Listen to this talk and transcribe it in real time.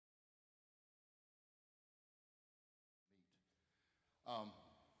I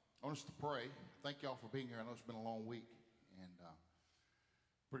want us to pray. Thank y'all for being here. I know it's been a long week and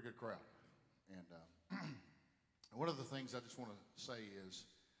pretty good crowd. And one of the things I just want to say is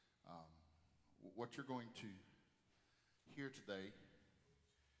what you're going to hear today,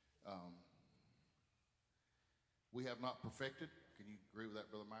 we have not perfected. Can you agree with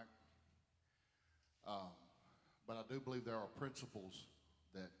that, Brother Mack? But I do believe there are principles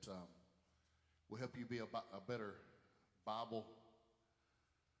that will help you be a better Bible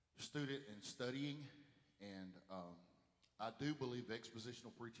student in studying. And I do believe expositional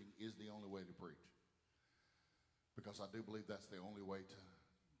preaching is the only way to preach, because I do believe that's the only way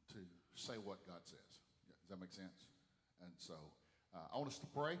to say what God says. Does that make sense? And so I want us to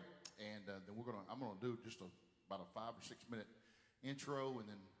pray, and then I'm gonna do just about a 5 or 6 minute intro, and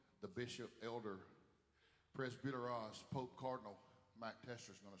then the bishop, elder, presbyteros, Pope Cardinal Mack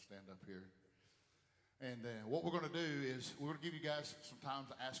Tester is going to stand up here. And then what we're going to do is we're going to give you guys some time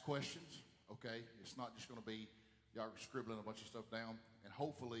to ask questions. Okay, it's not just going to be y'all scribbling a bunch of stuff down, and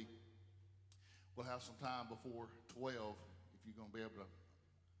hopefully we'll have some time before 12, if you're going to be able to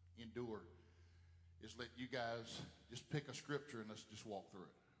endure, is let you guys just pick a scripture and let's just walk through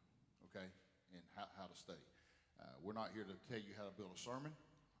it, okay, and how to study. We're not here to tell you how to build a sermon,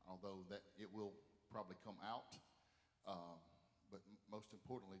 although that it will probably come out, but most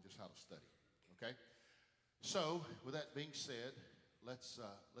importantly, just how to study, okay? So, with that being said, let's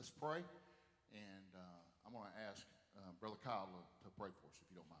pray, and I'm going to ask Brother Kyle to pray for us, if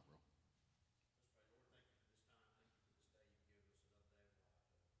you don't mind, bro.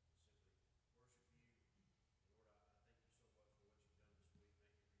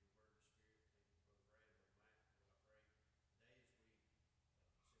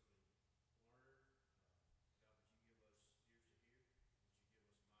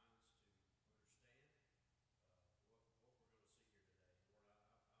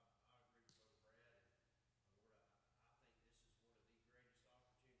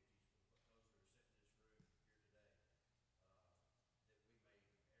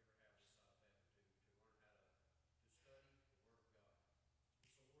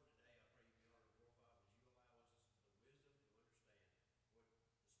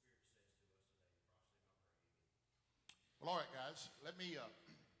 Well, all right, guys, let me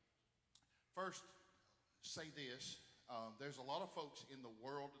first say this. There's a lot of folks in the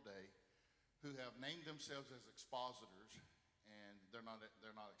world today who have named themselves as expositors, and they're not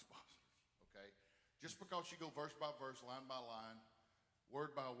expositors, okay? Just because you go verse by verse, line by line,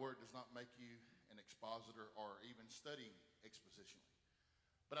 word by word does not make you an expositor or even studying expositionally.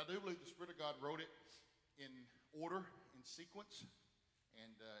 But I do believe the Spirit of God wrote it in order, in sequence,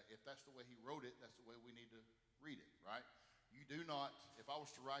 and if that's the way he wrote it, that's the way we need to read it, right? You do not, if I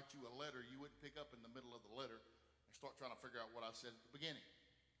was to write you a letter, you wouldn't pick up in the middle of the letter and start trying to figure out what I said at the beginning.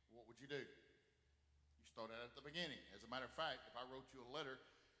 What would you do? You start out at the beginning. As a matter of fact, if I wrote you a letter,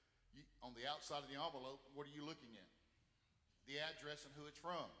 on the outside of the envelope, what are you looking at? The address and who it's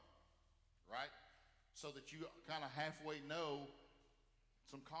from, right? So that you kind of halfway know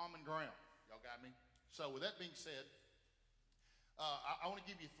some common ground. Y'all got me? So with that being said, I want to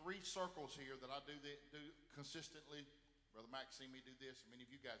give you 3 circles here that I do consistently. Brother Mack seen me do this, and many of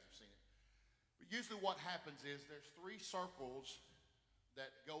you guys have seen it. But usually what happens is there's 3 circles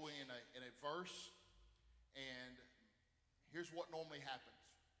that go in a verse, and here's what normally happens.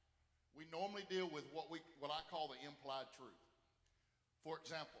 We normally deal with what I call the implied truth. For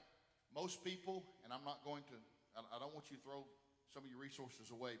example, most people, and I don't want you to throw some of your resources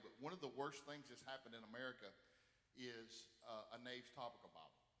away, but one of the worst things that's happened in America is a Nave's Topical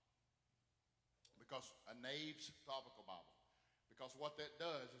Bible. Because a Nave's Topical Bible. Because what that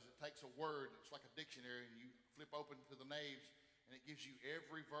does is it takes a word, it's like a dictionary, and you flip open to the Nave's, and it gives you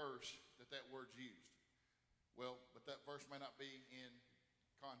every verse that word's used. Well, but that verse may not be in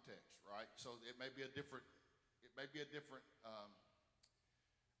context, right? So it may be a different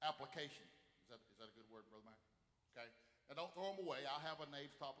application. Is that a good word, Brother Mack? Okay. Now don't throw them away. I have a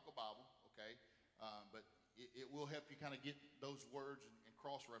Nave's Topical Bible, okay? But it will help you kind of get those words and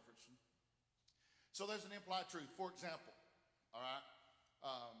cross-referencing. So there's an implied truth. For example, all right,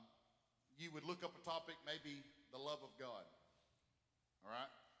 you would look up a topic, maybe the love of God, all right?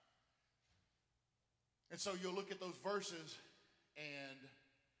 And so you'll look at those verses, and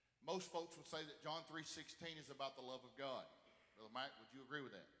most folks would say that John 3:16 is about the love of God. Brother Mack, would you agree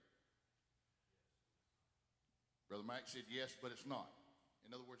with that? Brother Mack said yes, but it's not.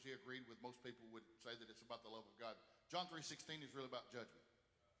 In other words, he agreed with most people would say that it's about the love of God. John 3:16 is really about judgment,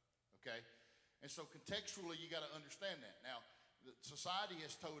 okay? And so contextually, you got to understand that. Now, Society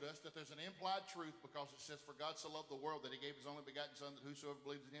has told us that there's an implied truth because it says, "For God so loved the world that he gave his only begotten Son, that whosoever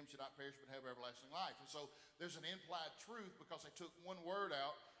believes in him should not perish but have everlasting life." And so there's an implied truth because they took one word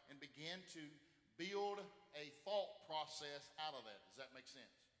out and began to build a thought process out of that. Does that make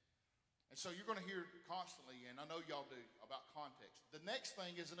sense? And so you're going to hear constantly, and I know y'all do, about context. The next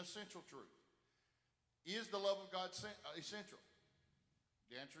thing is an essential truth. Is the love of God essential?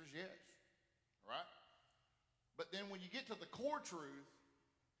 The answer is yes. Right? But then when you get to the core truth,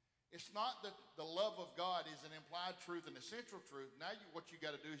 it's not that the love of God is an implied truth and essential truth. Now what you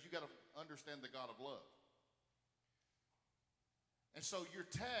got to do is you got to understand the God of love. And so your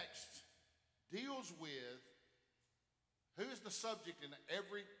text deals with who is the subject in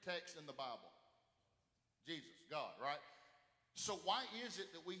every text in the Bible? Jesus, God, right? So why is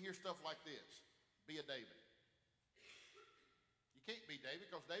it that we hear stuff like this? Be a David. You can't be David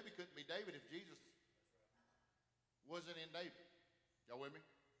because David couldn't be David if Jesus wasn't in David. Y'all with me?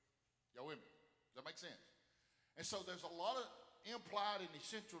 Y'all with me? Does that make sense? And so there's a lot of implied and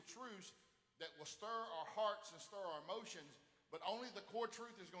essential truths that will stir our hearts and stir our emotions, but only the core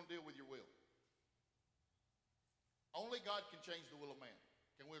truth is going to deal with your will. Only God can change the will of man.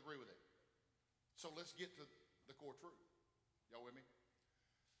 Can we agree with that? So let's get to the core truth. Y'all with me?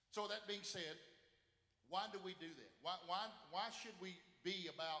 So that being said, why do we do that? Why should we be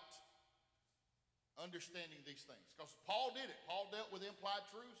about understanding these things? Because Paul did it. Paul dealt with implied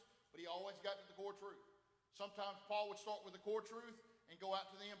truths, but he always got to the core truth. Sometimes Paul would start with the core truth and go out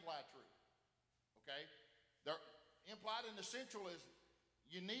to the implied truth. Okay? They're implied and essential is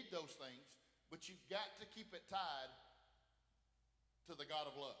you need those things, but you've got to keep it tied to the God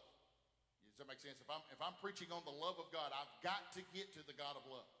of love. Does that make sense? If I'm preaching on the love of God, I've got to get to the God of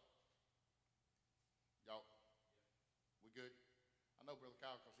love. Y'all, we good? I know Brother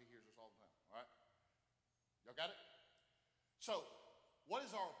Kyle because he hears us all the time. All right? Y'all got it? So, what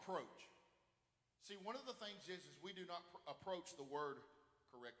is our approach? See, one of the things is we do not approach the word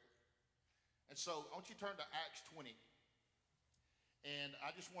correctly. And so, I want you to turn to Acts 20. And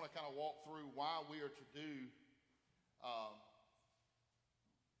I just want to kind of walk through why we are to do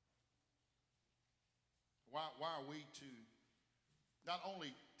why are we to not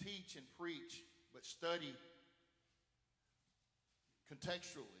only teach and preach, but study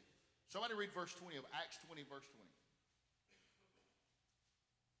contextually. Somebody read verse 20 of Acts 20, verse 20.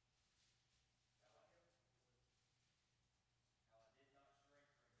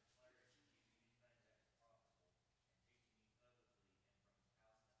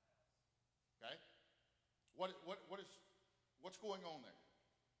 Okay? What's going on there?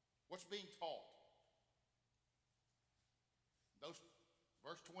 What's being taught?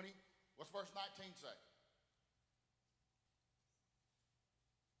 Verse 20, what's verse 19 say?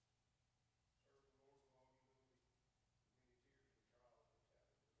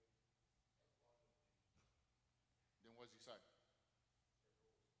 Then what does he say?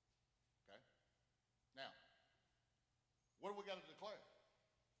 Okay. Now, what do we got to declare?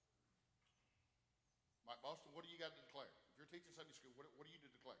 Mike Boston, what do you got to declare? If you're teaching Sunday school, what are you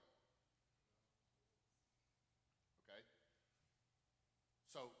to declare? Okay.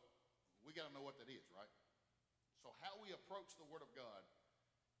 So, we got to know what that is, right? So how we approach the Word of God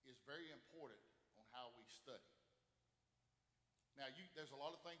is very important on how we study. Now, there's a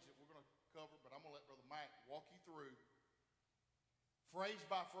lot of things that we're going to cover, but I'm going to let Brother Mack walk you through phrase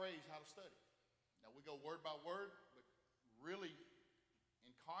by phrase how to study. Now, we go word by word, but really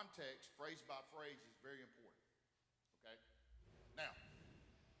in context, phrase by phrase is very important. Okay? Now,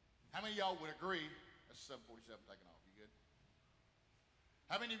 how many of y'all would agree? That's 747 taking off. You good?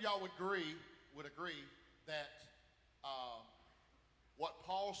 How many of y'all would agree that what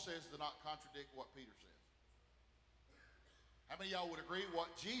Paul says does not contradict what Peter says? How many of y'all would agree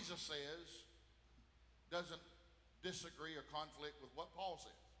what Jesus says doesn't disagree or conflict with what Paul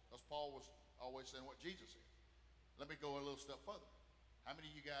says? Because Paul was always saying what Jesus said. Let me go a little step further. How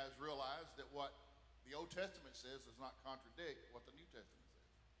many of you guys realize that what the Old Testament says does not contradict what the New Testament says?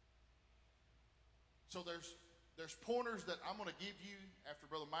 So there's pointers that I'm going to give you after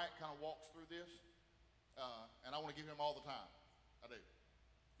Brother Mack kind of walks through this, and I want to give him all the time. I do.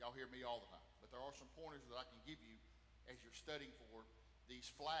 Y'all hear me all the time. But there are some pointers that I can give you as you're studying for these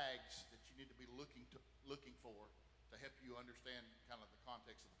flags that you need to be looking for to help you understand kind of the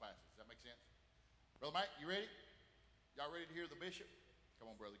context of the passage. Does that make sense? Brother Mack, you ready? Y'all ready to hear the bishop? Come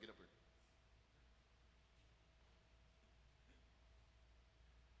on, brother, get up here.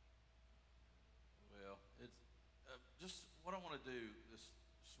 Well, it's just what I want to do this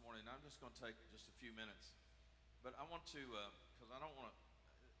morning. I'm just going to take just a few minutes, but I want to, because I don't want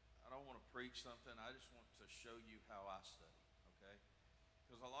to preach something. I just want to show you how I study.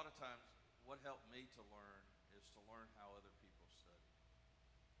 Because a lot of times, what helped me to learn is to learn how other people study.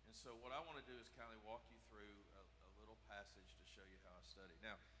 And so what I want to do is kind of walk you through a little passage to show you how I study.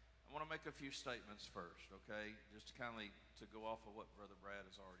 Now, I want to make a few statements first, okay? Just kind of to go off of what Brother Brad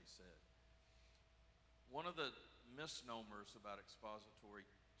has already said. One of the misnomers about expository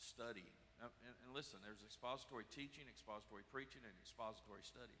studying, and listen, there's expository teaching, expository preaching, and expository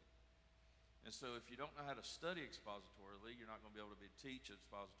studying. And so if you don't know how to study expositorily, you're not going to be able to teach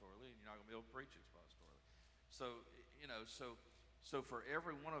expositorily, and you're not going to be able to preach expositorily. So, so for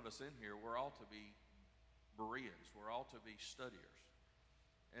every one of us in here, we're all to be Bereans. We're all to be studiers.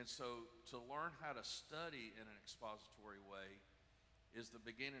 And so to learn how to study in an expository way is the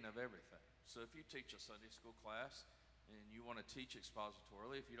beginning of everything. So if you teach a Sunday school class and you want to teach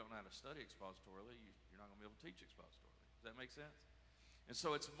expositorily, if you don't know how to study expositorily, you're not going to be able to teach expositorily. Does that make sense? And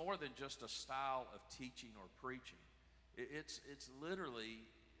so it's more than just a style of teaching or preaching. It's literally,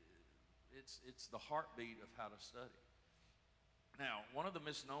 it's the heartbeat of how to study. Now, one of the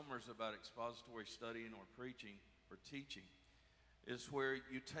misnomers about expository studying or preaching or teaching is where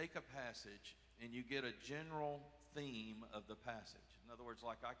you take a passage and you get a general theme of the passage. In other words,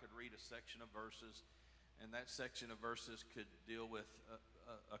 like I could read a section of verses, and that section of verses could deal with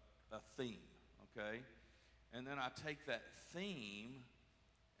a theme, okay? And then I take that theme,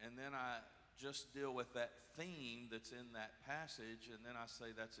 and then I just deal with that theme that's in that passage, and then I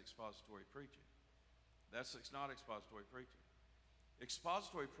say that's expository preaching. It's not expository preaching.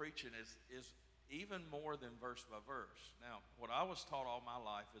 Expository preaching is even more than verse by verse. Now, what I was taught all my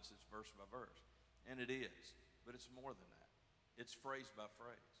life is it's verse by verse, and it is, but it's more than that. It's phrase by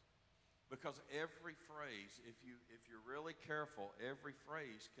phrase. Because every phrase, if you're really careful, every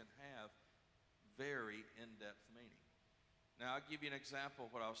phrase can have very in-depth meaning. Now, I'll give you an example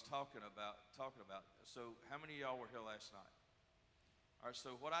of what I was talking about. So how many of y'all were here last night? All right,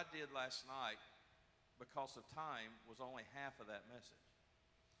 so what I did last night, because of time, was only half of that message.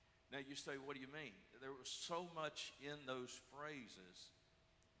 Now, you say, what do you mean? There was so much in those phrases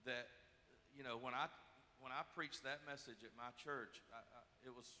that, when I preached that message at my church,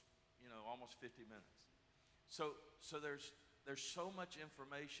 it was, almost 50 minutes. So there's so much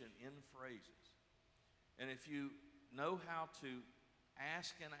information in phrases. And if you know how to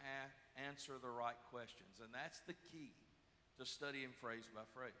ask and answer the right questions, and that's the key to studying phrase by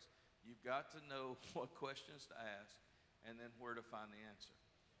phrase. You've got to know what questions to ask and then where to find the answer.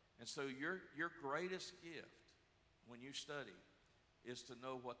 And so your greatest gift when you study is to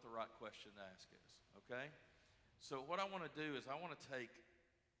know what the right question to ask is, okay? So what I want to do is I want to take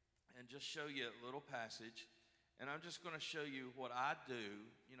and just show you a little passage, and I'm just going to show you what I do,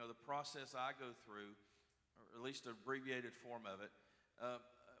 the process I go through, or at least an abbreviated form of it,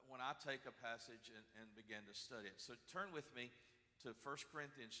 when I take a passage and begin to study it. So turn with me to 1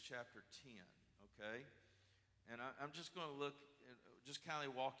 Corinthians chapter 10, okay? And I'm just going to look, just kind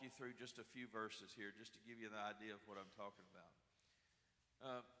of walk you through just a few verses here, just to give you the idea of what I'm talking about.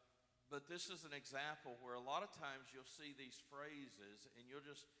 But this is an example where a lot of times you'll see these phrases and you'll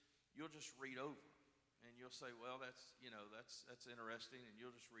just read over them. And you'll say, well, that's interesting, and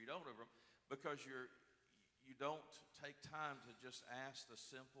you'll just read over them because you don't take time to just ask the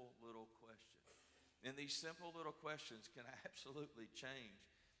simple little question. And these simple little questions can absolutely change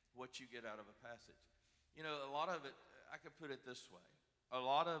what you get out of a passage. A lot of it, I could put it this way. A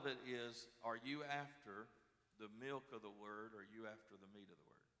lot of it is, are you after the milk of the word, or are you after the meat of the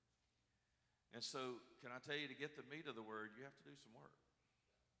word? And so, can I tell you, to get the meat of the word, you have to do some work.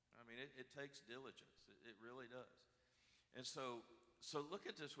 I mean, it takes diligence. It really does. And so look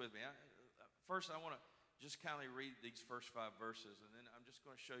at this with me. First, I want to just kind of read these first 5 verses, and then I'm just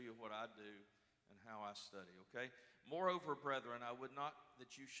going to show you what I do and how I study, okay? Moreover, brethren, I would not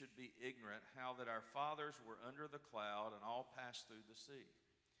that you should be ignorant how that our fathers were under the cloud and all passed through the sea.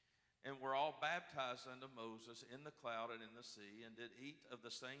 And were all baptized unto Moses in the cloud and in the sea, and did eat of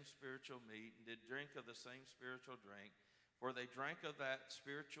the same spiritual meat, and did drink of the same spiritual drink. For they drank of that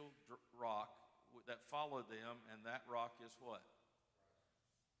spiritual rock that followed them, and that rock is what?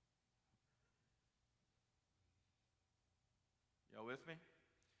 Y'all with me?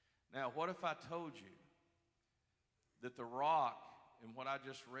 Now, what if I told you that the rock in what I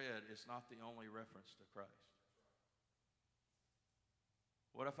just read is not the only reference to Christ?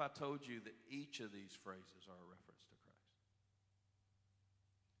 What if I told you that each of these phrases are a reference to Christ?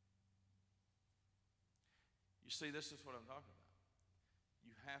 You see, this is what I'm talking about.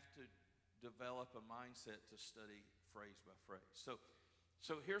 You have to develop a mindset to study phrase by phrase. So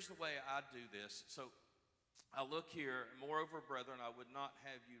here's the way I do this. So I look here, moreover, brethren, I would not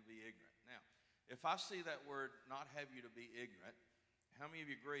have you to be ignorant. Now, if I see that word, not have you to be ignorant, how many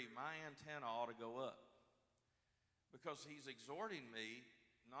of you agree my antenna ought to go up? Because he's exhorting me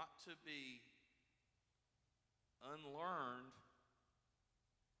not to be unlearned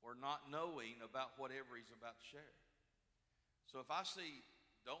or not knowing about whatever he's about to share. So if I see,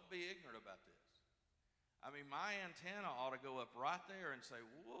 don't be ignorant about this. I mean, my antenna ought to go up right there and say,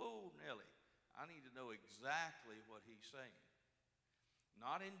 whoa, Nelly, I need to know exactly what he's saying.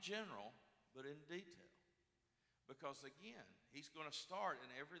 Not in general, but in detail. Because again, he's going to start,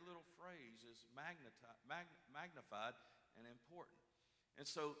 and every little phrase is magnified and important. And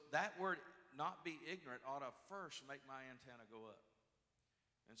so that word, not be ignorant, ought to first make my antenna go up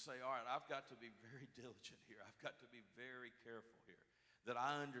and say, all right, I've got to be very diligent here. I've got to be very careful here, that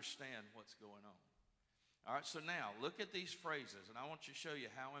I understand what's going on. All right, so now look at these phrases, and I want to show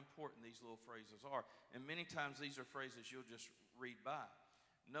you how important these little phrases are. And many times these are phrases you'll just read by.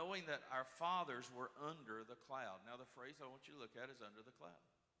 Knowing that our fathers were under the cloud. Now, the phrase I want you to look at is under the cloud.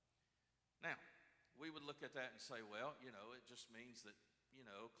 Now, we would look at that and say, well, it just means that,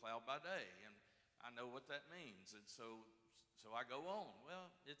 cloud by day, and I know what that means, and so I go on.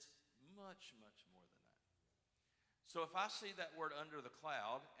 Well, it's much, much more than that. So if I see that word under the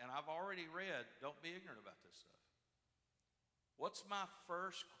cloud, and I've already read, don't be ignorant about this stuff. What's my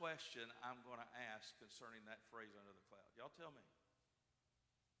first question I'm going to ask concerning that phrase under the cloud? Y'all tell me.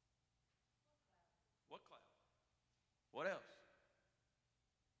 What cloud? What else?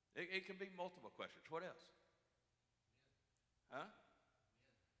 It can be multiple questions. What else? Huh?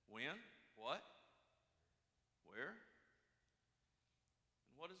 When? What? Where?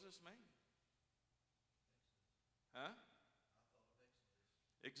 And what does this mean? Huh?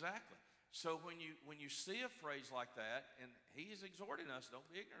 Exactly. So when you see a phrase like that, and he is exhorting us, don't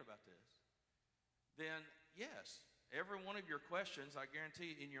be ignorant about this, then yes, every one of your questions, I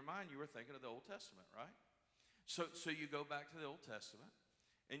guarantee in your mind you were thinking of the Old Testament, right? So you go back to the Old Testament,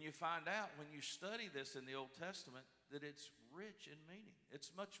 and you find out when you study this in the Old Testament that it's rich in meaning.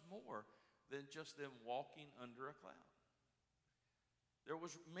 It's much more than just them walking under a cloud. There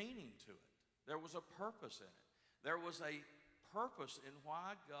was meaning to it. There was a purpose in it. There was a purpose in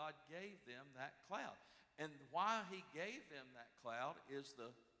why God gave them that cloud. And why he gave them that cloud is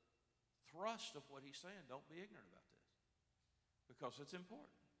the thrust of what he's saying. Don't be ignorant about this, because it's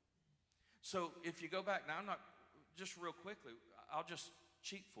important. So if you go back, now I'm not, just real quickly, I'll just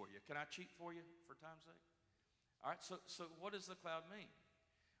cheat for you. Can I cheat for you for time's sake? All right, so what does the cloud mean?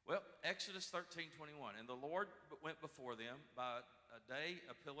 Well, Exodus 13:21, and the Lord went before them by a day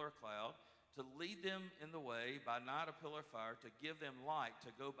a pillar of cloud, to lead them in the way, by night a pillar of fire, to give them light to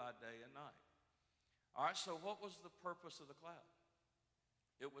go by day and night. All right, so what was the purpose of the cloud?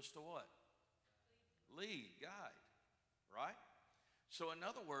 It was to what? Lead, guide, right? So in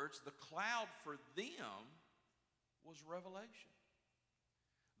other words, the cloud for them was revelation.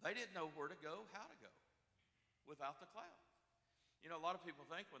 They didn't know where to go, how to go without the cloud. A lot of people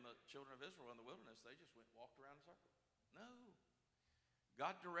think when the children of Israel were in the wilderness, they just walked around in a circle. No.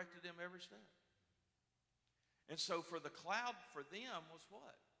 God directed them every step. And so for the cloud for them was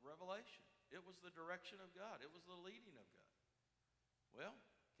what? Revelation. It was the direction of God. It was the leading of God. Well,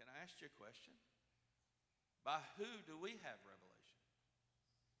 can I ask you a question? By who do we have revelation?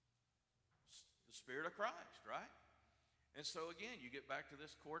 The Spirit of Christ, right? And so again, you get back to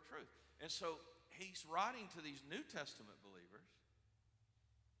this core truth. And so he's writing to these New Testament believers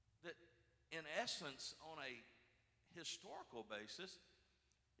that in essence, on a historical basis,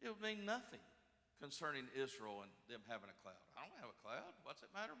 it would mean nothing concerning Israel and them having a cloud. I don't have a cloud. What's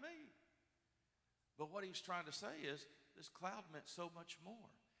it matter to me? But what he's trying to say is this cloud meant so much more.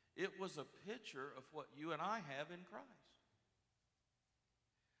 It was a picture of what you and I have in Christ.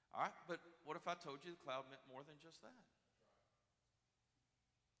 All right, but what if I told you the cloud meant more than just that?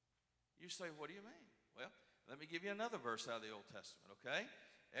 You say, what do you mean? Well, let me give you another verse out of the Old Testament, okay?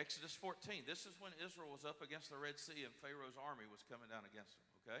 Exodus 14. This is when Israel was up against the Red Sea and Pharaoh's army was coming down against them,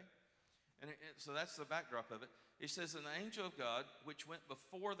 okay? And so that's the backdrop of it. He says, and the angel of God, which went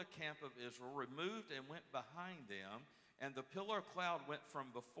before the camp of Israel, removed and went behind them, and the pillar of cloud went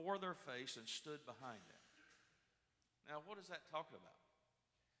from before their face and stood behind them. Now, what is that talking about?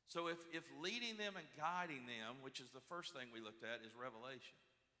 So if leading them and guiding them, which is the first thing we looked at, is revelation.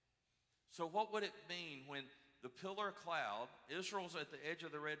 So what would it mean when the pillar of cloud, Israel's at the edge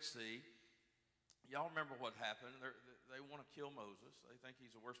of the Red Sea? Y'all remember what happened. They want to kill Moses. They think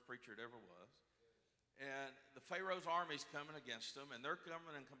he's the worst preacher it ever was. And the Pharaoh's army's coming against them, and they're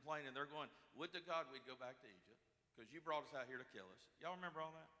coming and complaining. They're going, would to God we'd go back to Egypt, because you brought us out here to kill us. Y'all remember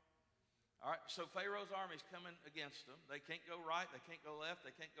all that? All right, so Pharaoh's army's coming against them. They can't go right, they can't go left,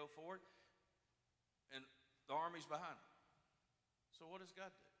 they can't go forward, and the army's behind them. So So what does God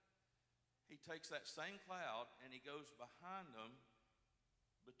do? He takes that same cloud and he goes behind them,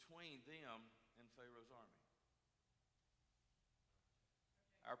 between them and Pharaoh's army.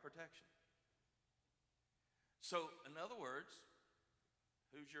 Our protection. So, in other words,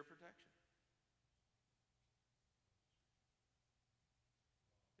 who's your protection?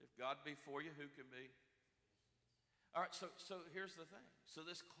 If God be for you, who can be? All right, so here's the thing. So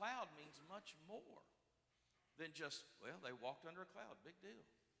this cloud means much more than just, well, they walked under a cloud. Big deal.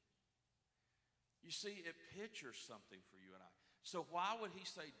 You see, it pictures something for you and I. So why would he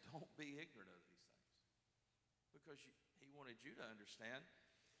say, don't be ignorant of these things? Because he wanted you to understand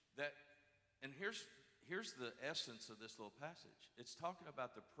that, and here's the essence of this little passage. It's talking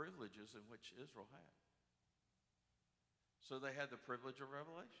about the privileges in which Israel had. So they had the privilege of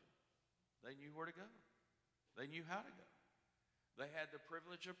revelation. They knew where to go. They knew how to go. They had the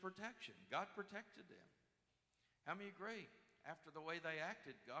privilege of protection. God protected them. How many agree? After the way they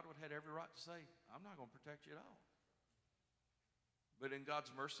acted, God would have had every right to say, I'm not going to protect you at all. But in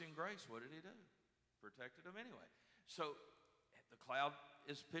God's mercy and grace, what did he do? Protected them anyway. So the cloud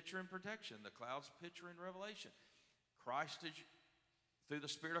is picturing protection. The cloud's picturing revelation. Christ is, through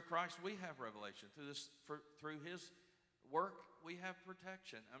the Spirit of Christ, we have revelation. Through his work, we have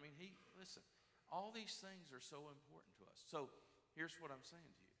protection. I mean, listen, all these things are so important to us. So here's what I'm saying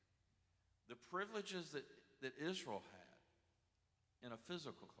to you. The privileges that Israel had in a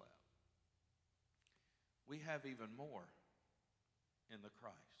physical cloud, we have even more in the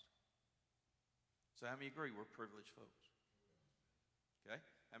Christ. So how many agree we're privileged folks? Okay?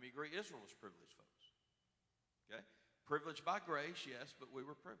 How many agree Israel was privileged folks? Okay? Privileged by grace, yes, but we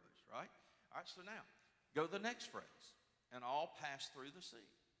were privileged, right? All right, so now, go to the next phrase. And all passed through the sea.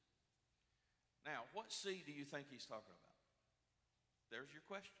 Now, what sea do you think he's talking about? There's your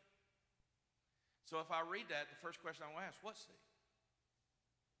question. So if I read that, the first question I'm going to ask, what sea?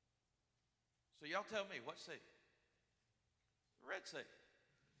 So y'all tell me, what sea? The Red Sea.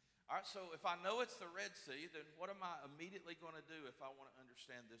 All right, so if I know it's the Red Sea, then what am I immediately going to do if I want to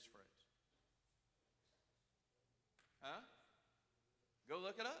understand this phrase? Huh? Go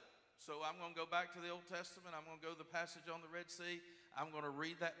look it up. So I'm going to go back to the Old Testament. I'm going to go to the passage on the Red Sea. I'm going to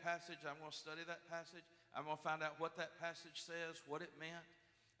read that passage. I'm going to study that passage. I'm going to find out what that passage says, what it meant.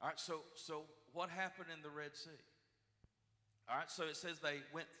 All right, so what happened in the Red Sea? All right, so it says they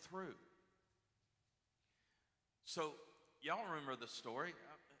went through. So y'all remember the story.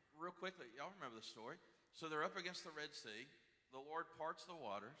 Real quickly, y'all remember the story. So they're up against the Red Sea. The Lord parts the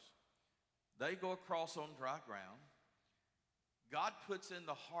waters. They go across on dry ground. God puts in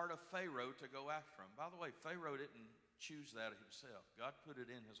the heart of Pharaoh to go after him. By the way, Pharaoh didn't choose that himself. God put it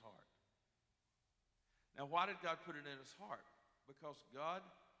in his heart. Now, why did God put it in his heart? Because God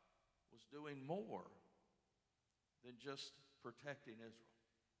was doing more than just protecting Israel.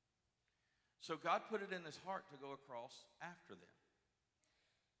 So God put it in his heart to go across after them.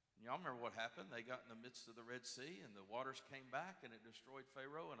 And y'all remember what happened? They got in the midst of the Red Sea, and the waters came back, and it destroyed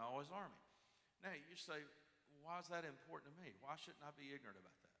Pharaoh and all his army. Now, you say, why is that important to me? Why shouldn't I be ignorant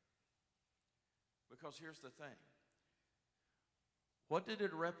about that? Because here's the thing. What did it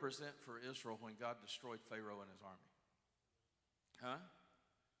represent for Israel when God destroyed Pharaoh and his army? Huh?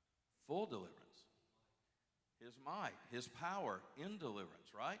 Full deliverance. His might, his power in deliverance,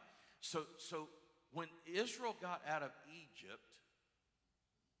 right? So when Israel got out of Egypt,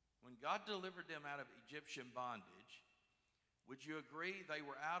 when God delivered them out of Egyptian bondage, would you agree they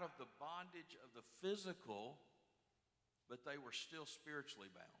were out of the bondage of the physical, but they were still spiritually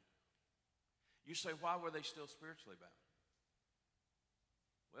bound? You say, why were they still spiritually bound?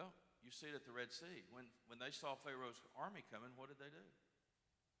 Well, you see it at the Red Sea. When they saw Pharaoh's army coming, what did they do?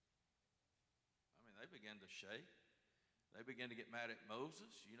 I mean, they began to shake. They began to get mad at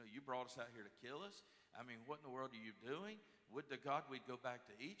Moses. You know, you brought us out here to kill us. I mean, what in the world are you doing? Would to God we'd go back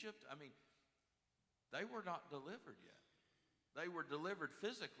to Egypt? I mean, they were not delivered yet. They were delivered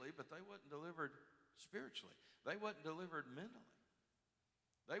physically, but they wasn't delivered spiritually. They wasn't delivered mentally.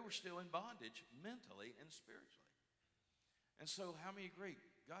 They were still in bondage mentally and spiritually. And so how many agree?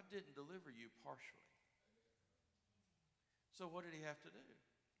 God didn't deliver you partially. So what did he have to do?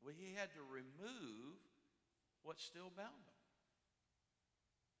 Well, he had to remove what still bound them.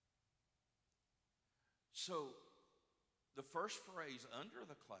 So the first phrase, under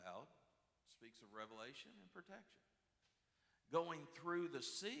the cloud, speaks of revelation and protection. Going through the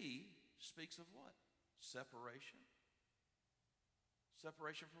sea speaks of what? Separation.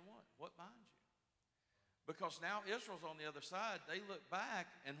 Separation from what? What binds you? Because now Israel's on the other side. They look back,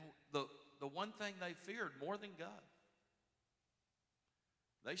 and the one thing they feared more than God,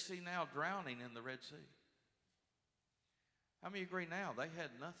 they see now drowning in the Red Sea. How many agree now they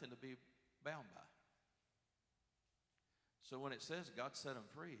had nothing to be bound by? So when it says God set them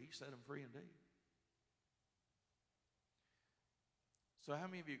free, he set them free indeed. So how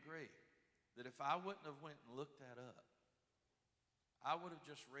many of you agree that if I wouldn't have went and looked that up, I would have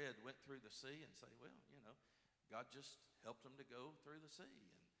just went through the sea and say, well, God just helped them to go through the sea,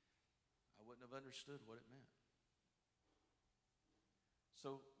 and I wouldn't have understood what it meant.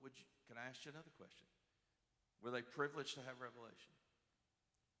 So can I ask you another question? Were they privileged to have revelation?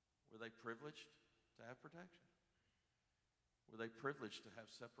 Were they privileged to have protection? Were they privileged to have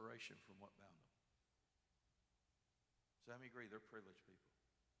separation from what bound them? So how many agree they're privileged people?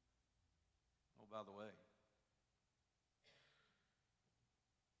 Oh, by the way,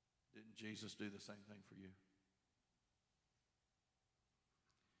 didn't Jesus do the same thing for you?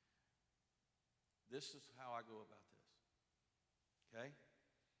 This is how I go about this. Okay?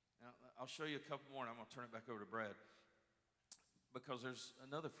 Now, I'll show you a couple more, and I'm going to turn it back over to Brad. Because there's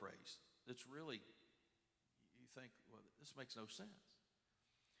another phrase that's really, you think, well, this makes no sense.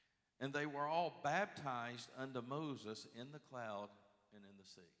 And they were all baptized unto Moses in the cloud and in the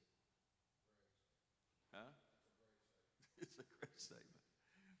sea. Huh? It's a great statement.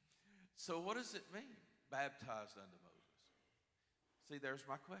 So what does it mean, baptized unto Moses? See, there's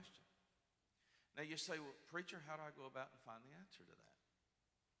my question. Now you say, well, preacher, how do I go about and find the answer to that?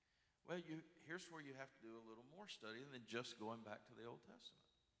 Well, here's where you have to do a little more study than just going back to the Old Testament.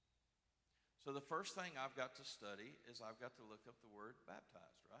 So the first thing I've got to study is I've got to look up the word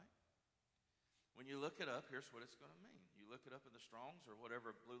baptized, right? When you look it up, here's what it's going to mean. You look it up in the Strong's or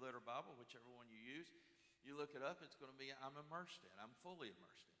whatever Blue Letter Bible, whichever one you use, you look it up, it's going to be I'm immersed in. I'm fully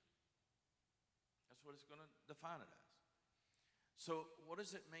immersed in. That's what it's going to define it as. So what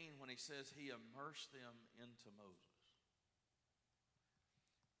does it mean when he says he immersed them into Moses?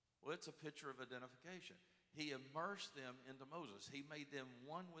 Well, it's a picture of identification. He immersed them into Moses. He made them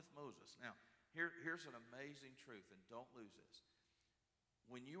one with Moses. Now, here's an amazing truth, and don't lose this.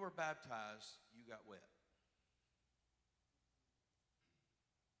 When you were baptized, you got wet.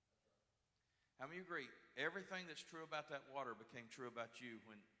 How many agree? Everything that's true about that water became true about you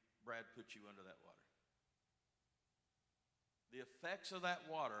when Brad put you under that water. The effects of that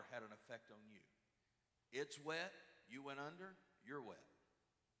water had an effect on you. It's wet, you went under, you're wet.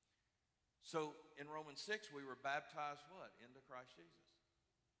 So in Romans 6, we were baptized what? Into Christ Jesus.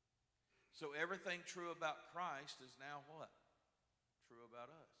 So everything true about Christ is now what? True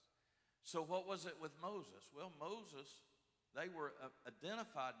about us. So what was it with Moses? Well, Moses, they were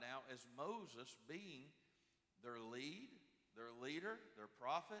identified now as Moses being their lead, their leader, their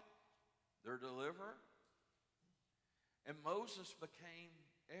prophet, their deliverer. And Moses became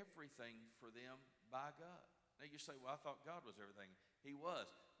everything for them by God. Now you say, well, I thought God was everything. He was,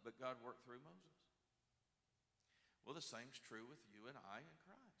 but God worked through Moses. Well, the same's true with you and I in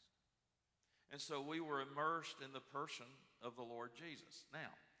Christ. And so we were immersed in the person of the Lord Jesus. Now,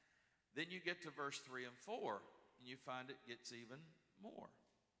 then you get to verse 3 and 4, and you find it gets even more.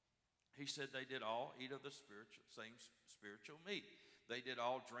 He said they did all eat of the same spiritual meat. They did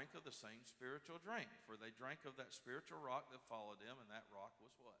all drink of the same spiritual drink, for they drank of that spiritual rock that followed them, and that rock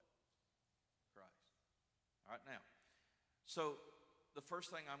was what? Christ. All right, now, so the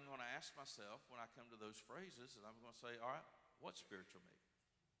first thing I'm going to ask myself when I come to those phrases is I'm going to say, all right, what spiritual meat?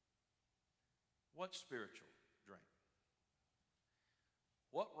 What spiritual drink?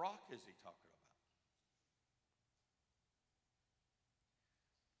 What rock is he talking about?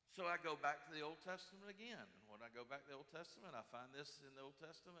 So I go back to the Old Testament again. And when I go back to the Old Testament, I find this in the Old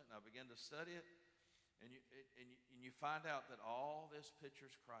Testament, and I begin to study it. And you find out that all this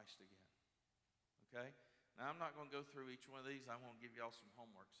pictures Christ again. Okay? Now, I'm not going to go through each one of these. I'm going to give y'all some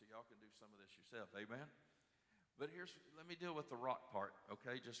homework so y'all can do some of this yourself. Amen? But let me deal with the rock part,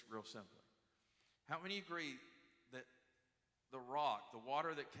 okay? Just real simply. How many agree that the rock, the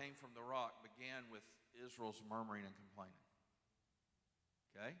water that came from the rock, began with Israel's murmuring and complaining?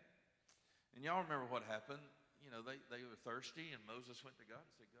 Okay? And y'all remember what happened. You know, they were thirsty, and Moses went to God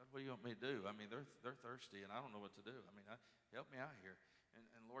and said, God, what do you want me to do? I mean, they're thirsty, and I don't know what to do. I mean, help me out here.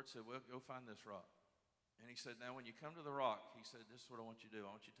 And the Lord said, well, go find this rock. And he said, now when you come to the rock, he said, this is what I want you to do.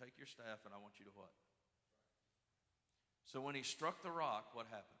 I want you to take your staff, and I want you to what? So when he struck the rock, what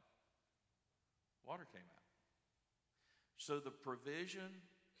happened? Water came out. So the provision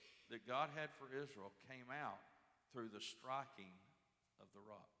that God had for Israel came out through the striking of the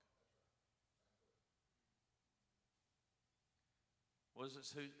rock. Who's it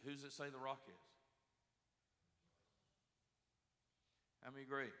say the rock is? How many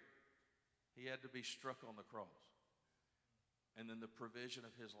agree? He had to be struck on the cross. And then the provision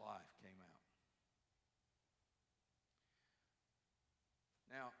of his life came out.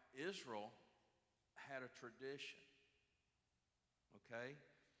 Now, Israel had a tradition, okay?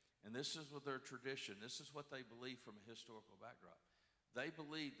 And this is what their tradition, this is what they believed from a historical backdrop. They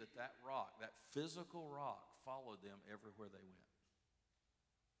believed that that rock, that physical rock, followed them everywhere they went.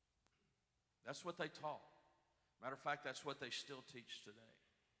 That's what they taught. Matter of fact, that's what they still teach today.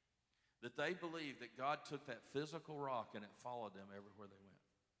 That they believed that God took that physical rock and it followed them everywhere they went.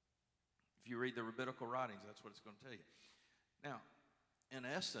 If you read the rabbinical writings, that's what it's going to tell you. Now, in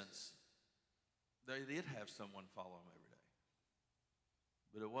essence, they did have someone follow them every day.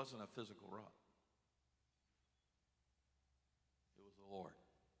 But it wasn't a physical rock. It was the Lord.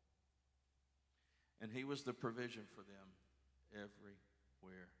 And he was the provision for them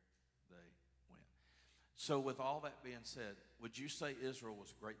everywhere they went. So with all that being said, would you say Israel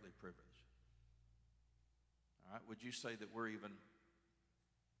was greatly privileged? All right, would you say that we're even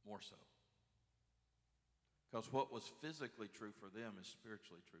more so? Because what was physically true for them is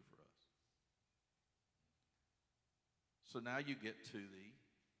spiritually true for us. So now you get to the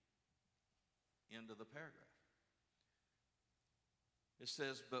end of the paragraph. It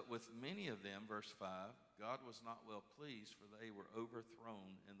says, but with many of them, verse 5, God was not well pleased, for they were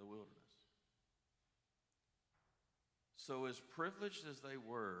overthrown in the wilderness. So as privileged as they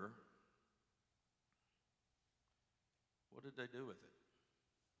were, what did they do with it?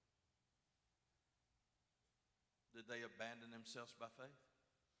 Did they abandon themselves by faith?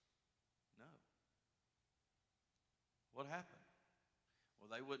 No. What happened? Well,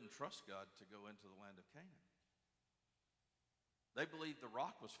 they wouldn't trust God to go into the land of Canaan. They believed the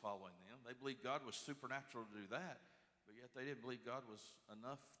rock was following them. They believed God was supernatural to do that, but yet they didn't believe God was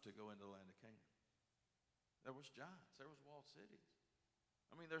enough to go into the land of Canaan. There was giants. There was walled cities.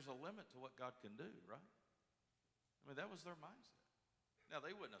 I mean, there's a limit to what God can do, right? I mean, that was their mindset. Now,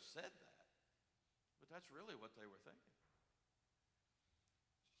 they wouldn't have said that, but that's really what they were thinking.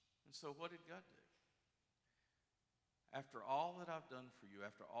 And so what did God do? After all that I've done for you,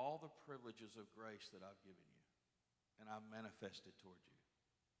 after all the privileges of grace that I've given you, and I've manifested toward you,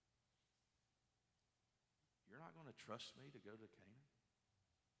 you're not going to trust me to go to Canaan?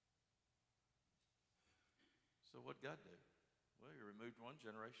 So what'd God do? Well, he removed one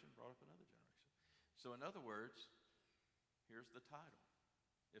generation, brought up another generation. So in other words, here's the title,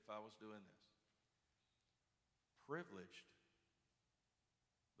 if I was doing this. Privileged,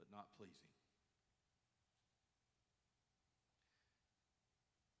 but not pleasing.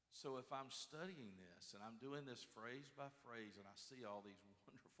 So if I'm studying this, and I'm doing this phrase by phrase, and I see all these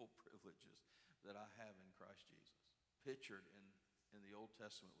wonderful privileges that I have in Christ Jesus, pictured in the Old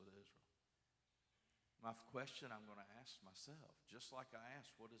Testament with Israel, my question I'm going to ask myself, just like I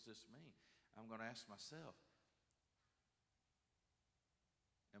asked, what does this mean? I'm going to ask myself,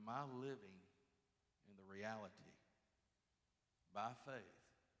 am I living in the reality, by faith,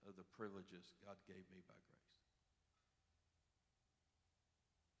 of the privileges God gave me by grace?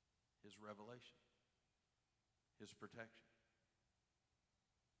 His revelation, his protection,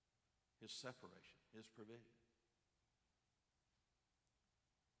 his separation, his provision.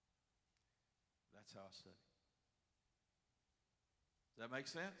 That's how I study. Does that make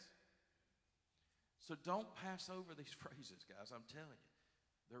sense? So don't pass over these phrases, guys. I'm telling you,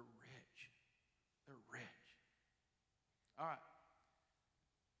 they're rich. They're rich. All right.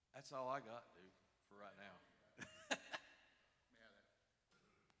 That's all I got, dude, for right now.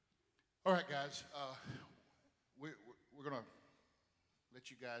 All right, guys. We're going to let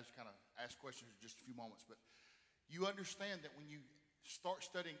you guys kind of ask questions in just a few moments. But you understand that when you start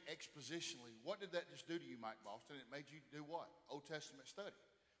studying expositionally, what did that just do to you, Mike Boston? It made you do what? Old Testament study.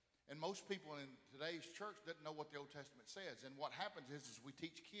 And most people in today's church didn't know what the Old Testament says. And what happens is we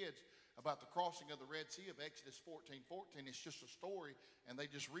teach kids about the crossing of the Red Sea of Exodus 14:14. It's just a story, and they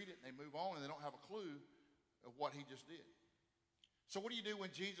just read it and they move on, and they don't have a clue of what he just did. So what do you do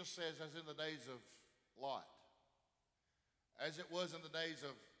when Jesus says, as in the days of Lot, as it was in the days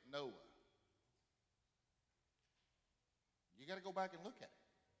of Noah? You got to go back and look at it.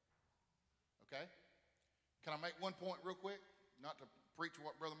 Okay? Can I make one point real quick? Not to preach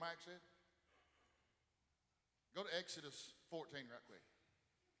what Brother Mack said. Go to Exodus 14 right quick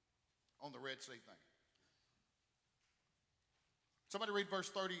on the Red Sea thing. Somebody read verse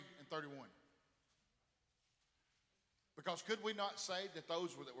 30 and 31. Because could we not say that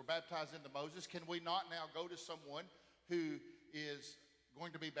those that were baptized into Moses, can we not now go to someone who is going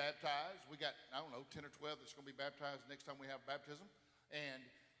to be baptized? We got, 10 or 12 that's going to be baptized next time we have baptism. And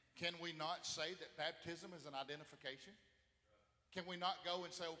can we not say that baptism is an identification? Can we not go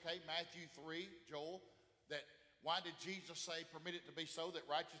and say, okay, Matthew 3, Joel, that why did Jesus say, permit it to be so that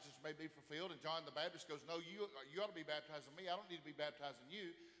righteousness may be fulfilled? And John the Baptist goes, no, you ought to be baptizing me. I don't need to be baptizing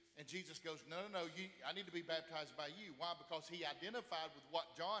you. And Jesus goes, no, I need to be baptized by you. Why? Because he identified with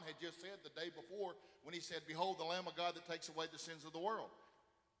what John had just said the day before when he said, behold, the Lamb of God that takes away the sins of the world.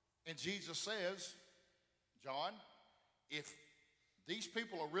 And Jesus says, John, if these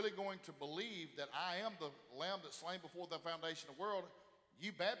people are really going to believe that I am the Lamb that's slain before the foundation of the world,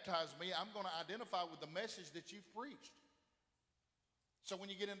 you baptize me, I'm going to identify with the message that you've preached. So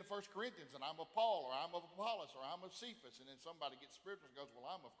when you get into 1 Corinthians and I'm of Paul or I'm of Apollos or I'm of Cephas, and then somebody gets spiritual and goes, well,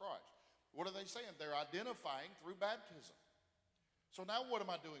 I'm of Christ. What are they saying? They're identifying through baptism. So now what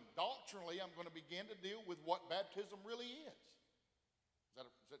am I doing? Doctrinally, I'm going to begin to deal with what baptism really is.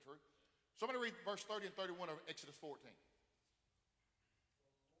 Is that true? So I'm going to read verse 30 and 31 of Exodus 14.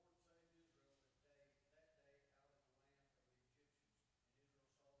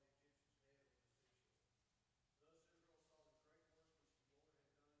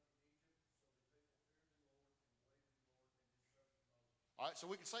 All right, so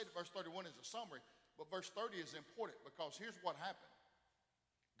we can say that verse 31 is a summary, but verse 30 is important because here's what happened.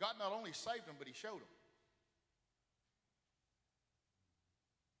 God not only saved them, but he showed them.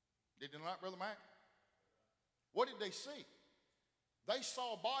 Did they not, Brother Mack? What did they see? They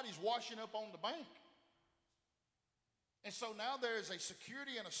saw bodies washing up on the bank. And so now there is a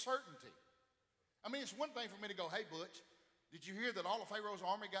security and a certainty. I mean, it's one thing for me to go, hey, Butch, did you hear that all of Pharaoh's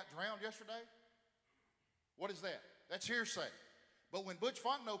army got drowned yesterday? What is that? That's hearsay. But when Butch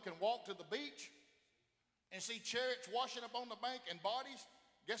Fontenot can walk to the beach and see chariots washing up on the bank and bodies,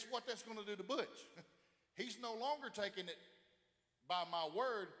 guess what that's going to do to Butch? He's no longer taking it by my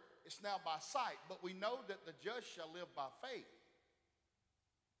word, it's now by sight. But we know that the just shall live by faith.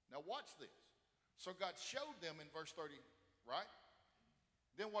 Now watch this. So God showed them in verse 30, right?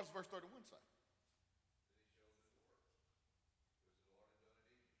 Then what does verse 31 say?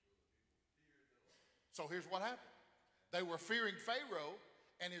 So here's what happened. They were fearing Pharaoh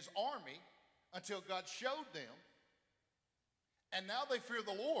and his army until God showed them, and now they fear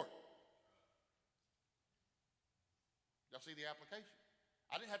the Lord. Y'all see the application?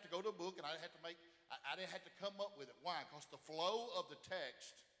 I didn't have to go to a book, and I didn't have to come up with it. Why? Because the flow of the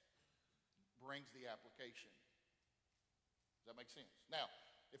text brings the application. Does that make sense? Now,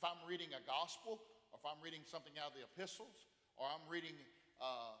 if I'm reading a gospel, or if I'm reading something out of the epistles, or I'm reading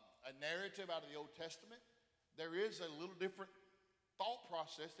a narrative out of the Old Testament, there is a little different thought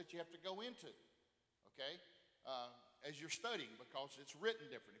process that you have to go into, okay, as you're studying, because it's written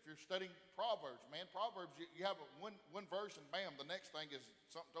different. If you're studying Proverbs, man, Proverbs, you have one verse and bam, the next thing is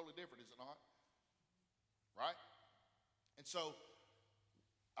something totally different, is it not? Right? And so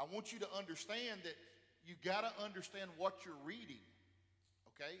I want you to understand that you got to understand what you're reading,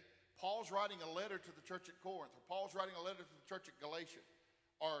 okay? Paul's writing a letter to the church at Corinth, or Paul's writing a letter to the church at Galatia,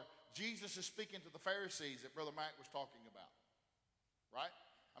 or Jesus is speaking to the Pharisees that Brother Mack was talking about, right?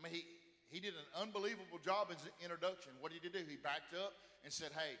 I mean, he did an unbelievable job as an introduction. What did he do? He backed up and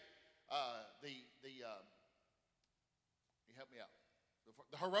said, hey, you help me out.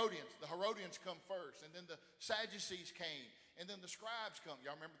 The Herodians come first, and then the Sadducees came, and then the scribes come.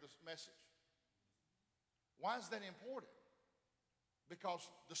 Y'all remember this message? Why is that important? Because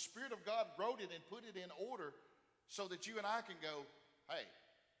the Spirit of God wrote it and put it in order so that you and I can go, hey,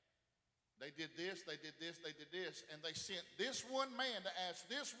 they did this, they did this, they did this, and they sent this one man to ask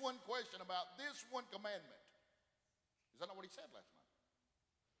this one question about this one commandment. Is that not what he said last night?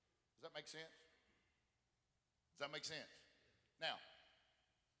 Does that make sense? Does that make sense? Now,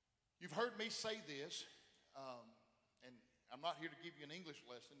 you've heard me say this, and I'm not here to give you an English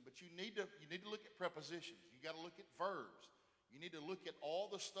lesson, but you need to look at prepositions. You got to look at verbs. You need to look at all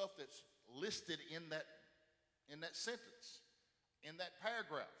the stuff that's listed in that sentence, in that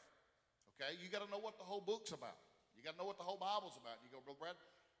paragraph. Okay, you got to know what the whole book's about. You got to know what the whole Bible's about. You go, Brother Brad,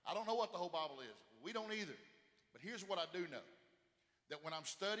 I don't know what the whole Bible is. We don't either. But here's what I do know. That when I'm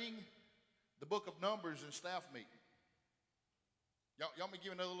studying the book of Numbers in staff meeting, y'all want me to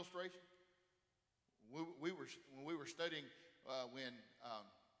give another illustration? When we were studying y'all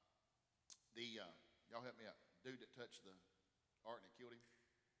help me out, dude that touched the ark and it killed him?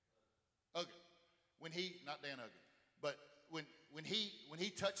 Ugly. Not Dan Ugly, but when he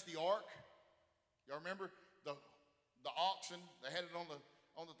touched the ark, y'all remember the oxen, they had it on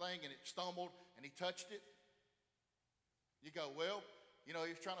the thing and it stumbled and he touched it? You go, well, he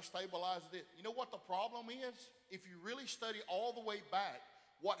was trying to stabilize it. You know what the problem is? If you really study all the way back,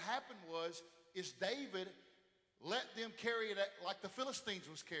 what happened is David let them carry it like the Philistines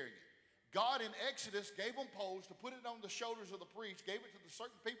was carrying it. God in Exodus gave them poles to put it on the shoulders of the priest, gave it to the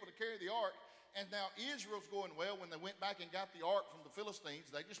certain people to carry the ark, And now Israel's going, well, when they went back and got the ark from the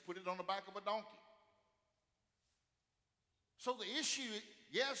Philistines, they just put it on the back of a donkey. So the issue,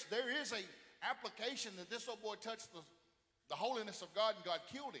 yes, there is a application that this little boy touched the holiness of God and God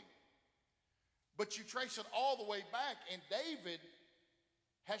killed him. But you trace it all the way back, and David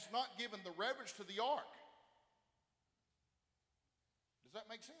has not given the reverence to the ark. Does that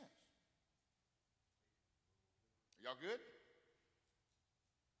make sense? Are y'all good?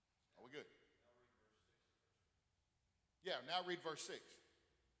 Are we good? Yeah, now read verse 6.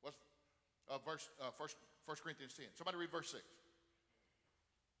 What's First Corinthians 10. Somebody read verse 6.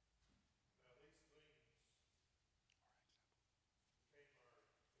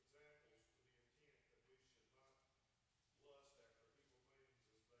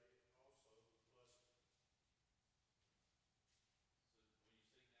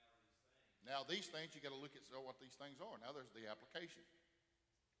 Now these things, you got to look at what these things are. Now there's the application.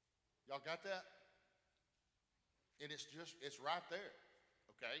 Y'all got that? And it's right there.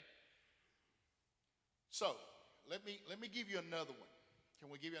 Okay? So let me give you another one. Can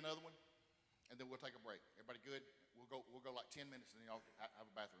we give you another one? And then we'll take a break. Everybody good? We'll go like 10 minutes and then y'all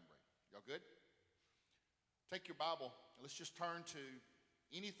have a bathroom break. Y'all good? Take your Bible and let's just turn to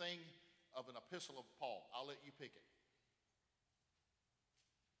anything of an epistle of Paul. I'll let you pick it.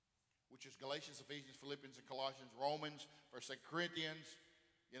 Which is Galatians, Ephesians, Philippians, and Colossians, Romans, 1st, 2nd Corinthians,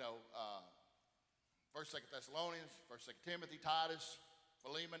 1st, 2nd Thessalonians, 1st, 2nd Timothy, Titus,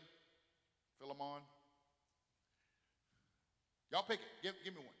 Philemon. Y'all pick it.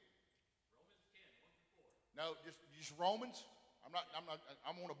 Give me one. Romans 10, 1 through 4. No, just Romans.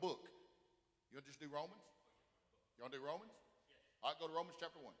 I'm on a book. You'll just do Romans? You want to do Romans? Yes. All right, go to Romans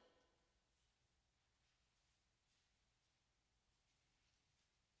chapter 1.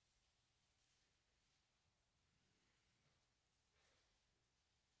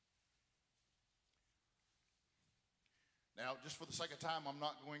 Now, just for the sake of time, I'm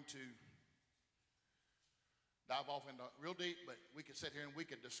not going to dive off into real deep, but we could sit here and we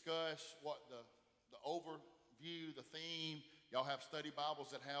could discuss what the overview, the theme. Y'all have study Bibles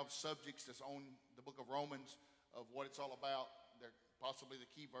that have subjects that's on the book of Romans of what it's all about. They're possibly the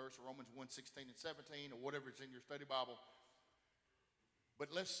key verse, Romans 1, 16 and 17, or whatever is in your study Bible. But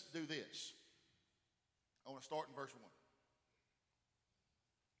let's do this. I want to start in verse 1.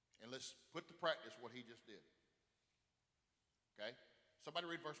 And let's put to practice what he just did. Okay? Somebody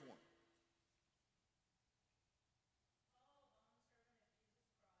read verse 1.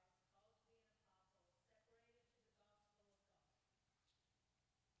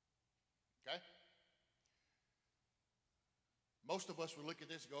 Okay? Most of us would look at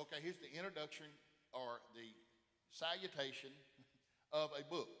this and go, okay, here's the introduction or the salutation of a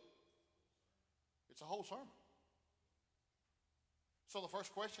book. It's a whole sermon. So the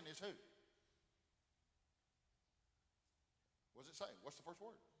first question is who? What does it say? What's the first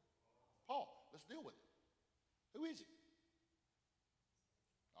word? Paul. Let's deal with it. Who is he?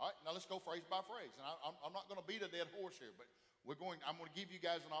 All right, now let's go phrase by phrase. And I'm not going to beat a dead horse here, but I'm going to give you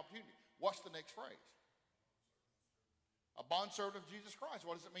guys an opportunity. What's the next phrase? A bondservant of Jesus Christ.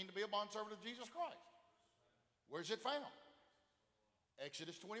 What does it mean to be a bondservant of Jesus Christ? Where's it found?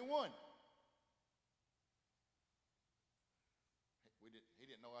 Exodus 21. He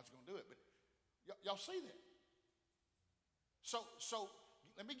didn't know I was going to do it, but y'all see that? So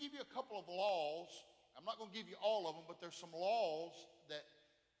let me give you a couple of laws. I'm not going to give you all of them, but there's some laws that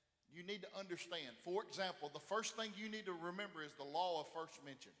you need to understand. For example, the first thing you need to remember is the law of first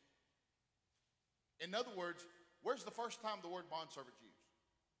mention. In other words, where's the first time the word bondservant's used?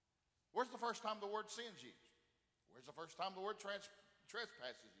 Where's the first time the word sin's used? Where's the first time the word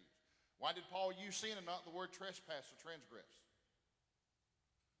trespass is used? Why did Paul use sin and not the word trespass or transgress?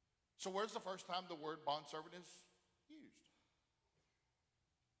 So where's the first time the word bondservant is used?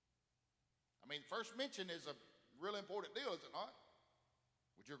 I mean, first mention is a really important deal, is it not?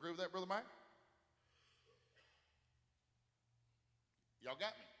 Would you agree with that, Brother Mack? Y'all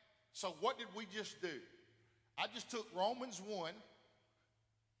got me? So what did we just do? I just took Romans 1,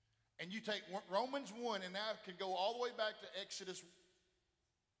 and you take Romans 1, and now it can go all the way back to Exodus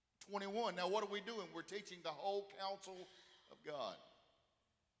 21. Now what are we doing? We're teaching the whole counsel of God.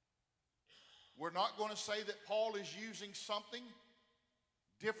 We're not going to say that Paul is using something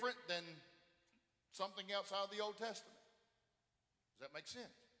different than something outside of the Old Testament. Does that make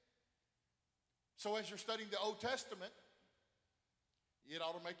sense? So as you're studying the Old Testament, it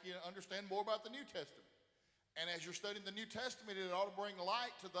ought to make you understand more about the New Testament. And as you're studying the New Testament, it ought to bring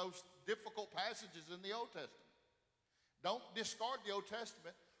light to those difficult passages in the Old Testament. Don't discard the Old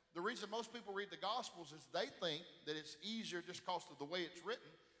Testament. The reason most people read the Gospels is they think that it's easier just because of the way it's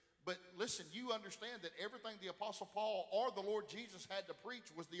written. But listen, you understand that everything the Apostle Paul or the Lord Jesus had to preach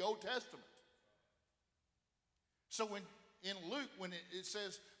was the Old Testament. So in Luke, when it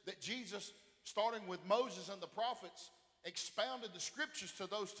says that Jesus, starting with Moses and the prophets, expounded the scriptures to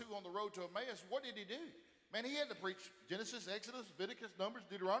those two on the road to Emmaus, what did he do? Man, he had to preach Genesis, Exodus, Leviticus, Numbers,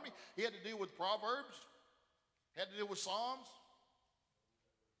 Deuteronomy. He had to deal with Proverbs, had to deal with Psalms,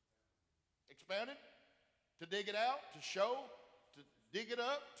 expound it, to dig it out, to show, to dig it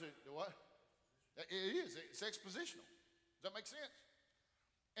up, to what? It is. It's expositional. Does that make sense?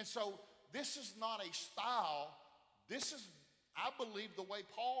 And so this is not a style. This is, I believe, the way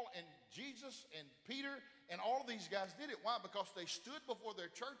Paul and Jesus and Peter and all of these guys did it. Why? Because they stood before their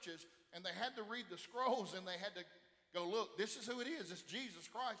churches and they had to read the scrolls and they had to go, look, this is who it is. It's Jesus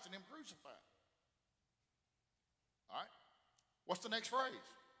Christ and him crucified. All right? What's the next phrase?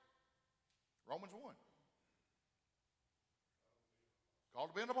 Romans 1. Called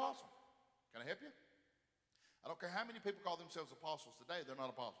to be an apostle. Can I help you? I don't care how many people call themselves apostles today, they're not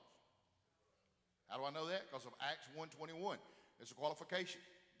apostles. How do I know that? Because of Acts 1:21. It's a qualification.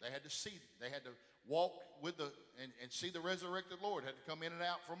 They had to see, they had to walk with and see the resurrected Lord, had to come in and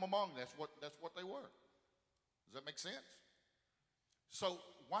out from among them. That's what they were. Does that make sense? So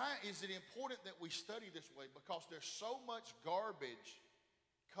why is it important that we study this way? Because there's so much garbage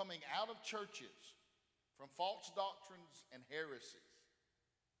coming out of churches from false doctrines and heresies.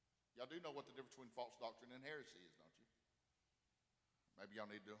 Y'all do know what the difference between false doctrine and heresy is, don't you? Maybe y'all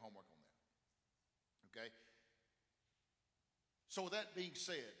need to do homework on that. Okay? So with that being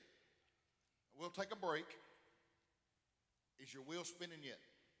said, we'll take a break. Is your wheel spinning yet?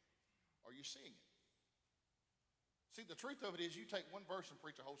 Are you seeing it? See, the truth of it is you take one verse and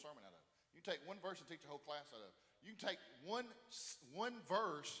preach a whole sermon out of it. You take one verse and teach a whole class out of it. You can take one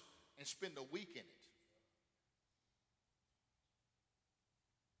verse and spend a week in it.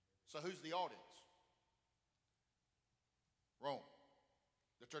 So who's the audience? Rome.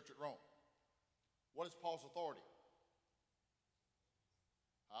 The church at Rome. What is Paul's authority?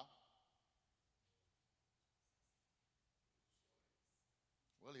 Huh?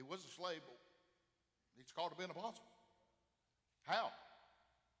 Well, he was a slave, but he's called to be an apostle. How?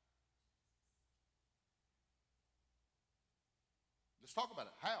 Let's talk about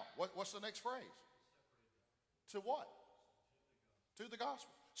it. How? What's the next phrase? To what? To the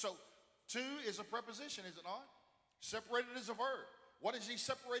gospel. So, to is a preposition, is it not? Separated is a verb. What is he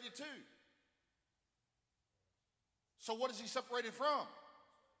separated to? So what is he separated from?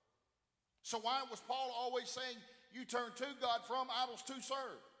 So why was Paul always saying, you turn to God from, idols to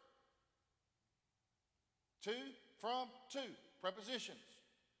serve? To, from, to. Prepositions.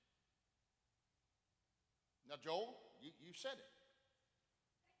 Now, Joel, you said it.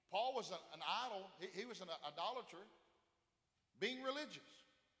 Paul was an idol. He was an idolater being religious.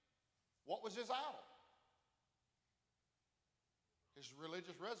 What was his idol? His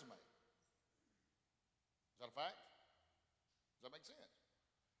religious resume. Is that a fact? Does that make sense?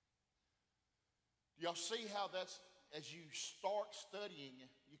 Do y'all see how that's, as you start studying,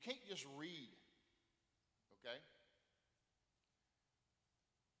 you can't just read, okay?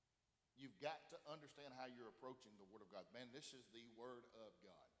 You've got to understand how you're approaching the Word of God. Man, this is the Word of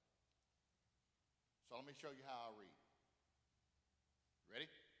God. So let me show you how I read. Ready?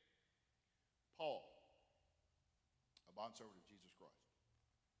 Paul, a bondservant of Jesus Christ.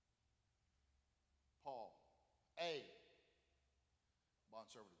 Paul, a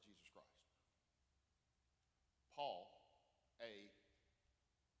bondservant of Jesus Christ. Paul, a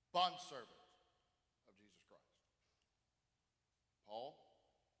bondservant of Jesus Christ. Paul,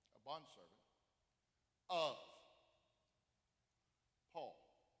 a bondservant of Paul,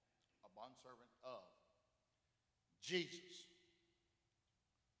 a bondservant of Jesus.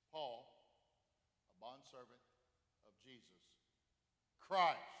 Paul, a bondservant of Jesus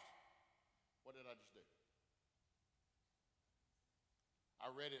Christ. What did I just do? I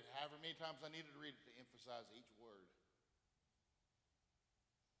read it however many times I needed to read it to emphasize each word.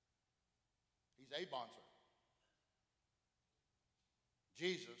 He's a bondservant.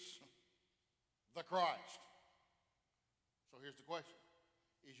 Jesus, the Christ. So here's the question.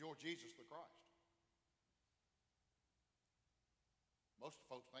 Is your Jesus the Christ? Most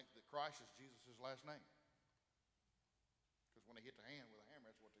folks think that Christ is Jesus' last name. Because when they hit the hand with a hammer,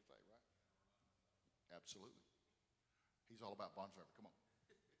 that's what they say, right? Absolutely. He's all about bondservant. Come on.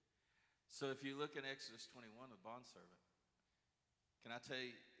 So if you look in Exodus 21 with bondservant, can I tell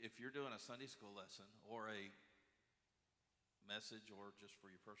you, if you're doing a Sunday school lesson or a message or just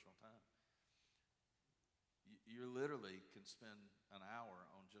for your personal time, you literally can spend an hour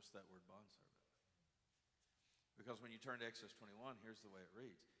on just that word bondservant. Because when you turn to Exodus 21, here's the way it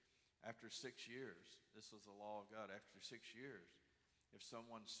reads. After 6 years, this was the law of God. After 6 years, if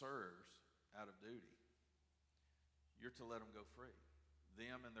someone serves out of duty, you're to let them go free,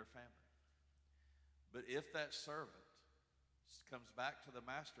 them and their family. But if that servant comes back to the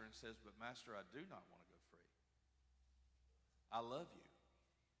master and says, "But master, I do not want to go free. I love you,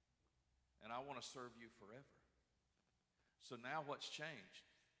 and I want to serve you forever." So now what's changed?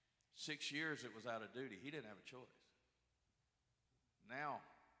 6 years it was out of duty. He didn't have a choice. Now,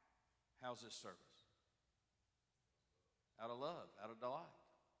 how's this service? Out of love, out of delight.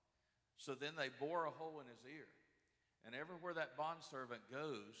 So then they bore a hole in his ear. And everywhere that bondservant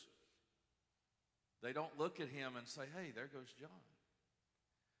goes, they don't look at him and say, "Hey, there goes John."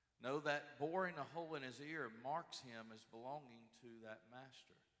 No, that boring a hole in his ear marks him as belonging to that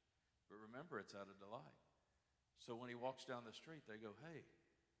master. But remember, it's out of delight. So when he walks down the street, they go, "Hey,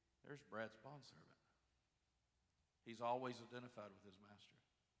 there's Brad's bondservant." He's always identified with his master.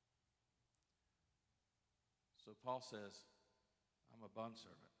 So Paul says, "I'm a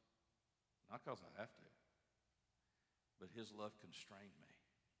bondservant, not because I have to, but his love constrained me,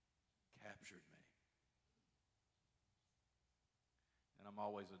 captured me. And I'm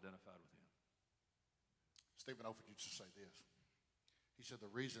always identified with him." Stephen offered you to say this. He said the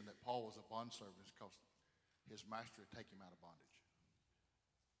reason that Paul was a bondservant is because his master would take him out of bondage.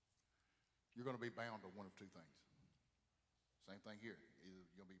 You're going to be bound to one of two things. Same thing here. Either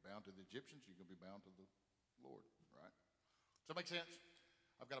you're going to be bound to the Egyptians, or you're going to be bound to the Lord, right? Does that make sense?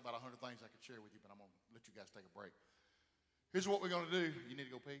 I've got about 100 things I could share with you, but I'm going to let you guys take a break. Here's what we're going to do. You need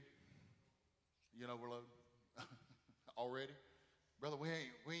to go pee? You know we're loaded? Already? Brother,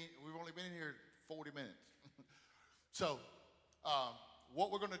 we've only been in here 40 minutes. So,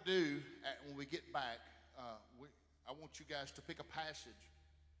 what we're going to do when we get back, I want you guys to pick a passage,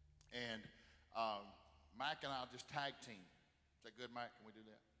 and Mack and I'll just tag team. Is that good, Mack? Can we do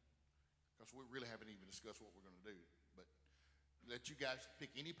that? Because we really haven't even discussed what we're going to do. But let you guys pick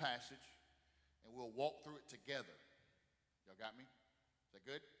any passage, and we'll walk through it together. Y'all got me? Is that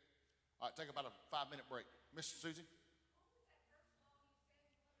good? All right, take about a 5-minute break. Miss Susie?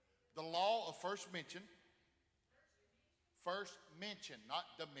 The law of first mention. First mention,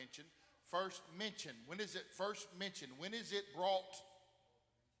 not dimension. First mention. When is it first mentioned? When is it brought?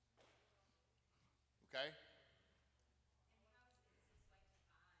 Okay?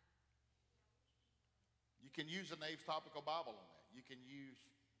 You can use the Nave's Topical Bible on that. You can use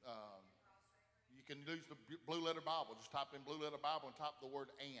the Blue Letter Bible. Just type in Blue Letter Bible and type the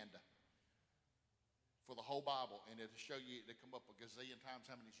word "and" for the whole Bible, and it'll show you. It'll come up a gazillion times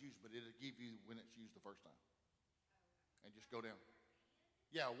how many it's used, but it'll give you when it's used the first time. And just go down.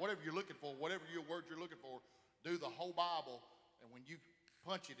 Yeah, whatever you're looking for, whatever your word you're looking for, do the whole Bible, and when you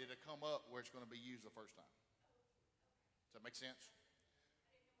punch it, it'll come up where it's going to be used the first time. Does that make sense?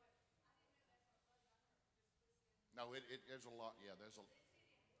 No, there's a lot. Yeah,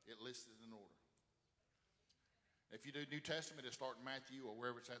 it lists it in order. If you do New Testament, it'll start in Matthew or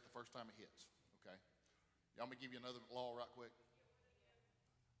wherever it's at the first time it hits. Okay? Y'all want me to give you another law right quick?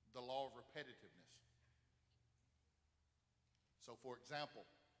 The law of repetitiveness. So, for example,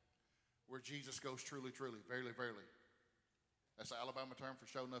 where Jesus goes, "Truly, truly, verily, verily." That's the Alabama term for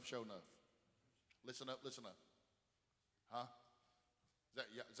 "show enough, show enough." Listen up, listen up. Huh?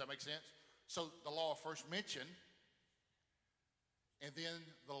 Does that make sense? So the law of first mention, and then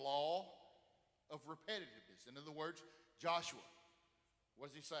the law of repetitiveness. In other words, Joshua, what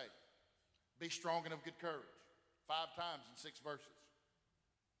does he say? Be strong and of good courage. 5 times in 6 verses.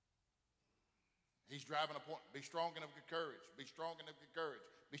 He's driving a point. Be strong and of good courage. Be strong and of good courage.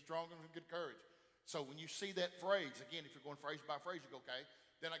 Be strong and of good courage. So when you see that phrase, again, if you're going phrase by phrase, you go, okay.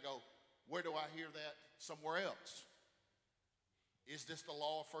 Then I go, where do I hear that somewhere else? Is this the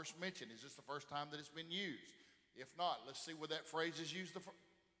law of first mention? Is this the first time that it's been used? If not, let's see where that phrase is used. Does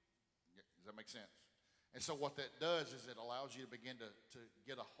that make sense? And so what that does is it allows you to begin to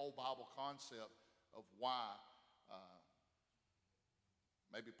get a whole Bible concept of why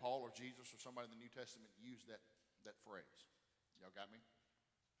maybe Paul or Jesus or somebody in the New Testament used that phrase. Y'all got me?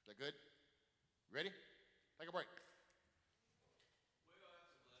 Is that good? Ready? Take a break.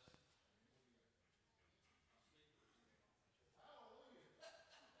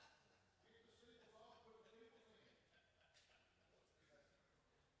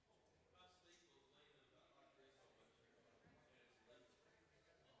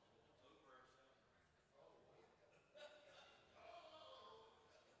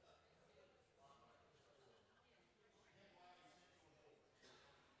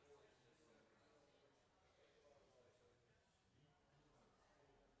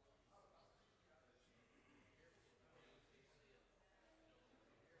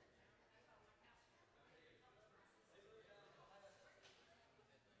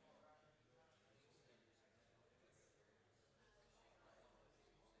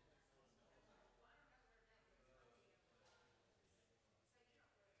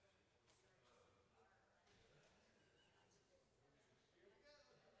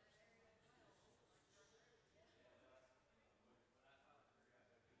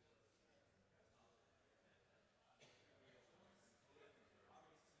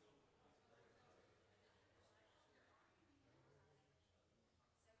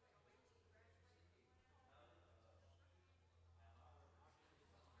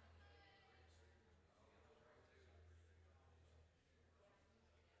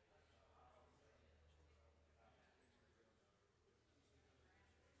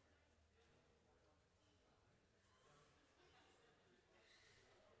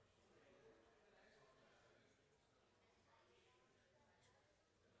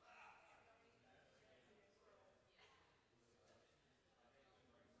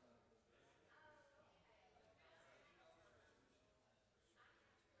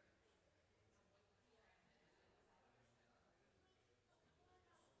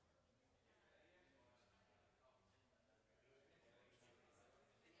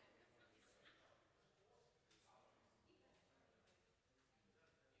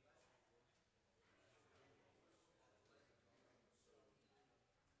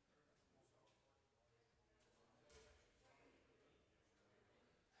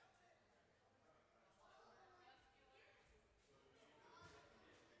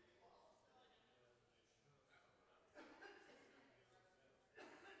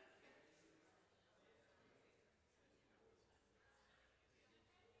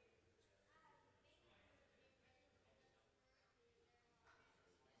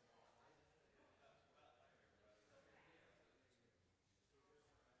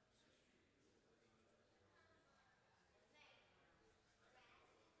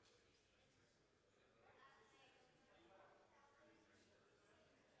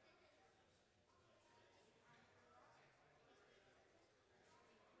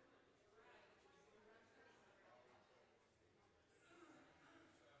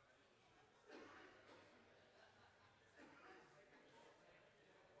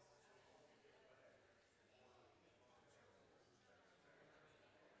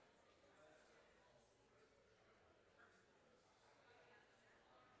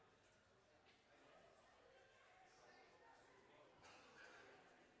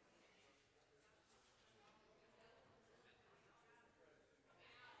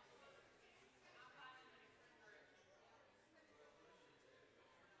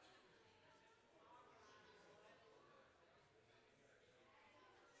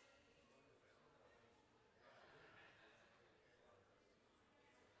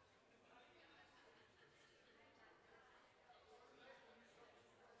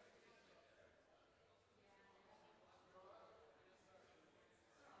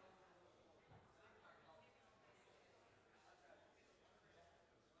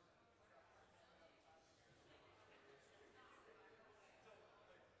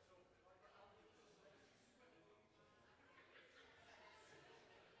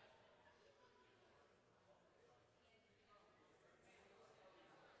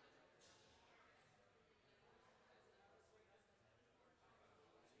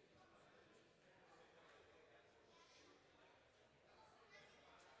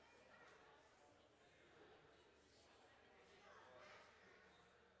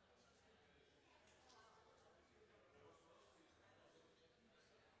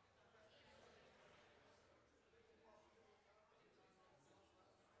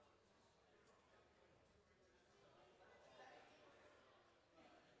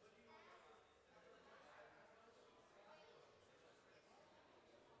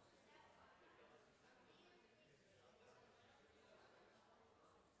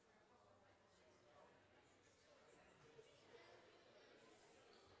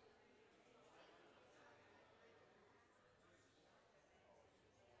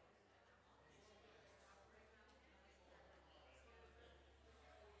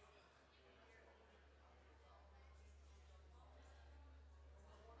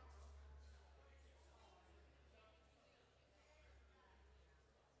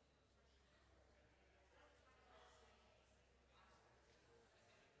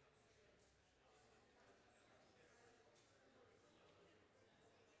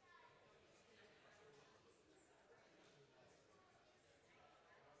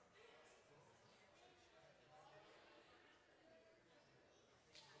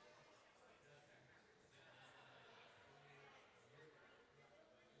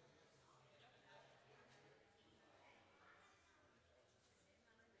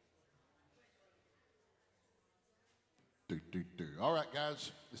 All right,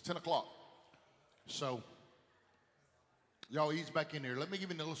 guys, it's 10 o'clock. So, y'all ease back in here. Let me give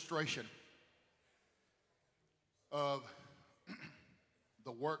you an illustration of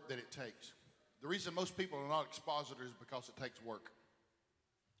the work that it takes. The reason most people are not expositors is because it takes work.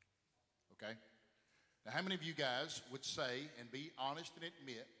 Okay? Now, how many of you guys would say and be honest and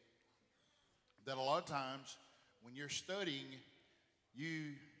admit that a lot of times when you're studying,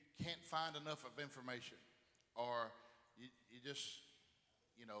 you can't find enough of information, or you just,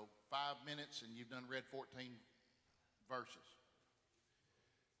 5 minutes and you've done read 14 verses?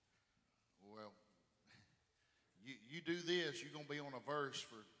 Well, you do this, you're going to be on a verse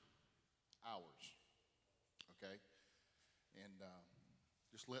for hours, okay? And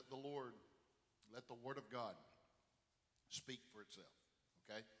just let the Word of God speak for itself,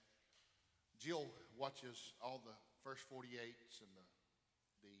 okay? Jill watches all the first 48s and the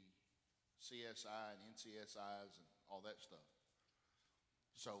CSI and NCSIs and all that stuff.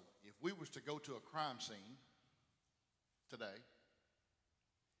 So if we was to go to a crime scene today,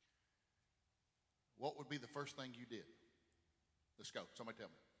 what would be the first thing you did? Let's go. Somebody tell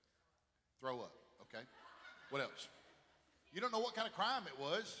me. Throw up, okay? What else? You don't know what kind of crime it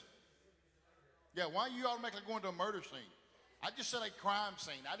was. Yeah, why are you automatically going to a murder scene? I just said a crime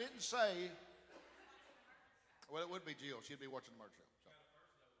scene. I didn't say, well, it would be Jill. She'd be watching the murder show. So.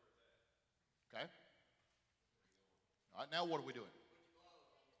 Okay? All right, now what are we doing?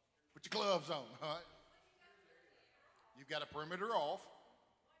 Put your gloves on, all right? You've got a perimeter off.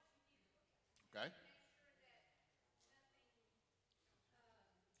 Okay?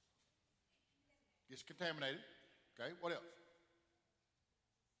 Gets contaminated. Okay, what else?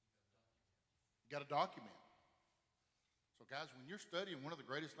 You got to document. So guys, when you're studying, one of the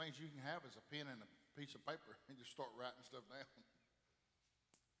greatest things you can have is a pen and a piece of paper and just start writing stuff down.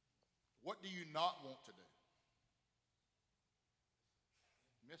 What do you not want to do?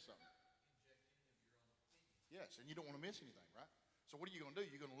 Miss something. Yes, and you don't want to miss anything, right? So what are you going to do?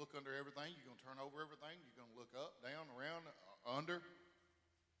 You're going to look under everything. You're going to turn over everything. You're going to look up, down, around, under.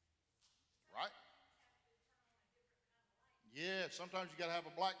 Right? Yeah, sometimes you got to have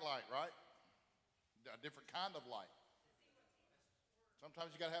a black light, right? A different kind of light.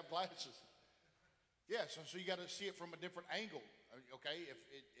 Sometimes you got to have glasses. Yeah, so you got to see it from a different angle. Okay,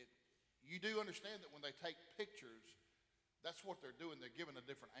 if you do understand that when they take pictures, that's what they're doing. They're giving a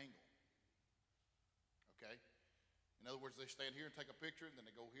different angle. Okay? In other words, they stand here and take a picture, and then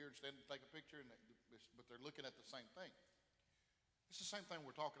they go here and stand and take a picture, but they're looking at the same thing. It's the same thing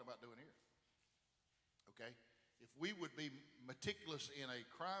we're talking about doing here. Okay? If we would be meticulous in a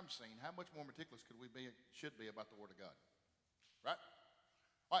crime scene, how much more meticulous should be about the Word of God? Right?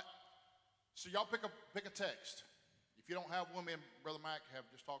 All right. So y'all pick a text. If you don't have one, me and Brother Mack have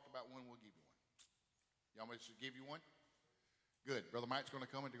just talked about one, we'll give you one. Y'all want me to give you one? Good. Brother Mack's going to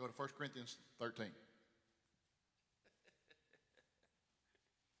come in to go to 1 Corinthians 13.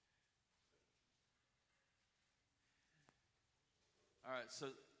 All right,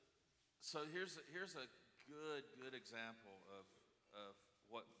 so here's a good example of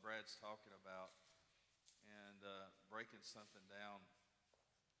what Brad's talking about, and breaking something down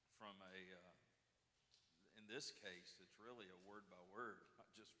from in this case, it's really a word by word, not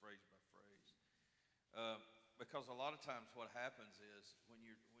just phrase by phrase, because a lot of times what happens is when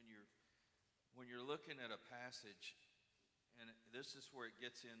you're looking at a passage, and this is where it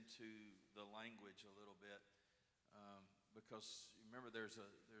gets into the language a little bit. Because remember, there's a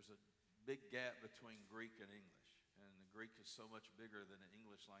big gap between Greek and English, and the Greek is so much bigger than the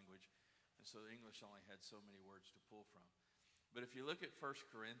English language, and so English only had so many words to pull from. But if you look at 1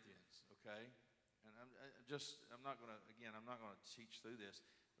 Corinthians, okay, and I'm not going to teach through this,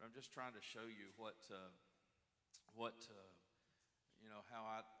 but I'm just trying to show you how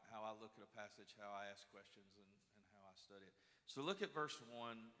I look at a passage, how I ask questions, and how I study it. So look at verse 1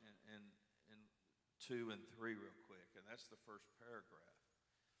 and 2 and 3 real quick, and that's the first paragraph.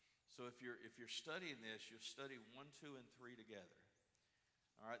 So if you're studying this, you'll study 1, 2, and 3 together.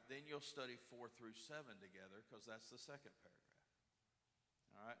 All right, then you'll study 4 through 7 together, because that's the second paragraph.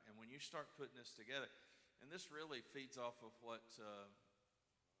 All right, and when you start putting this together, and this really feeds off of what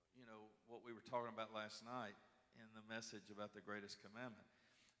what we were talking about last night in the message about the greatest commandment.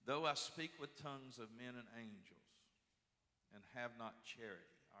 Though I speak with tongues of men and angels, and have not charity.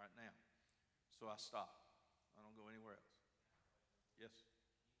 All right, now. So I stop. I don't go anywhere else. Yes?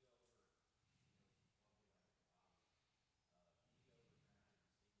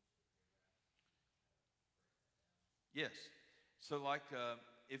 Yes. So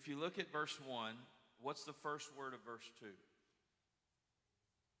if you look at verse 1, what's the first word of verse 2?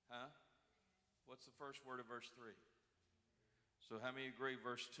 Huh? What's the first word of verse 3? So how many agree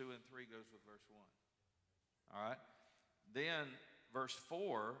verse 2 and 3 goes with verse 1? All right. Then verse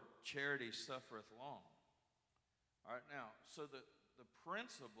 4, charity suffereth long. All right, now, so the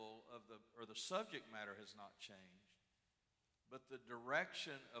principle of the subject matter has not changed, but the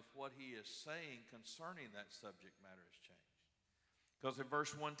direction of what he is saying concerning that subject matter has changed. Because in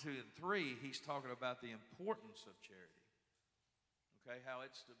verse 1, 2, and 3, he's talking about the importance of charity. Okay, how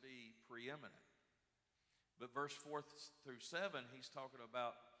it's to be preeminent. But verse 4 through 7, he's talking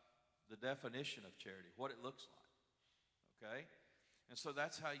about the definition of charity, what it looks like. Okay? And so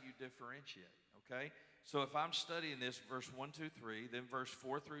that's how you differentiate. Okay? So if I'm studying this, verse 1, 2, 3, then verse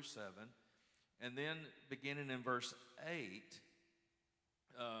 4 through 7, and then beginning in verse 8,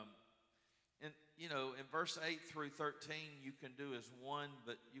 in verse 8 through 13, you can do as one,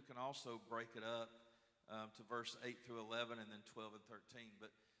 but you can also break it up to verse 8 through 11, and then 12 and 13.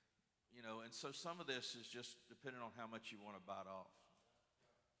 But, and so some of this is just depending on how much you want to bite off.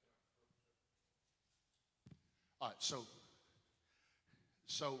 All right,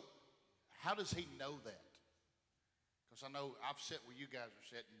 so how does he know that? Because I know I've sat where you guys are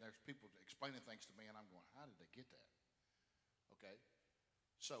sitting, and there's people explaining things to me, and I'm going, how did they get that? Okay,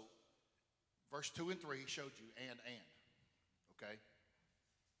 so verse 2 and 3 showed you and. Okay,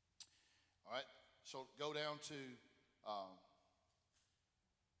 all right, so go down to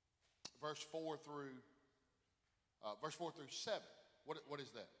verse 4 through 7. What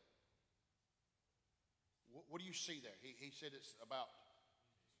is that? What do you see there? He said it's about.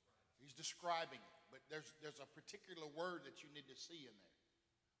 He's describing it, but there's a particular word that you need to see in there.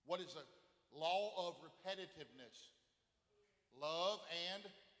 What is a law of repetitiveness? Love and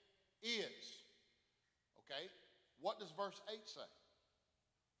is. Okay? What does verse 8 say?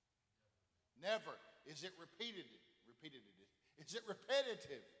 Never. Is it repeated? Is it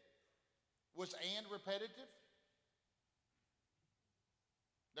repetitive? Was and repetitive?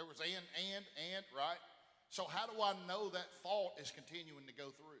 There was and, right? So how do I know that thought is continuing to go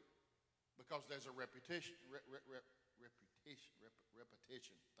through? Because there's a repetition.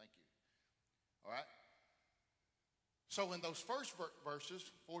 Repetition. Thank you. All right? So in those first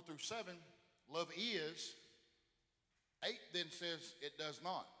verses, 4 through 7, love is. 8 then says it does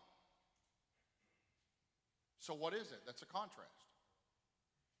not. So what is it? That's a contrast.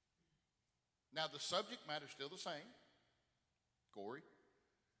 Now the subject matter is still the same, Corey,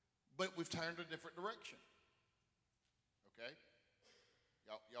 but we've turned a different direction. Okay?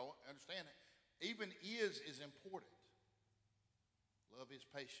 Y'all understand it? Even is important. Love is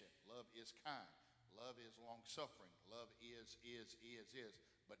patient. Love is kind. Love is long-suffering. Love is,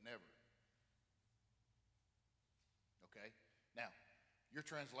 but never. Okay? Now, your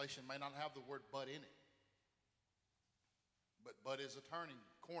translation may not have the word but in it. But is a turning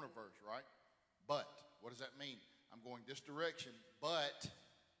corner verse, right? But, what does that mean? I'm going this direction, but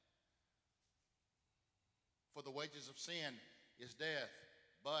for the wages of sin is death,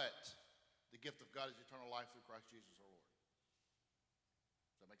 but the gift of God is eternal life through Christ Jesus our Lord.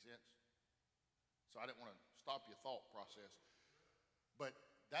 Does that make sense? So I didn't want to stop your thought process. But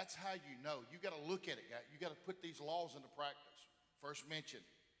that's how you know. You got to look at it, guys. You got to put these laws into practice. First mention,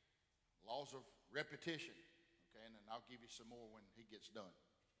 laws of repetition. Okay, and then I'll give you some more when he gets done.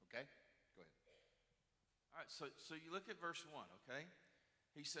 Okay? Go ahead. All right, so you look at verse 1, okay?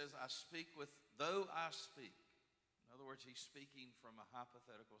 He says, though I speak. In other words, he's speaking from a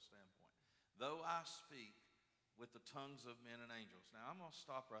hypothetical standpoint. Though I speak with the tongues of men and angels. Now, I'm going to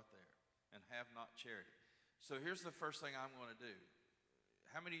stop right there and have not charity. So here's the first thing I'm going to do.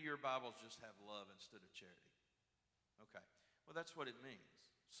 How many of your Bibles just have love instead of charity? Okay, well, that's what it means.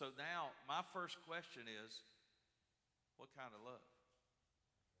 So now, my first question is, what kind of love?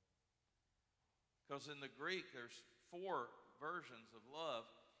 Because in the Greek, there's 4 versions of love.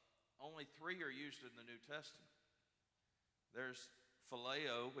 Only 3 are used in the New Testament. There's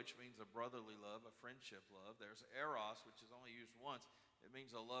phileo, which means a brotherly love, a friendship love. There's eros, which is only used once. It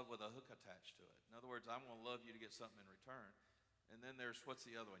means a love with a hook attached to it. In other words, I'm going to love you to get something in return. And then there's, what's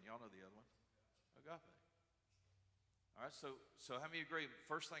the other one? Y'all know the other one? Agape. All right, so how many agree?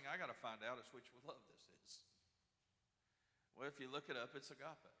 First thing I got to find out is which love this is. Well, if you look it up, it's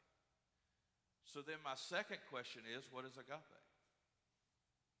agape. So then my second question is, what is agape?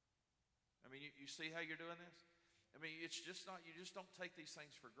 I mean, you see how you're doing this? I mean, it's just not, you just don't take these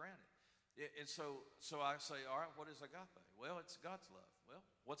things for granted. And so I say, all right, what is agape? Well, it's God's love. Well,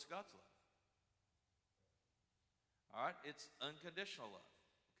 what's God's love? All right, it's unconditional love.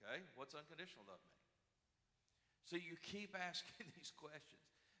 Okay, what's unconditional love mean? So you keep asking these questions.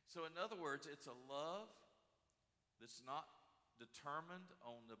 So in other words, it's a love that's not determined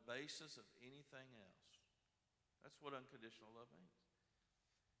on the basis of anything else. That's what unconditional love means.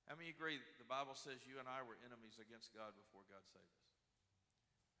 How many agree the Bible says you and I were enemies against God before God saved us?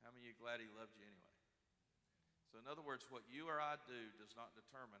 How many of you glad he loved you anyway? So in other words, what you or I do does not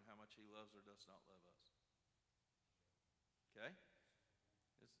determine how much he loves or does not love us. Okay?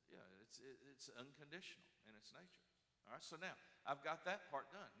 It's unconditional in its nature. All right, so now I've got that part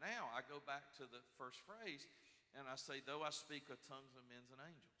done. Now I go back to the first phrase and I say, though I speak of tongues of men and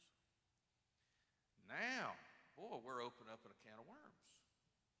angels. Now, boy, we're opening up a can of worms.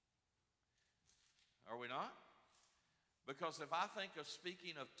 Are we not? Because if I think of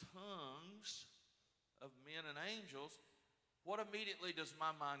speaking of tongues of men and angels, what immediately does my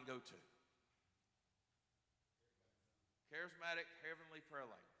mind go to? Charismatic heavenly prayer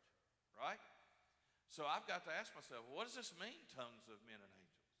language, right? So I've got to ask myself, what does this mean, tongues of men and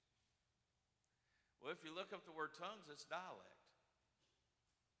angels? Well, if you look up the word tongues, it's dialect.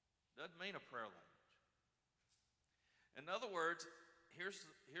 Doesn't mean a prayer language. In other words, here's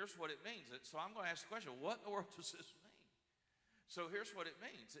what it means. So I'm going to ask the question, what in the world does this mean? So here's what it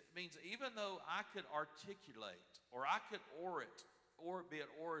means. It means even though I could articulate or I could orate or be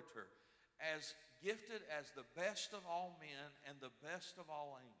an orator as gifted as the best of all men and the best of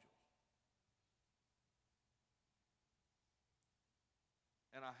all angels,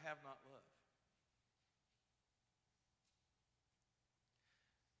 and I have not love.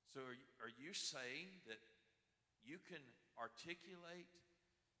 So are you saying that you can articulate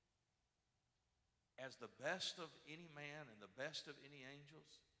as the best of any man and the best of any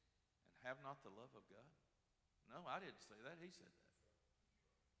angels and have not the love of God? No, I didn't say that. He said that.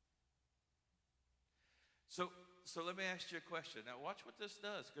 So let me ask you a question. Now watch what this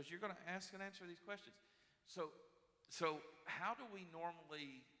does, because you're going to ask and answer these questions. So how do we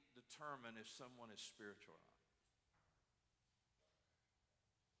normally determine if someone is spiritual or not?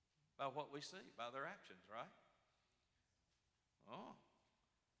 By what we see, by their actions, right? Oh,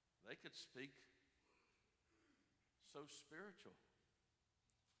 they could speak so spiritual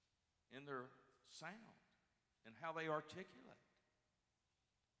in their sound and how they articulate.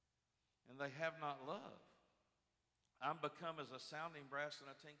 And they have not love. I'm become as a sounding brass and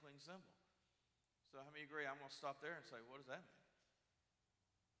a tinkling cymbal. So how many agree? I'm going to stop there and say, what does that mean?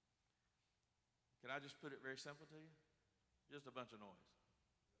 Can I just put it very simple to you? Just a bunch of noise.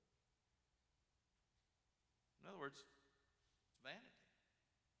 In other words, it's vanity.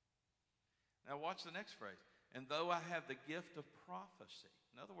 Now watch the next phrase. And though I have the gift of prophecy.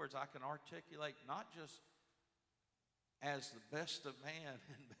 In other words, I can articulate not just as the best of man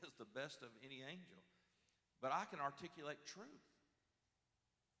and as the best of any angel, but I can articulate truth.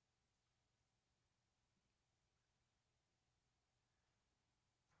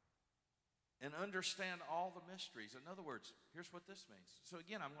 And understand all the mysteries. In other words, here's what this means. So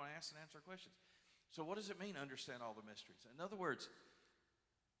again, I'm going to ask and answer questions. So what does it mean, understand all the mysteries? In other words,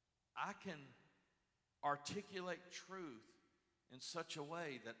 I can articulate truth in such a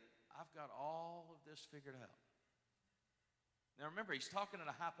way that I've got all of this figured out. Now remember, he's talking in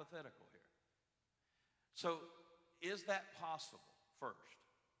a hypothetical here. So is that possible first?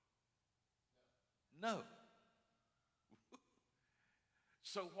 No.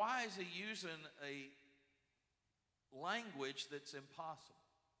 So why is he using a language that's impossible?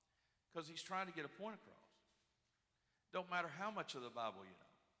 Because he's trying to get a point across. Don't matter how much of the Bible you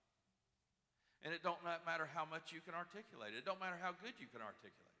know. And it don't matter how much you can articulate. It don't matter how good you can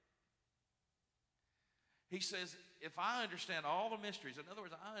articulate. He says, if I understand all the mysteries, in other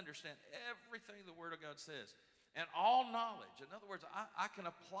words, I understand everything the Word of God says, and all knowledge, in other words, I can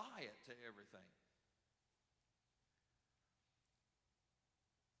apply it to everything.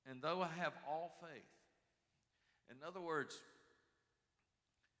 And though I have all faith, in other words,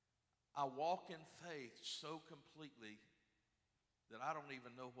 I walk in faith so completely that I don't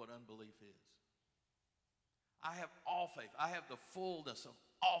even know what unbelief is. I have all faith. I have the fullness of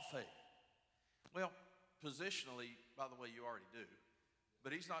all faith. Well, positionally, by the way, you already do.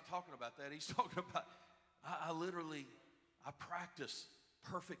 But he's not talking about that. He's talking about, I practice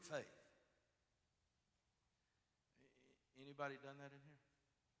perfect faith. Anybody done that in here?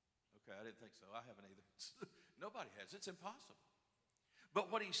 Okay, I didn't think so. I haven't either. Nobody has. It's impossible.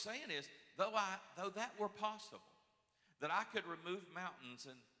 But what he's saying is, though that were possible, that I could remove mountains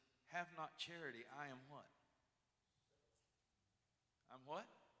and have not charity, I am what? I'm what?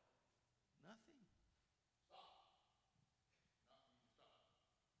 Nothing.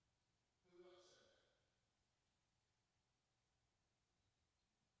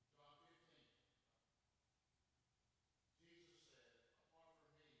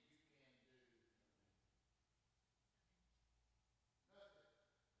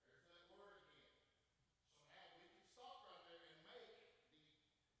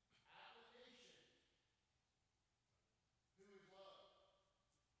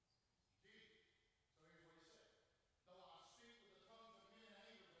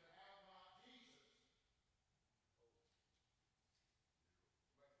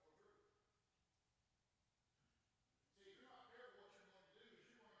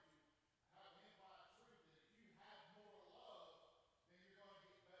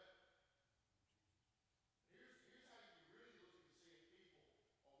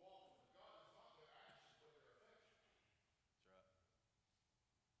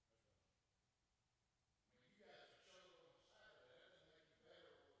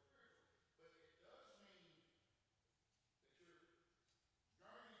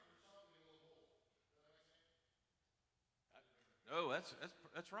 Oh, that's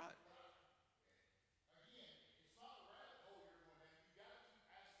right. Again, it's not a rabbit hole you're going down. You got to keep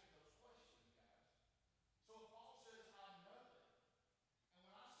asking those questions, guys. So if Paul says, I'm nothing, and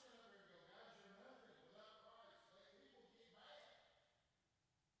when I stand up here and go, guys, you're nothing without Christ, people get mad.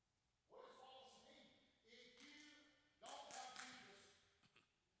 What does Paul saying? If you don't have Jesus,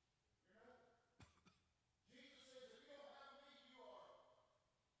 you're nothing. Jesus says, if you don't have me, you are.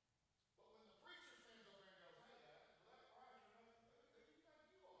 But when the preacher stands up there and goes, hey guys, without Christ, you're nothing. Who do you think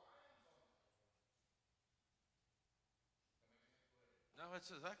you are? I am something. That makes sense? Go ahead. No,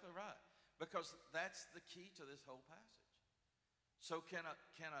 that's exactly right. Because that's the key to this whole passage. So can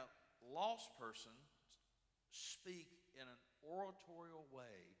a lost person speak in an oratorial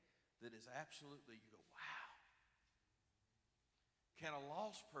way that is absolutely, you go, wow. Can a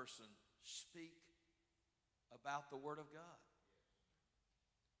lost person speak about the Word of God?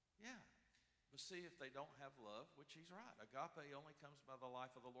 Yeah. But see, if they don't have love, which he's right, agape only comes by the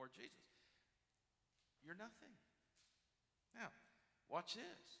life of the Lord Jesus. You're nothing. Now, watch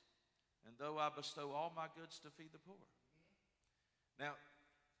this. And though I bestow all my goods to feed the poor. Now,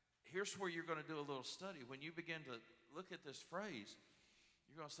 here's where you're going to do a little study. When you begin to look at this phrase,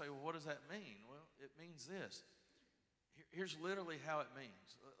 you're going to say, well, what does that mean? Well, it means this. Here's literally how it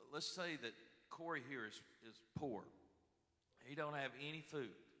means. Let's say that Corey here is poor. He don't have any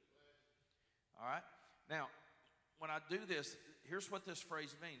food. All right? Now, when I do this, here's what this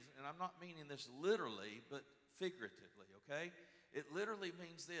phrase means. And I'm not meaning this literally, but figuratively, okay? It literally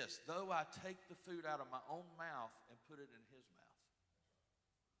means this. Though I take the food out of my own mouth and put it in his mouth.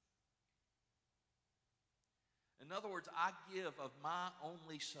 In other words, I give of my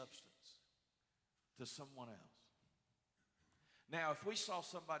only substance to someone else. Now, if we saw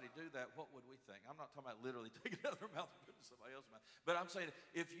somebody do that, what would we think? I'm not talking about literally taking it out of their mouth and putting it in somebody else's mouth. But I'm saying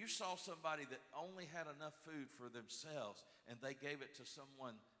if you saw somebody that only had enough food for themselves and they gave it to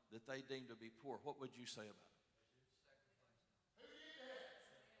someone that they deemed to be poor, what would you say about it?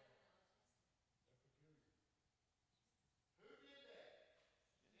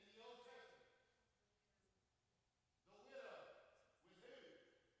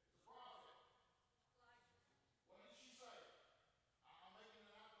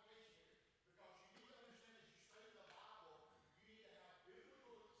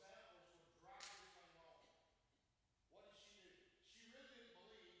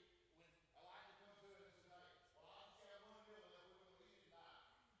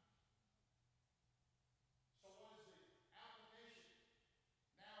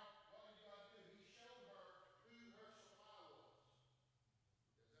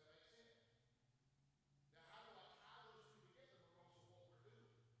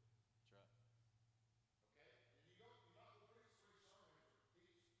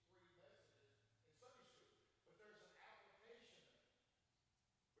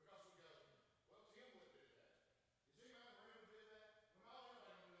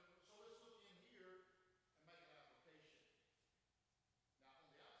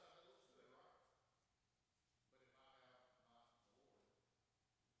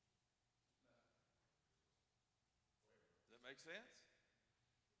 Make sense?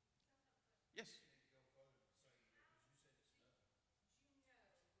 Yes.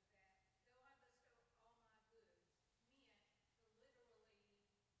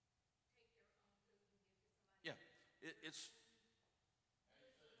 Yeah, it's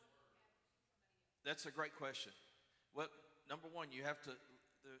that's a great question. Well, number one, you have to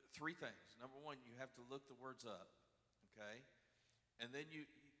three things. Number one, you have to look the words up, okay, and then you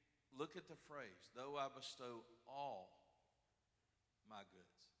look at the phrase, though I bestow all my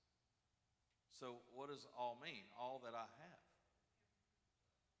goods. So what does all mean? All that I have.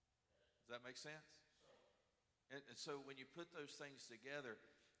 Does that make sense? And so when you put those things together,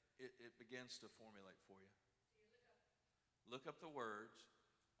 it begins to formulate for you. Look up the words.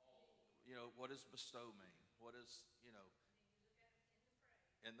 You know, what does bestow mean? What is, you know,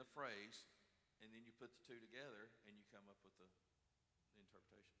 in the phrase, and then you put the two together and you come up with the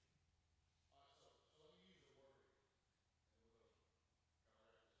interpretation.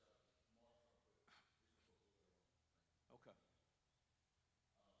 Okay.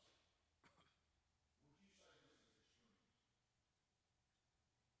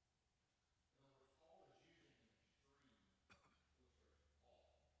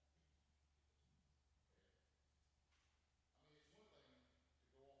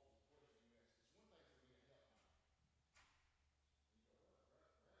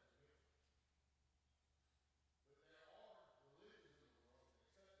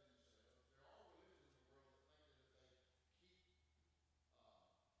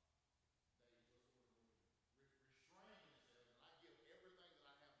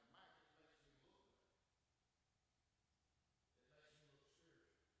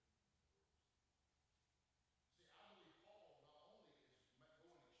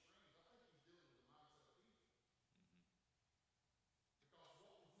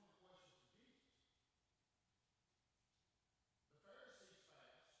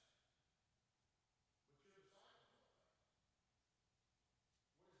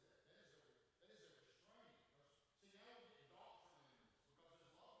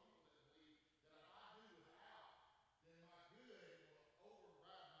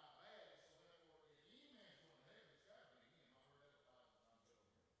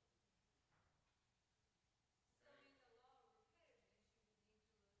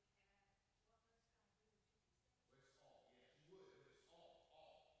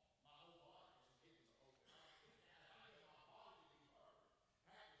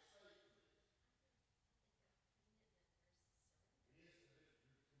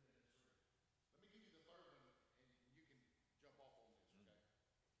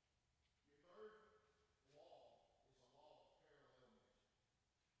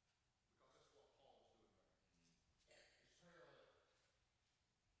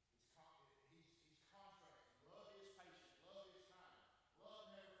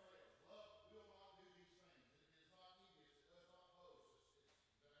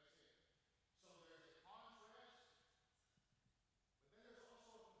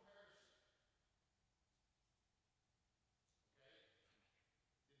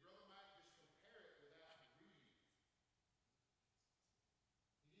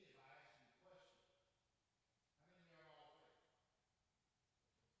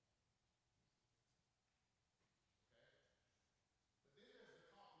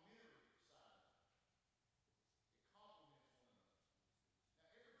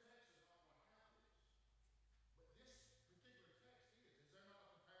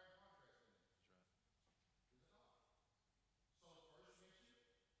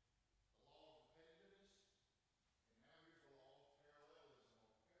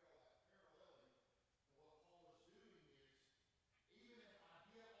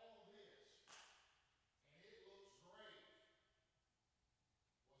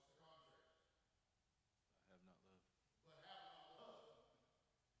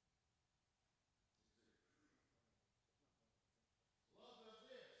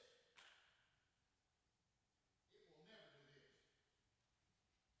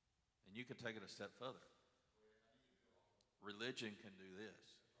 you can take it a step further. Religion can do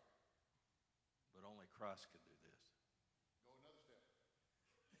this, but only Christ can do this. Go another step.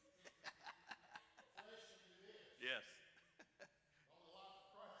 Flesh can do this. Yes. Only the life of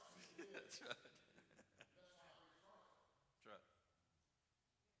Christ can do this. That's right. That's why I preach Christ. That's right.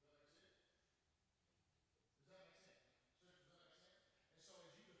 Does that make sense? Does that make sense? And so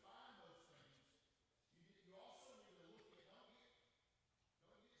as you define those things, you also need to look at, don't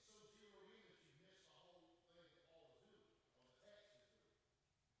get so zeroed in that you miss the whole thing that Paul is doing, or the text is doing.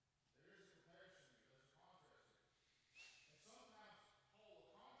 There is a comparison here, there's a contrast here. And sometimes Paul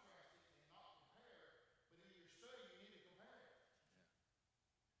will contrast it and not compare, but in your study you need to compare it.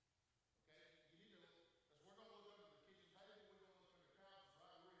 Okay? You need to, because we're going to look under the kitchen table, we're going to look under the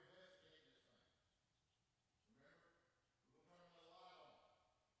couches, right? We're investigating this thing. Remember? We're going to turn the light on.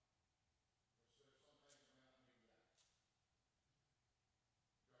 There's some things that may not need that.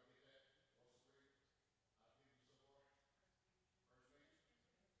 Y'all get that? What's the three? I've given you so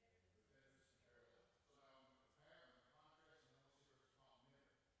far. First means, repentance and parallel. So now I'm going to compare, I'm going to contrast,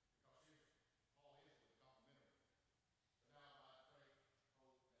 and then we'll see where it's complementary. Because here's, Paul is with the complementary. But now by faith, hope, and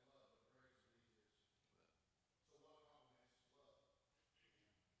love, but the greatest of these is. So what complements love? Again, faith and hope.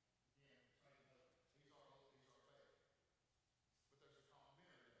 These are hope, these are faith. But there's a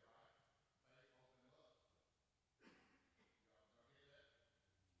complementary there, right? Faith, hope, and love. Y'all get that? Sorry.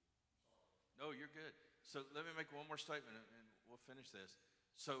 No, you're good. So let me make one more statement and we'll finish this.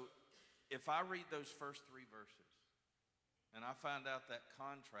 So if I read those first 3 verses and I find out that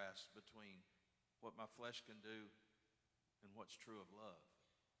contrast between what my flesh can do and what's true of love,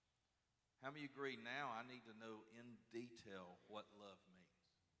 how many agree now I need to know in detail what love means?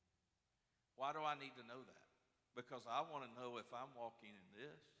 Why do I need to know that? Because I want to know if I'm walking in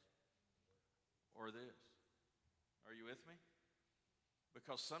this or this. Are you with me?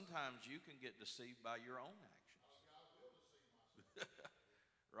 Because sometimes you can get deceived by your own actions. I will deceive myself.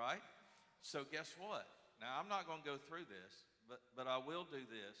 Right? So guess what? Now, I'm not going to go through this, but I will do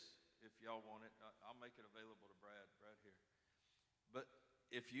this if y'all want it. I'll make it available to Brad here. But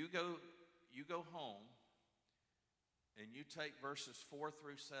if you go home and you take verses 4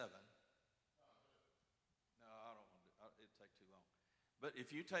 through 7. No, I don't want to. It'd take too long. But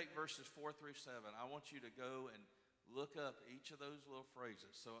if you take verses 4 through 7, I want you to go and look up each of those little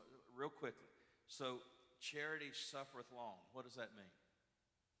phrases. So real quickly. So charity suffereth long. What does that mean?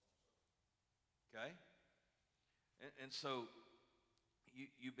 Okay? And so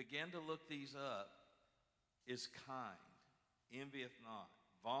you begin to look these up. Is kind, envieth not,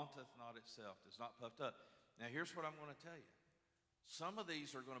 vaunteth not itself, is not puffed up. Now here's what I'm going to tell you. Some of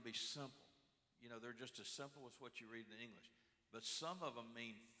these are going to be simple. You know, they're just as simple as what you read in English. But some of them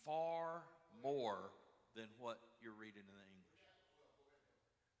mean far more than what you're reading in the English.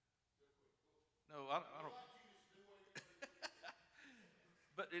 No, I don't.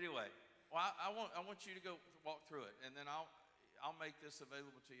 But anyway, well, I want you to go walk through it, and then I'll make this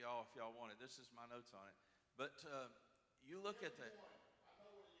available to y'all if y'all want it. This is my notes on it. But you look at that.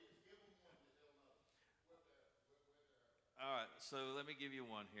 All right, so let me give you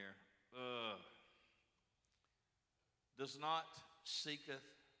one here. Does not seeketh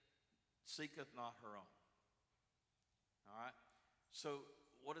not her own. All right? So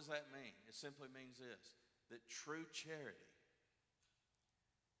what does that mean? It simply means this, that true charity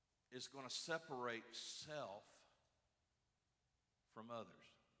is going to separate self from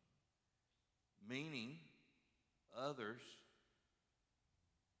others. Meaning, others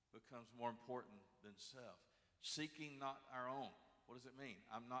becomes more important than self. Seeking not our own. What does it mean?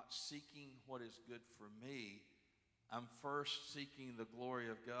 I'm not seeking what is good for me. I'm first seeking the glory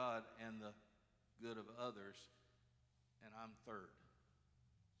of God and the good of others, and I'm third.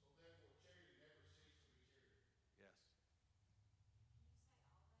 So therefore, charity never ceases to be charity. Yes.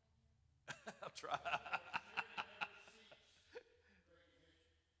 I'll try.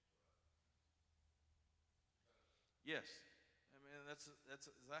 Yes, I mean that's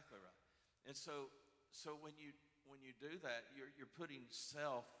exactly right. And so when you do that, you're putting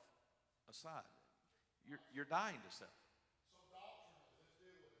self aside. You're dying to self. So doctrinally, let's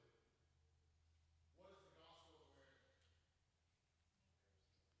deal with it. What is the gospel of awareness?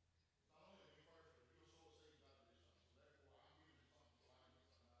 It's not only that you first, but if you'll sow a seed, you got to do something. So therefore, I'm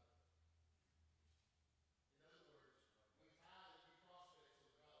giving you something so I can get something out of it. In other words, we tithe and we prospect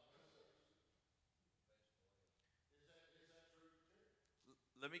so that God blesses us. Is that true?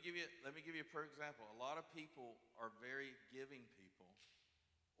 Let me give you a per example. A lot of people are very giving people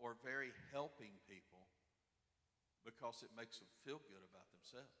or very helping people because it makes them feel good about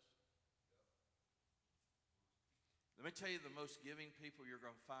themselves. Let me tell you the most giving people you're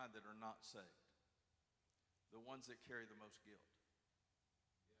going to find that are not saved. The ones that carry the most guilt.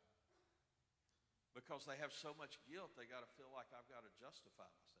 Because they have so much guilt, they got to feel like I've got to justify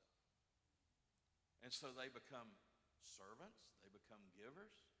myself. And so they become servants, they become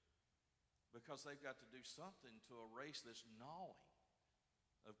givers, because they've got to do something to erase this gnawing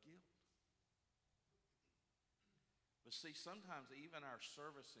of guilt. But see, sometimes even our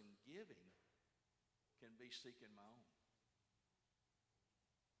service and giving can be seeking my own.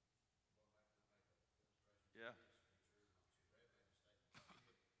 Yeah.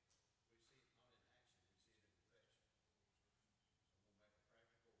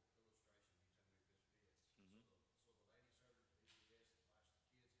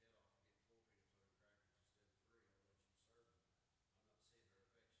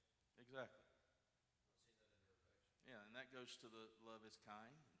 Exactly. Yeah, and that goes to the love is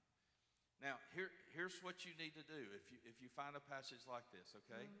kind. Now, here's what you need to do if you find a passage like this,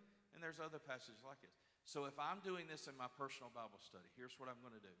 okay? And there's other passages like this. So if I'm doing this in my personal Bible study, here's what I'm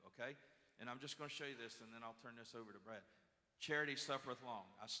going to do, okay? And I'm just going to show you this, and then I'll turn this over to Brad. Charity suffereth long.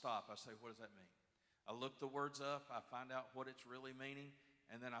 I stop. I say, what does that mean? I look the words up. I find out what it's really meaning,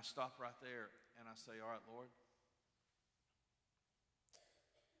 and then I stop right there, and I say, all right, Lord,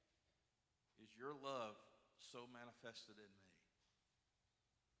 is your love so manifested in me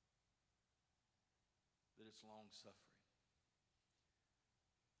that it's long suffering?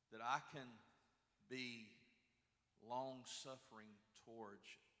 That I can be long suffering towards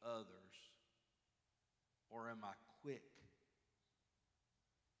others, or am I quick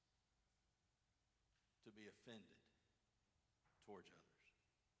to be offended towards others?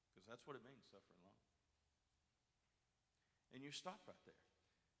 Because that's what it means, suffering long. And you stop right there.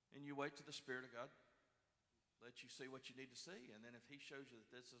 And you wait till the Spirit of God let you see what you need to see. And then if He shows you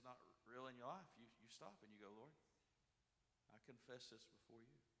that this is not real in your life, you stop and you go, Lord, I confess this before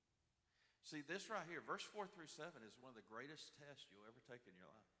you. See, this right here, verse 4 through 7 is one of the greatest tests you'll ever take in your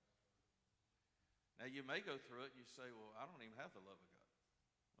life. Now, you may go through it and you say, well, I don't even have the love of God.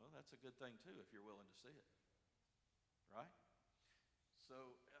 Well, that's a good thing, too, if you're willing to see it. Right? So,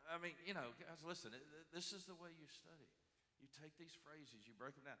 I mean, you know, guys, listen, this is the way you study. You take these phrases, you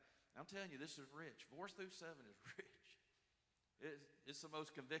break them down. I'm telling you, this is rich. 4 through 7 is rich. It's the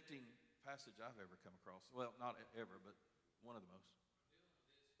most convicting passage I've ever come across. Well, not ever, but one of the most.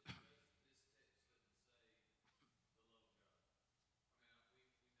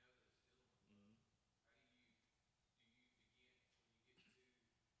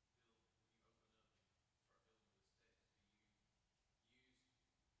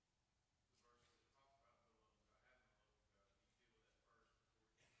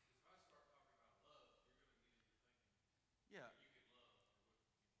 Yeah.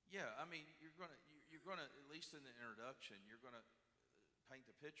 Yeah, I mean, you're gonna at least in the introduction, you're gonna paint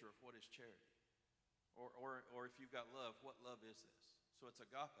the picture of what is charity, or if you've got love, what love is this? So it's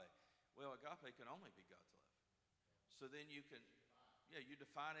agape. Well, agape can only be God's love. So then you can, yeah, you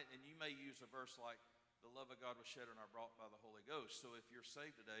define it, and you may use a verse like, "The love of God was shed and are brought by the Holy Ghost." So if you're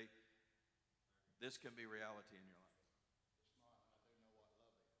saved today, this can be reality in your life. It's not, and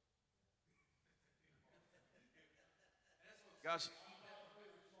I do know what love is. Guys,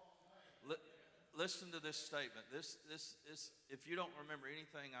 listen to this statement. This, if you don't remember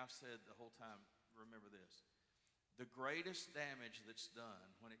anything I've said the whole time, remember this. The greatest damage that's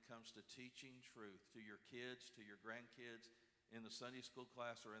done when it comes to teaching truth to your kids, to your grandkids, in the Sunday school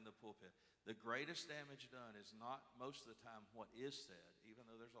class or in the pulpit, the greatest damage done is not most of the time what is said, even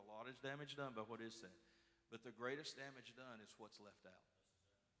though there's a lot of damage done by what is said. But the greatest damage done is what's left out.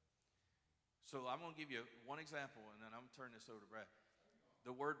 So I'm going to give you one example, and then I'm going to turn this over to Brad.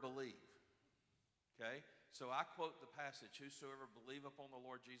 The word believe. Okay? So I quote the passage, "Whosoever believe upon the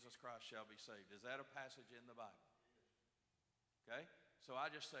Lord Jesus Christ shall be saved." Is that a passage in the Bible? Okay? So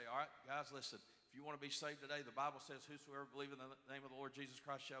I just say, all right, guys, listen. If you want to be saved today, the Bible says, "Whosoever believe in the name of the Lord Jesus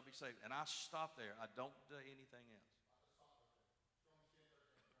Christ shall be saved." And I stop there. I don't do anything else.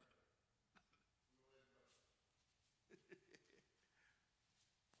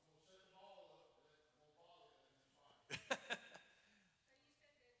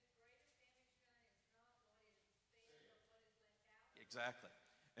 Exactly.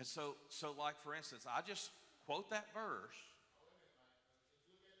 And so like for instance, I just quote that verse.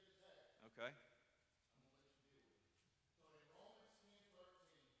 Okay.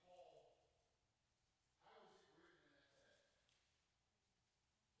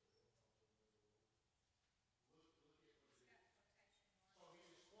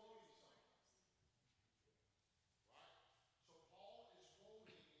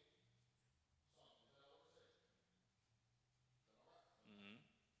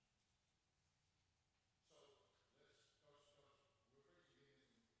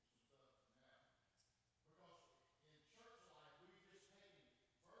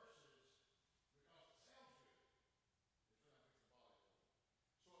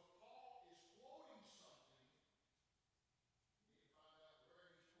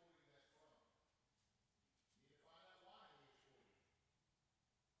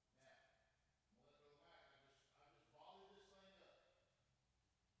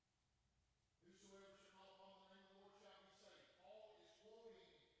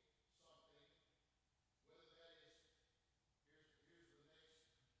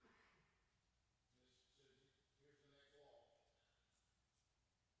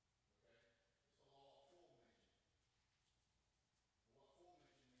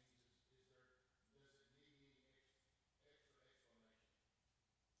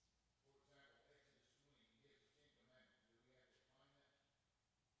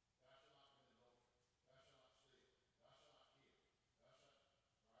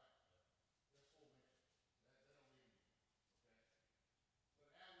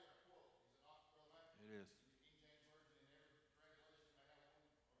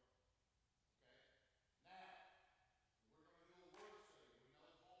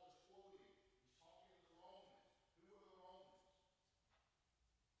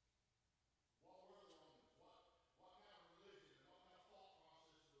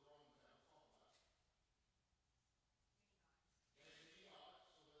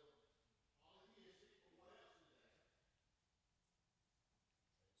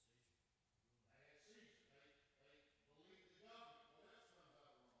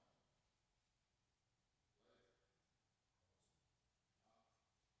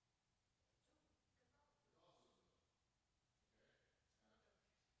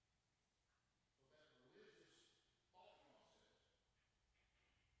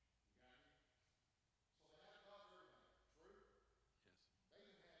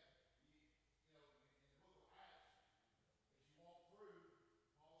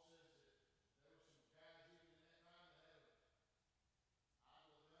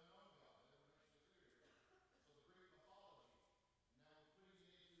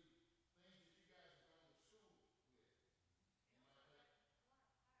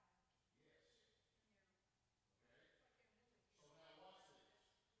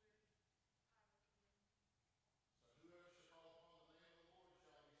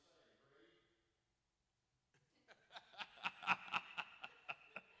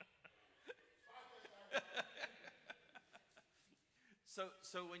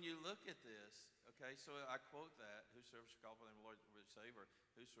 So when you look at this, okay, so I quote that, whosoever shall call upon the name of the Lord will be saved, or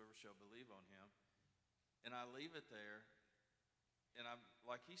whosoever shall believe on him. And I leave it there, and I'm,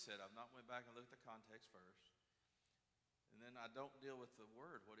 like he said, I've not went back and looked at the context first. And then I don't deal with the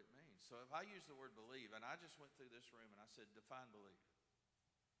word, what it means. So if I use the word believe, and I just went through this room and I said, define believe.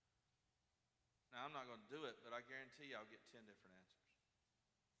 Now, I'm not going to do it, but I guarantee you I'll get 10 different answers.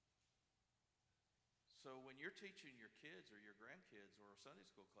 So when you're teaching your kids or your grandkids or Sunday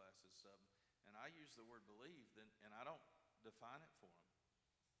school classes, and I use the word believe, then, and I don't define it for them,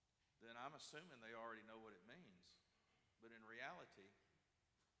 then I'm assuming they already know what it means. But in reality,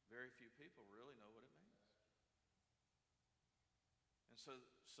 very few people really know what it means. And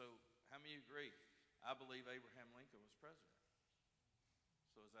so how many of you agree? I believe Abraham Lincoln was president.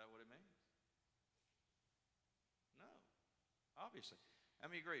 So is that what it means? No, obviously. How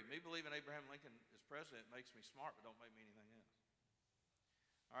many agree? Me believing Abraham Lincoln is president makes me smart, but don't make me anything else.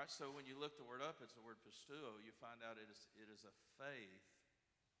 All right, so when you look the word up, it's the word pisteuo. You find out it is a faith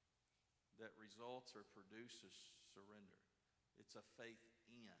that results or produces surrender. It's a faith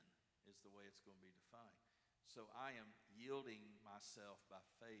in, is the way it's going to be defined. So I am yielding myself by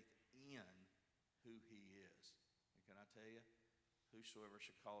faith in who he is. And can I tell you? Whosoever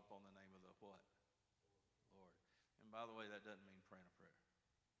should call upon the name of the what? Lord. And by the way, that doesn't mean praying a prayer.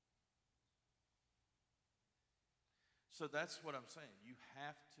 So that's what I'm saying. You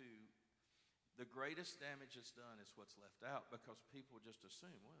have to, the greatest damage that's done is what's left out, because people just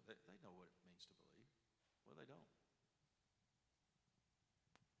assume, well, they know what it means to believe. Well, they don't.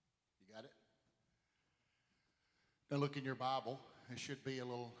 You got it? Now look in your Bible. There should be a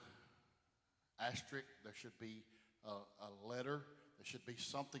little asterisk. There should be a letter. There should be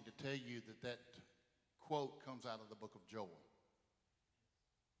something to tell you that quote comes out of the book of Joel.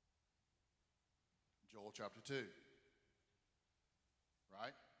 Joel chapter 2.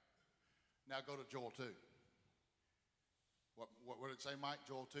 Right? Now go to Joel 2. What did it say, Mike?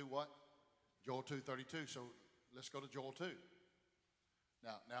 Joel 2 what? Joel 2:32. So let's go to Joel 2.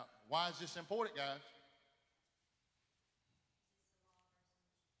 Now, why is this important, guys?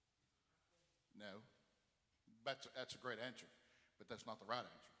 No. That's a great answer, but that's not the right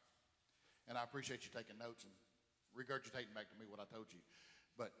answer. And I appreciate you taking notes and regurgitating back to me what I told you.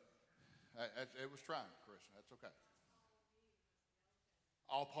 But it was trying, Chris. That's okay.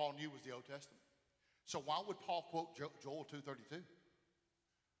 All Paul knew was the Old Testament. So why would Paul quote Joel 2:32?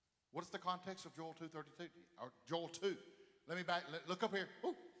 What is the context of Joel 2:32? Or Joel 2? Look up here.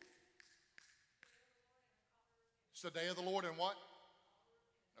 Ooh. It's the day of the Lord and what?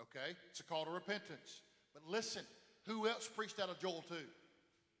 Okay, it's a call to repentance. But listen, who else preached out of Joel 2?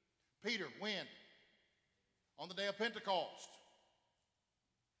 Peter, when? On the day of Pentecost.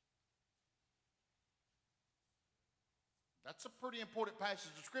 That's a pretty important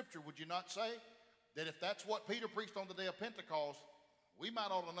passage of Scripture, would you not say? That if that's what Peter preached on the day of Pentecost, we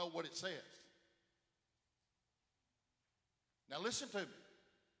might ought to know what it says. Now listen to me.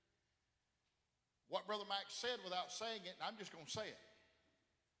 What Brother Mack said without saying it, and I'm just going to say it.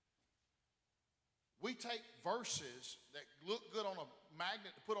 We take verses that look good on a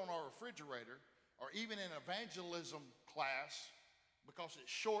magnet to put on our refrigerator, or even in evangelism class, because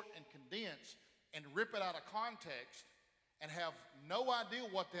it's short and condensed, and rip it out of context and have no idea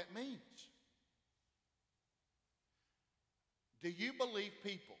what that means. Do you believe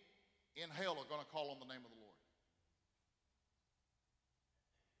people in hell are going to call on the name of the Lord?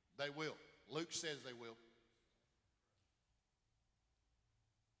 They will. Luke says they will.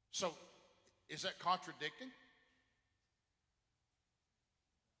 So, is that contradicting?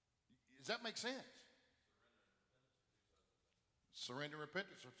 Does that make sense? Surrender and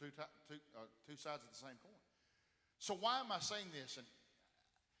repentance are two sides of the same coin. So why am I saying this?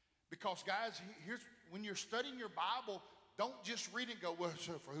 Because guys, here's when you're studying your Bible, don't just read it and go, well,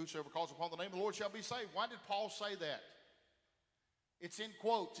 for whosoever calls upon the name of the Lord shall be saved. Why did Paul say that? It's in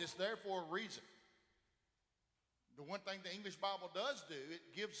quotes. It's there for a reason. The one thing the English Bible does do,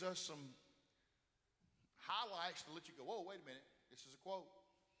 it gives us some highlights to let you go, whoa, wait a minute. This is a quote.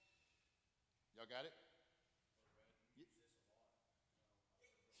 Y'all got it?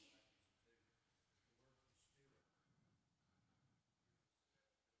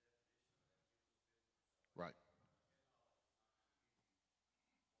 Right.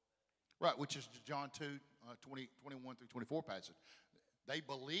 Right, which is John 2, 21 through 24 passage. They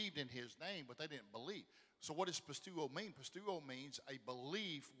believed in his name, but they didn't believe. So what does pisteuo mean? Pisteuo means a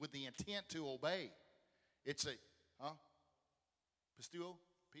belief with the intent to obey. It's a, Pisteuo?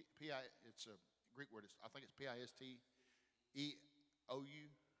 It's a Greek word. I think it's P-I-S-T-E-O-U.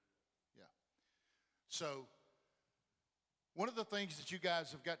 Yeah. So One of the things that you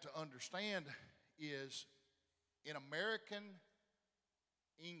guys have got to understand is in American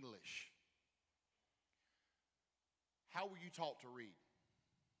English, how were you taught to read?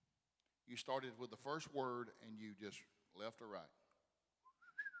 You started with the first word and you just left or right.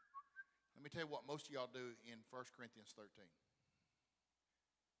 Let me tell you what most of y'all do in 1 Corinthians 13.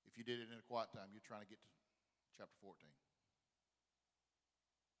 If you did it in a quiet time, you're trying to get to chapter 14.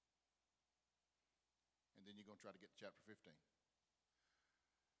 And then you're going to try to get to chapter 15.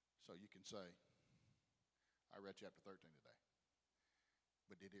 So you can say, I read chapter 13 today.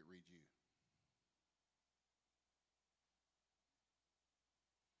 But did it read you?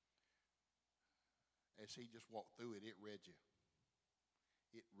 As he just walked through it, it read you.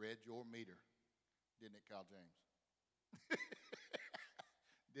 It read your meter. Didn't it, Kyle James?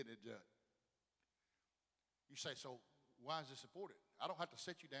 Didn't it, Judd? You say, so why is this important? I don't have to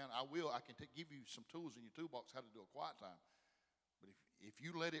set you down. I will. I can give you some tools in your toolbox how to do a quiet time. But if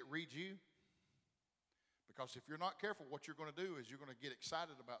you let it read you, because if you're not careful, what you're going to do is you're going to get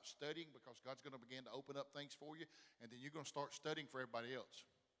excited about studying because God's going to begin to open up things for you, and then you're going to start studying for everybody else.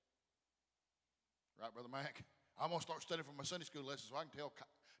 Right, Brother Mack? I'm going to start studying for my Sunday school lessons so I can tell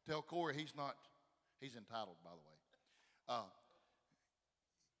Corey he's entitled, by the way.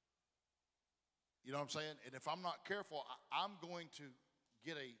 You know what I'm saying? And if I'm not careful, I'm going to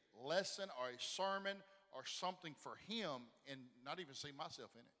get a lesson or a sermon or something for him and not even see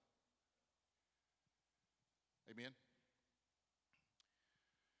myself in it. Amen?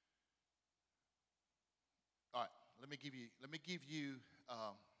 All right, let me give you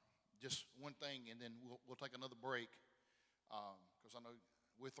just one thing, and then we'll take another break because I know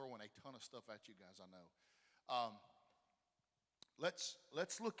we're throwing a ton of stuff at you guys. I know. Let's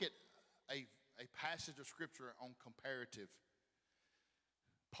look at a passage of scripture on comparative.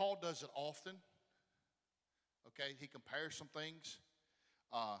 Paul does it often. Okay, he compares some things.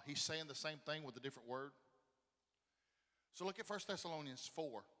 He's saying the same thing with a different word. So look at 1 Thessalonians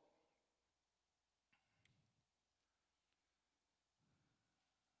 4.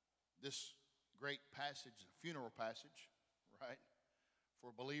 This great passage, funeral passage, right,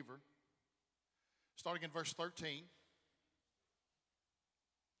 for a believer. Starting in verse 13.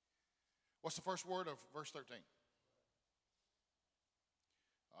 What's the first word of verse 13?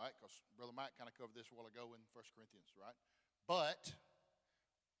 All right, because Brother Mike kind of covered this a while ago in 1 Corinthians, right? But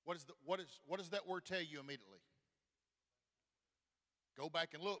what does that word tell you immediately? Go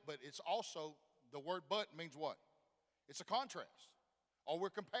back and look, but it's also, the word but means what? It's a contrast. Or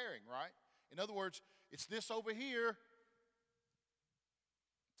we're comparing, right? In other words, it's this over here.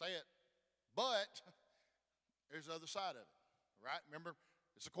 Say it. But there's the other side of it, right? Remember,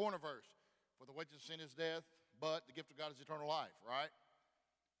 it's a corner verse. For the wages of sin is death, but the gift of God is eternal life, right?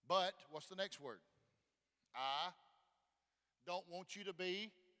 But what's the next word? I don't want you to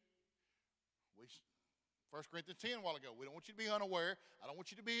be, 1 Corinthians 10 a while ago, we don't want you to be unaware. I don't want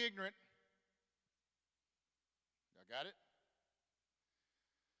you to be ignorant. Y'all got it?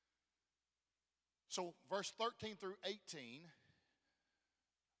 So verse 13 through 18,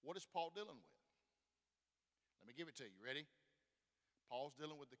 what is Paul dealing with? Let me give it to you. Ready? Paul's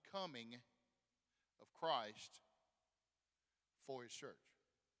dealing with the coming of Christ for his church.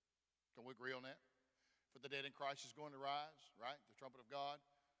 Can we agree on that? For the dead in Christ is going to rise, right? The trumpet of God.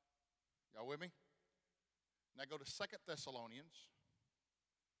 Y'all with me? Now go to 2 Thessalonians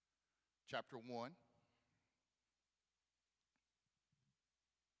chapter 1. Did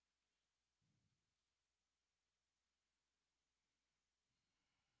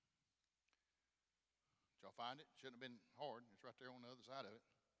y'all find it? Shouldn't have been hard. It's right there on the other side of it.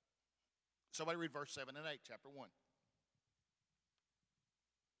 Somebody read verse 7 and 8, chapter 1.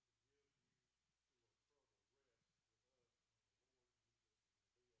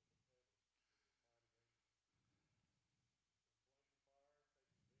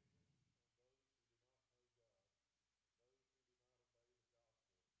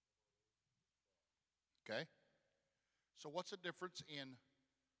 Okay? So what's the difference in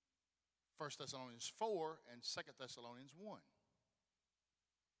 1 Thessalonians 4 and 2 Thessalonians 1?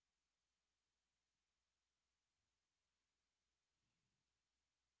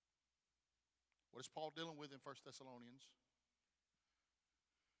 What is Paul dealing with in 1 Thessalonians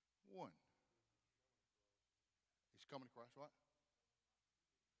 1? He's coming to Christ, what?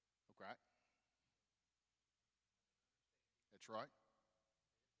 Okay. That's right.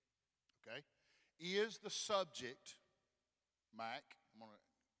 Okay. Is the subject, Mack, I'm going to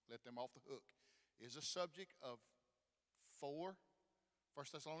let them off the hook, is the subject of 1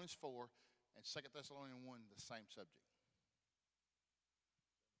 Thessalonians 4 and 2 Thessalonians 1 the same subject?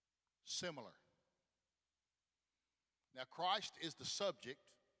 Similar. Now, Christ is the subject,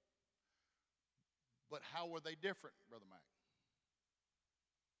 but how were they different, Brother Mack?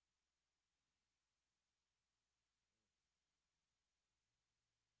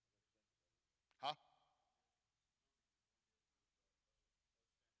 Huh?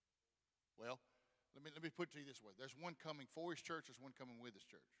 Well, let me put it to you this way. There's one coming for his church, there's one coming with his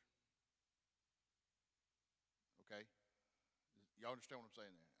church. Okay? Y'all understand what I'm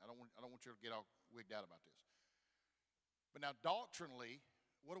saying there? I don't want you to get all wigged out about this. But now doctrinally,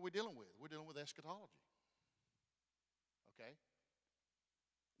 what are we dealing with? We're dealing with eschatology. Okay?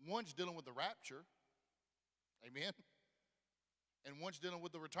 One's dealing with the rapture. Amen. And one's dealing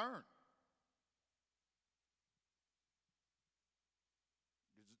with the return.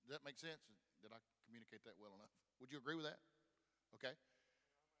 Does that make sense? Did I communicate that well enough? Would you agree with that? Okay.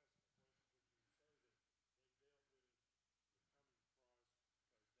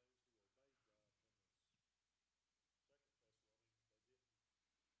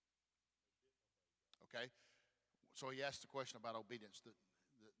 Okay. So he asked the question about obedience. The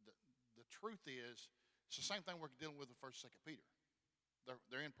truth is, it's the same thing we're dealing with 1st, 2nd Peter.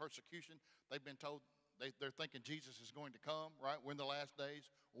 They're in persecution. They've been told, they're thinking Jesus is going to come, right? We're in the last days.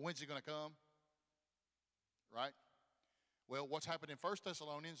 Well, when's he going to come? Right? Well, what's happened in 1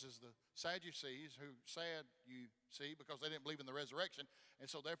 Thessalonians is the Sadducees, who sad, you see, because they didn't believe in the resurrection, and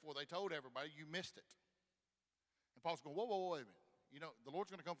so therefore they told everybody, you missed it. And Paul's going, whoa, wait a minute. You know, the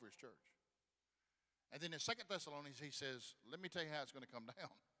Lord's going to come for his church. And then in 2 Thessalonians, he says, let me tell you how it's going to come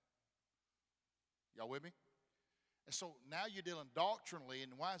down. Y'all with me? And so now you're dealing doctrinally,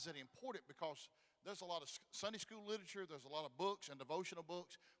 and why is that important? Because there's a lot of Sunday school literature, there's a lot of books and devotional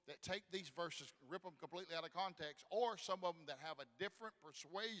books that take these verses, rip them completely out of context, or some of them that have a different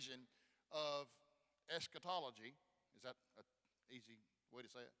persuasion of eschatology. Is that an easy way to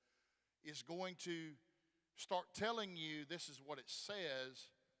say it? Is going to start telling you this is what it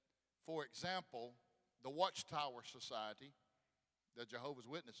says. For example, the Watchtower Society, the Jehovah's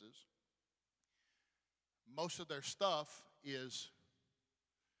Witnesses, most of their stuff is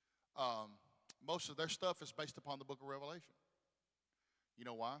based upon the book of Revelation. You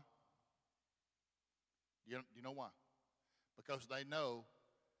know why? Do you know why? Because they know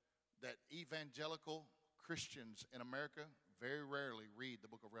that evangelical Christians in America very rarely read the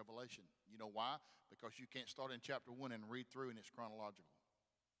book of Revelation. You know why? Because you can't start in chapter 1 and read through, and it's chronological.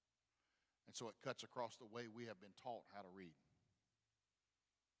 And so it cuts across the way we have been taught how to read.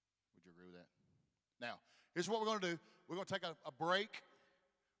 Would you agree with that? Now, here's what we're going to do. We're going to take a break,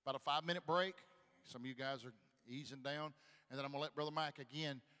 about a 5-minute break. Some of you guys are easing down. And then I'm going to let Brother Mack,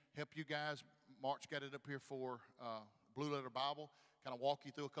 again, help you guys. Mark's got it up here for Blue Letter Bible, kind of walk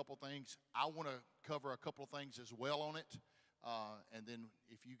you through a couple things. I want to cover a couple of things as well on it. And then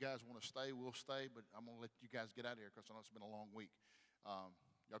if you guys want to stay, we'll stay. But I'm going to let you guys get out of here because I know it's been a long week.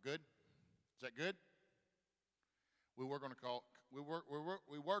 Y'all good? Is that good? We were going to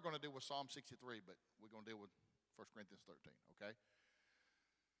deal with Psalm 63, but we're going to deal with 1 Corinthians 13, okay?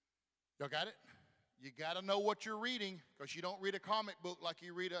 Y'all got it? You got to know what you're reading, because you don't read a comic book like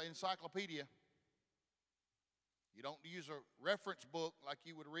you read an encyclopedia. You don't use a reference book like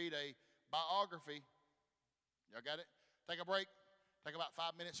you would read a biography. Y'all got it? Take a break. Take about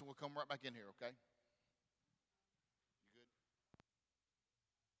 5 minutes, and we'll come right back in here, okay?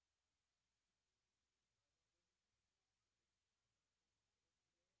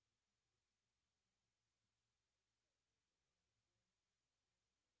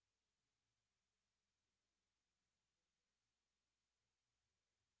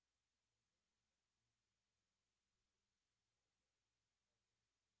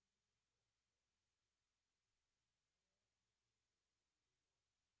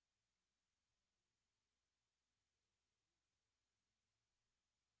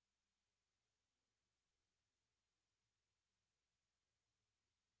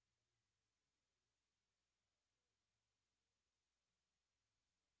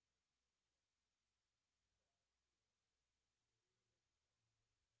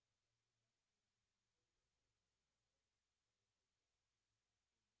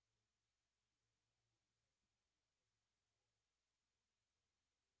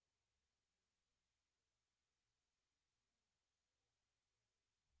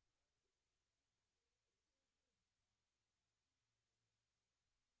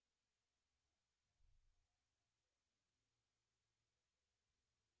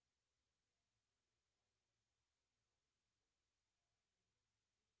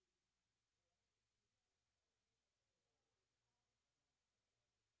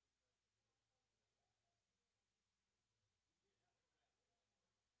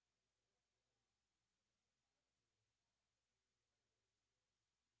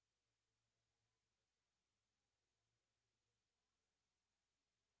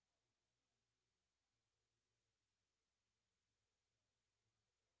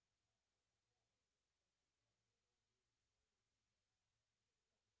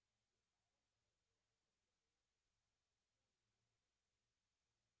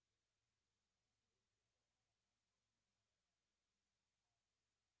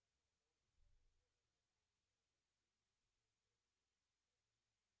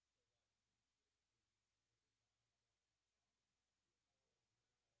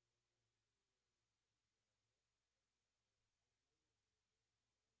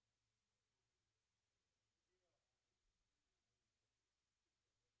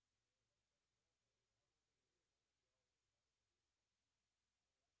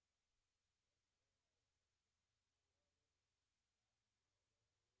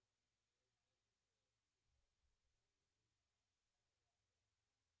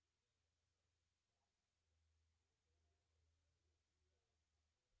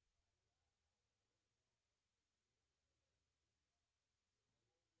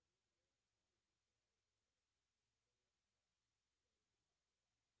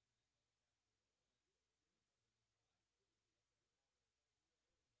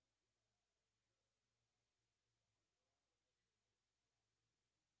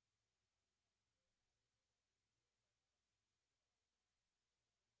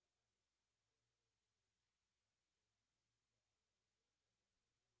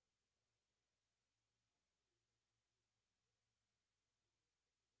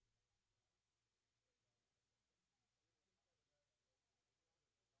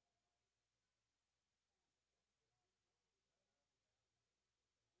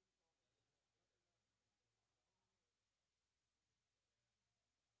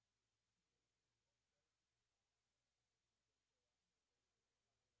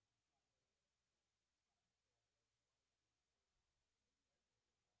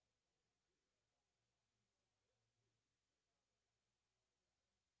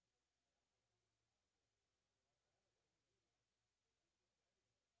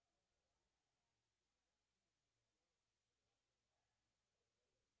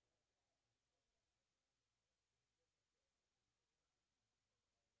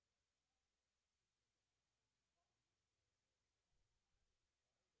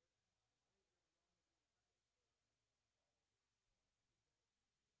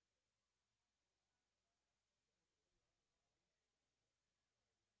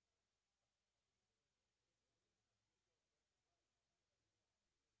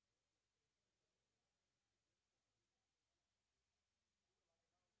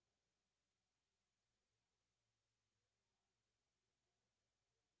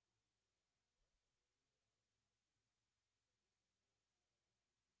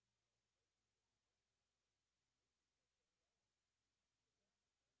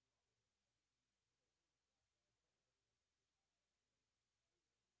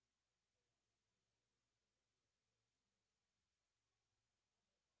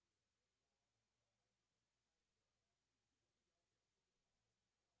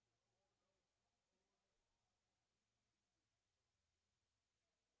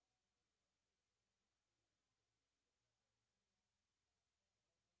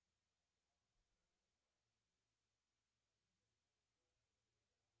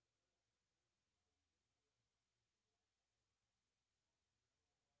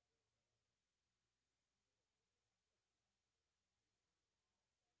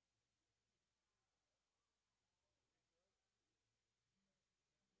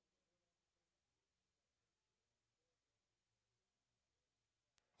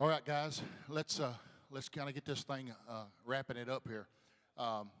 All right, guys, let's kind of get this thing wrapping it up here.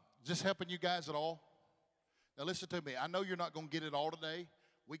 Is this helping you guys at all? Now listen to me. I know you're not going to get it all today.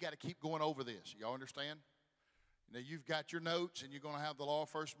 We got to keep going over this. Y'all understand? Now you've got your notes, and you're going to have the law of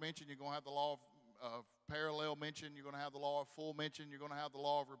first mention. You're going to have the law of parallel mention. You're going to have the law of full mention. You're going to have the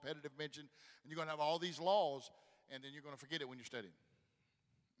law of repetitive mention, and you're going to have all these laws, and then you're going to forget it when you're studying.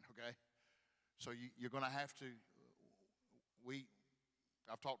 Okay? So you're going to have to.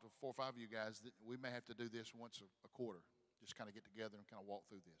 I've talked to 4 or 5 of you guys that we may have to do this once a quarter. Just kind of get together and kind of walk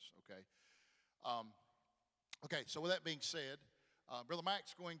through this, okay? Okay, so with that being said, Brother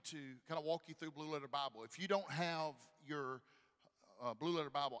Mack's going to kind of walk you through Blue Letter Bible. If you don't have your Blue Letter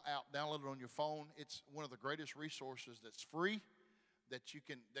Bible out, download it on your phone. It's one of the greatest resources that's free, that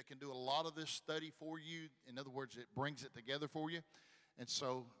can do a lot of this study for you. In other words, it brings it together for you. And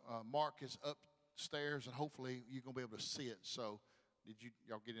so Mark is upstairs, and hopefully you're going to be able to see it. So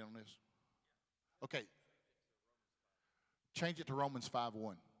y'all get in on this? Okay. Change it to Romans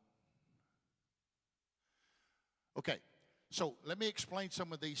 5:1. Okay. So let me explain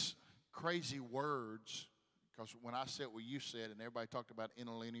some of these crazy words, because when I said what you said and everybody talked about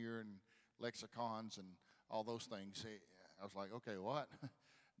interlinear and lexicons and all those things, I was like, okay, what?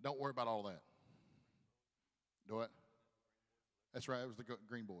 Don't worry about all that. Do it? That's right. It was the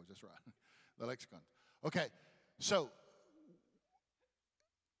Green Boys. That's right. The lexicons. Okay. So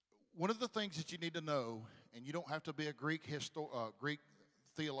one of the things that you need to know, and you don't have to be a Greek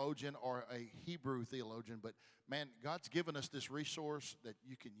theologian or a Hebrew theologian, but man, God's given us this resource that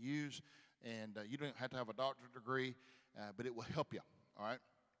you can use, and you don't have to have a doctorate degree, but it will help you, all right?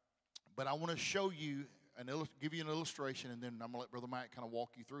 But I want to show you, give you an illustration, and then I'm going to let Brother Mack kind of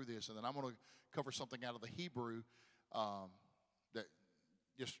walk you through this, and then I'm going to cover something out of the Hebrew that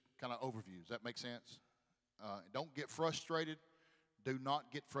just kind of overview. Does that make sense? Don't get frustrated. Do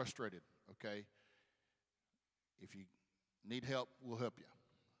not get frustrated, okay? If you need help, we'll help you,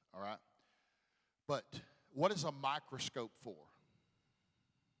 all right? But what is a microscope for?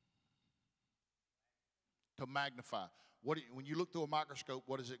 To magnify. When you look through a microscope,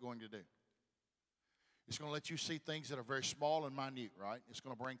 what is it going to do? It's going to let you see things that are very small and minute, right? It's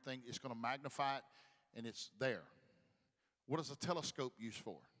going to bring things, it's going to magnify it, and it's there. What is a telescope used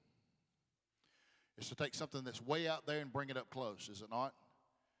for? It's to take something that's way out there and bring it up close, is it not?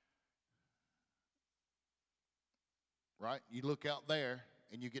 Right? You look out there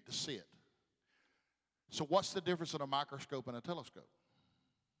and you get to see it. So what's the difference in a microscope and a telescope?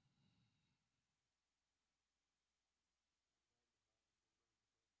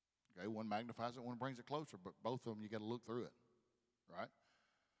 Okay, one magnifies it, one brings it closer, but both of them you got to look through it, right?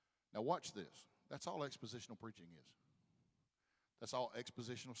 Now watch this. That's all expositional preaching is. That's all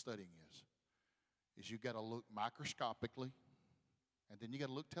expositional studying is you got to look microscopically, and then you got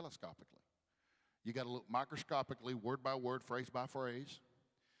to look telescopically. You got to look microscopically, word by word, phrase by phrase.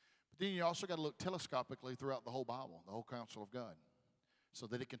 But then you also got to look telescopically throughout the whole Bible, the whole counsel of God, so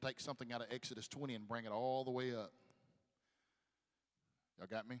that it can take something out of Exodus 20 and bring it all the way up. Y'all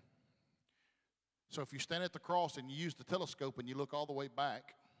got me? So if you stand at the cross and you use the telescope and you look all the way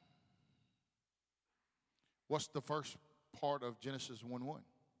back, what's the first part of Genesis 1:1?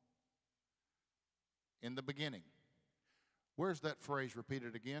 In the beginning. Where's that phrase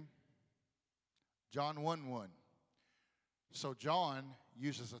repeated again? John 1:1. So John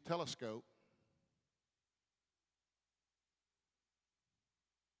uses a telescope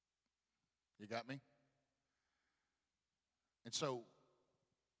You got me? And so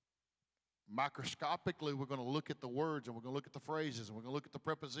microscopically, we're going to look at the words, and we're going to look at the phrases, and we're going to look at the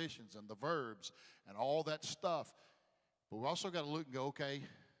prepositions and the verbs and all that stuff. But we also got to look and go, okay,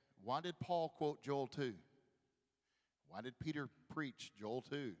 why did Paul quote Joel 2? Why did Peter preach Joel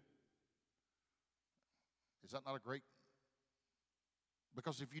 2? Is that not a great?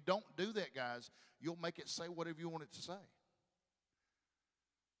 Because if you don't do that, guys, you'll make it say whatever you want it to say.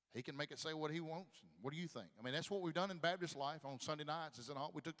 He can make it say what he wants. What do you think? I mean, that's what we've done in Baptist life on Sunday nights, is it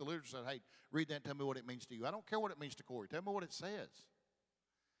not? We took the literature and said, hey, read that and tell me what it means to you. I don't care what it means to Corey. Tell me what it says.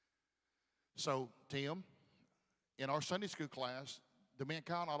 So, Tim, in our Sunday school class, the men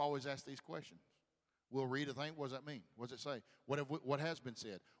cannot always ask these questions. We'll read a thing. What does that mean? What does it say? What has been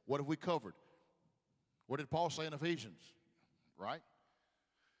said? What have we covered? What did Paul say in Ephesians? Right?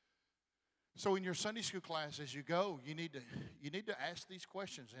 So in your Sunday school class, as you go, you need to ask these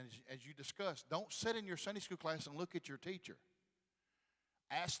questions. And as you discuss, don't sit in your Sunday school class and look at your teacher.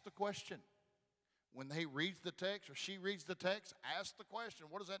 Ask the question. When he reads the text or she reads the text, ask the question.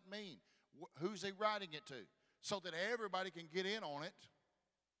 What does that mean? Who's he writing it to? So that everybody can get in on it.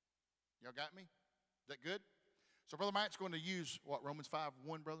 Y'all got me? Is that good? So Brother Matt's going to use what, Romans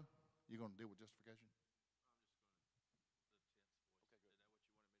 5:1, brother? You're going to deal with justification?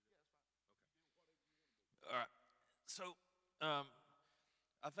 All right. So,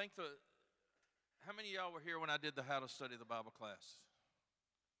 I think how many of y'all were here when I did the How to Study the Bible class?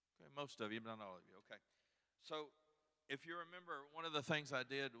 Okay, most of you, but not all of you. Okay. So, if you remember, one of the things I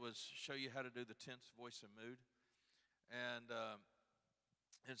did was show you how to do the tense, voice, and mood.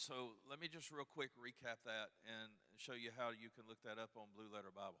 And so let me just real quick recap that and show you how you can look that up on Blue Letter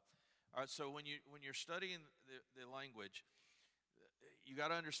Bible. All right, so when you're studying the language, you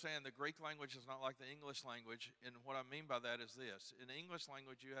got to understand the Greek language is not like the English language, and what I mean by that is this. In the English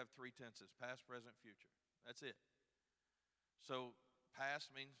language, you have three tenses: past, present, future. That's it. So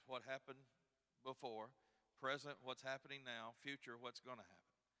past means what happened before, present, what's happening now, future, what's going to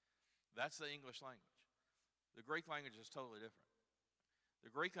happen. That's the English language. The Greek language is totally different. The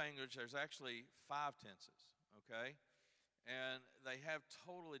Greek language, there's actually 5 tenses, okay? And they have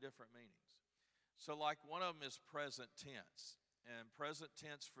totally different meanings. So like one of them is present tense. And present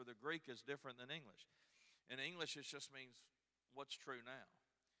tense for the Greek is different than English. In English, it just means what's true now.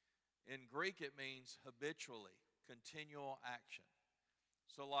 In Greek, it means habitually, continual action.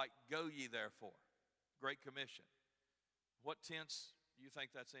 So like, go ye therefore, Great Commission. What tense do you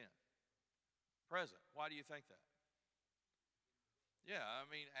think that's in? Present. Why do you think that? Yeah, I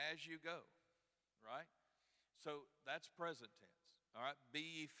mean, as you go, right? So that's present tense, all right? Be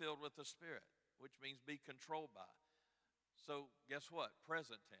ye filled with the Spirit, which means be controlled by. So guess what?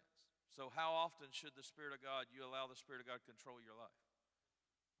 Present tense. So how often should the Spirit of God, you allow the Spirit of God to control your life?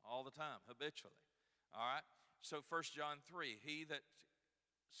 All the time, habitually, all right? So 1 John 3, he that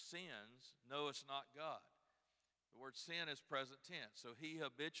sins knoweth not God. The word sin is present tense. So he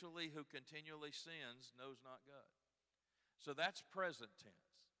habitually who continually sins knows not God. So that's present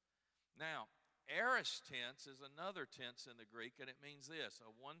tense. Now, aorist tense is another tense in the Greek, and it means this: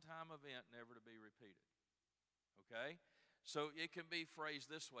 a one-time event never to be repeated. Okay? So it can be phrased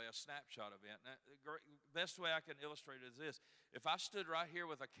this way, a snapshot event. Now, the best way I can illustrate it is this. If I stood right here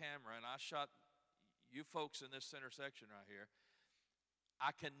with a camera and I shot you folks in this center section right here, I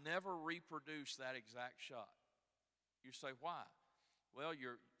can never reproduce that exact shot. You say, why? Well,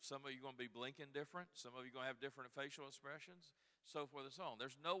 some of you are going to be blinking different. Some of you are going to have different facial expressions, so forth and so on.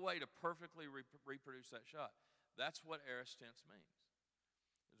 There's no way to perfectly reproduce that shot. That's what aorist tense means.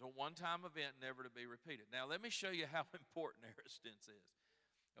 It's a one-time event never to be repeated. Now, let me show you how important aorist tense is.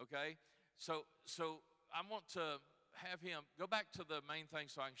 Okay? So I want to have him go back to the main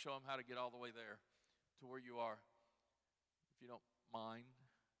thing so I can show him how to get all the way there to where you are, if you don't mind,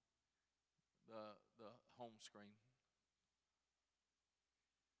 the home screen.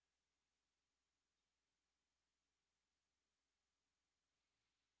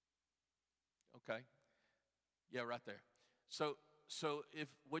 Okay. Yeah, right there. So if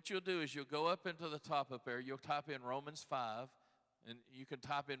what you'll do is you'll go up into the top up there, you'll type in Romans 5, and you can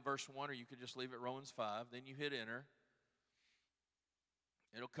type in verse 1 or you can just leave it Romans 5. Then you hit enter.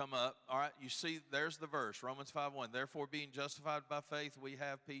 It'll come up. All right, you see there's the verse, Romans 5:1. Therefore, being justified by faith, we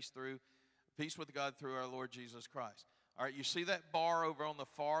have peace with God through our Lord Jesus Christ. All right, you see that bar over on the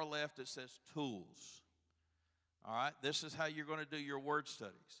far left, it says tools. All right, this is how you're going to do your word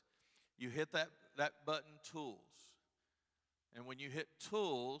studies. You hit that button, tools. And when you hit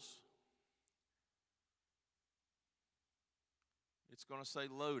tools, it's going to say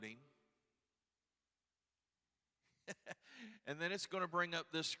loading. And then it's going to bring up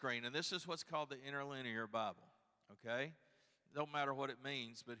this screen. And this is what's called the interlinear Bible. Okay? Don't matter what it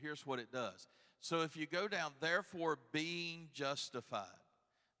means, but here's what it does. So if you go down, therefore being justified.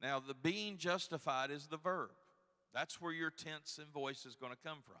 Now, the being justified is the verb. That's where your tense and voice is going to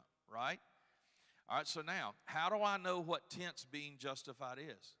come from, right? All right, so now, how do I know what tense being justified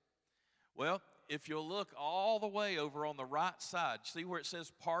is? Well, if you'll look all the way over on the right side, see where it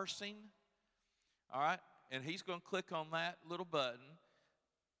says parsing? All right, and he's going to click on that little button.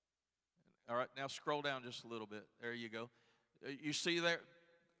 All right, now scroll down just a little bit. There you go. You see there,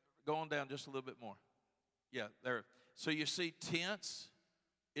 going down just a little bit more. Yeah, there. So you see tense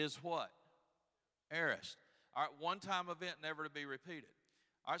is what? Aorist. All right, one-time event never to be repeated.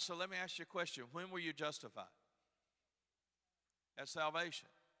 All right, so let me ask you a question. When were you justified? At salvation.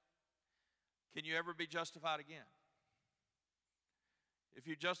 Can you ever be justified again? If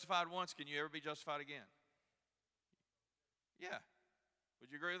you're justified once, can you ever be justified again? Yeah. Would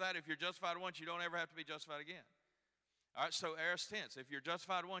you agree with that? If you're justified once, you don't ever have to be justified again. All right, so aorist tense. If you're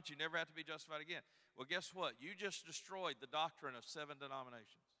justified once, you never have to be justified again. Well, guess what? You just destroyed the doctrine of 7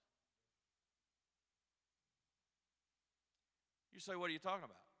 denominations. You say, what are you talking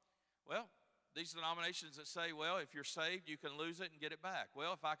about? Well, these denominations that say, well, if you're saved, you can lose it and get it back.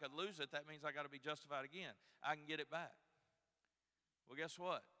 Well, if I could lose it, that means I got to be justified again. I can get it back. Well, guess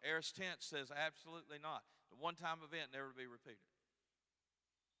what? Aorist tense says absolutely not. The one-time event never to be repeated.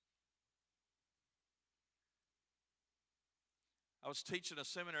 I was teaching a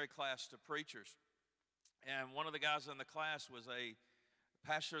seminary class to preachers, and one of the guys in the class was a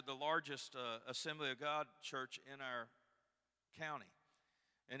pastor of the largest Assembly of God church in our county.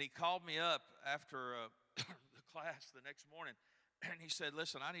 And he called me up after the class the next morning, and he said,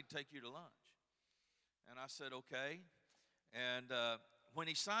 listen, I need to take you to lunch. And I said, okay. And when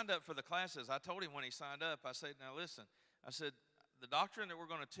he signed up for the classes, I told him when he signed up, I said, now listen, I said, the doctrine that we're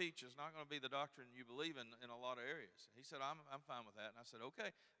going to teach is not going to be the doctrine you believe in a lot of areas. He said, I'm fine with that. And I said, okay,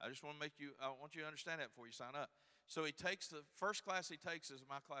 I just want you to understand that before you sign up. So he takes, the first class he takes is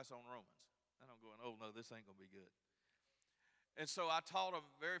my class on Romans. And I'm going, oh no, this ain't going to be good. And so I taught him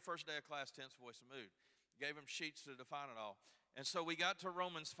very first day of class, tense, voice, and mood. Gave him sheets to define it all. And so we got to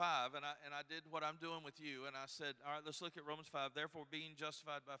Romans 5, and I did what I'm doing with you, and I said, all right, let's look at Romans 5. Therefore, being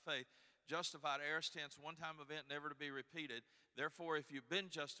justified by faith, justified, aorist tense, one-time event, never to be repeated. Therefore, if you've been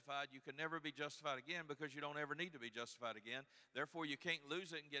justified, you can never be justified again because you don't ever need to be justified again. Therefore, you can't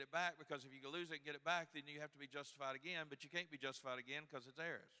lose it and get it back because if you lose it and get it back, then you have to be justified again, but you can't be justified again because it's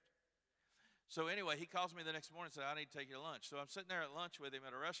aorist. So anyway, he calls me the next morning and said, I need to take you to lunch. So I'm sitting there at lunch with him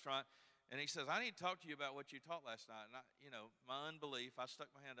at a restaurant, and he says, I need to talk to you about what you taught last night. And my unbelief, I stuck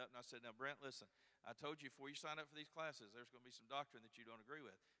my hand up and I said, now, Brent, listen, I told you before you sign up for these classes, there's going to be some doctrine that you don't agree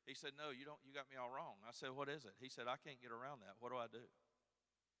with. He said, no, you got me all wrong. I said, what is it? He said, I can't get around that. What do I do?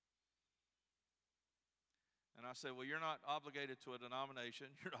 And I said, well, you're not obligated to a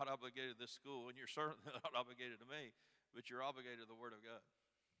denomination. You're not obligated to this school, and you're certainly not obligated to me, but you're obligated to the Word of God.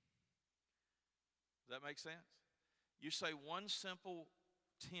 Does that make sense? You say one simple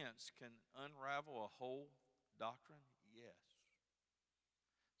tense can unravel a whole doctrine? Yes.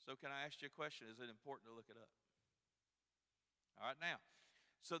 So can I ask you a question? Is it important to look it up? All right, now,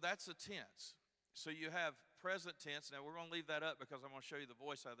 so that's a tense. So you have present tense. Now, we're going to leave that up because I'm going to show you the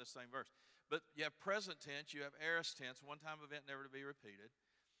voice out of this same verse. But you have present tense, you have aorist tense, one-time event never to be repeated.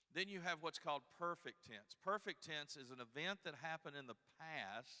 Then you have what's called perfect tense. Perfect tense is an event that happened in the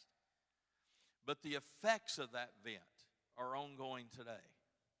past, but the effects of that event are ongoing today.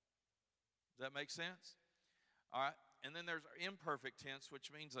 Does that make sense? All right. And then there's imperfect tense, which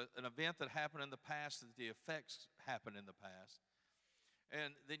means an event that happened in the past, that the effects happened in the past.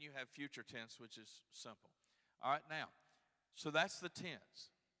 And then you have future tense, which is simple. All right, now, so that's the tense.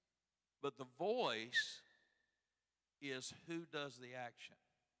 But the voice is who does the action.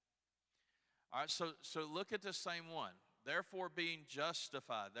 All right, so look at the same one. Therefore, being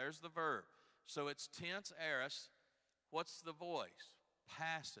justified. There's the verb. So it's tense, aorist. What's the voice?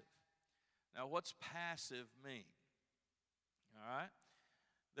 Passive. Now, what's passive mean? All right?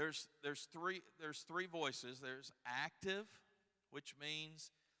 There's three voices. There's active, which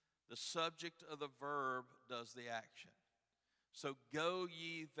means the subject of the verb does the action. So, go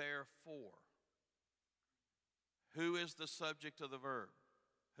ye therefore. Who is the subject of the verb?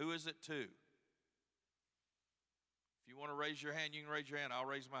 Who is it to? If you want to raise your hand, you can raise your hand. I'll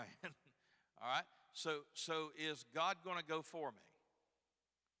raise my hand. All right? So is God going to go for me?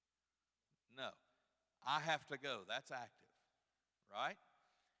 No. I have to go. That's active. Right?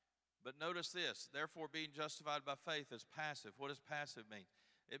 But notice this. Therefore, being justified by faith is passive. What does passive mean?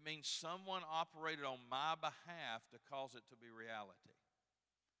 It means someone operated on my behalf to cause it to be reality.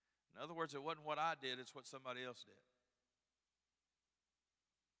 In other words, it wasn't what I did, it's what somebody else did.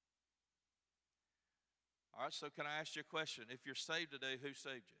 All right, so can I ask you a question? If you're saved today, who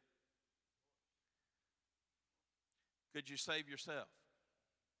saved you? Could you save yourself?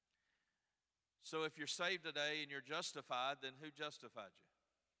 So if you're saved today and you're justified, then who justified you?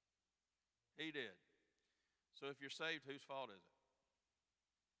 He did. So if you're saved, whose fault is it?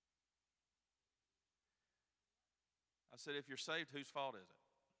 I said, if you're saved, whose fault is it?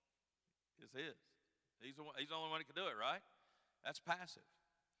 It's his. He's the only one who can do it, right? That's passive.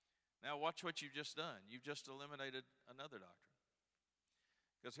 Now watch what you've just done. You've just eliminated another doctrine.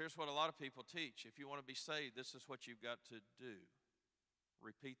 Because here's what a lot of people teach. If you want to be saved, this is what you've got to do.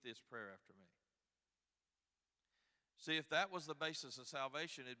 Repeat this prayer after me. See, if that was the basis of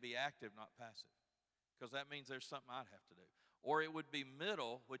salvation, it'd be active, not passive. Because that means there's something I'd have to do. Or it would be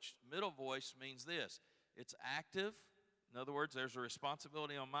middle, which middle voice means this. It's active. In other words, there's a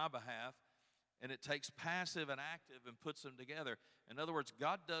responsibility on my behalf. And it takes passive and active and puts them together. In other words,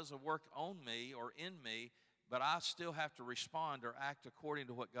 God does a work on me or in me, but I still have to respond or act according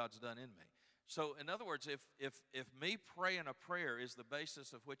to what God's done in me. So, in other words, if me praying a prayer is the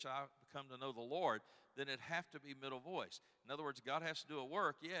basis of which I come to know the Lord, then it'd have to be middle voice. In other words, God has to do a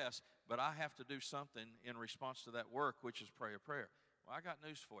work, yes, but I have to do something in response to that work, which is pray a prayer. Well, I got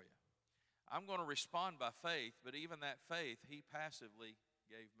news for you. I'm going to respond by faith, but even that faith, He passively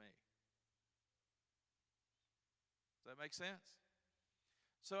gave me. Does that make sense?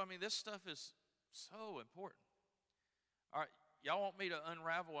 So, I mean, this stuff is so important. All right, y'all want me to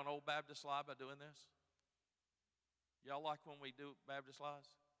unravel an old Baptist lie by doing this? Y'all like when we do Baptist lies?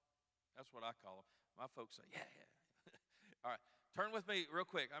 That's what I call them. My folks say, yeah. All right, turn with me real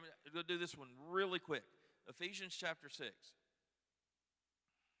quick. I'm going to do this one really quick. Ephesians chapter 6.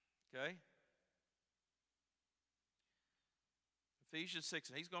 Okay? Ephesians 6,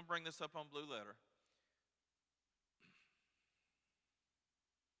 and he's going to bring this up on blue letter.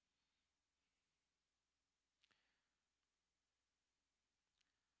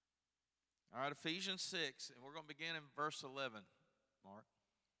 All right, Ephesians 6, and we're going to begin in verse 11, Mark.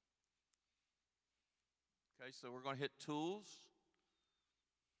 Okay, so we're going to hit tools.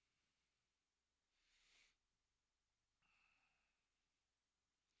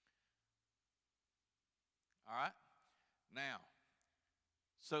 All right, now,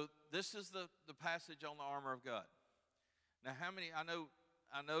 so this is the passage on the armor of God. Now, how many, I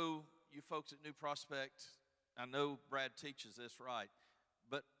know you folks at New Prospect, I know Brad teaches this right,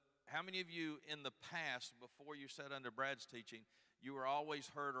 but how many of you in the past, before you sat under Brad's teaching, you were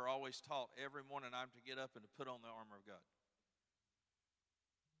always heard or always taught every morning I'm to get up and to put on the armor of God?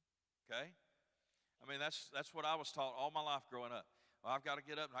 Okay? I mean, that's what I was taught all my life growing up. Well, I've got to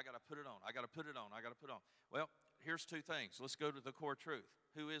get up and I got to put it on. I got to put it on. I got to put it on. Well, here's two things. Let's go to the core truth.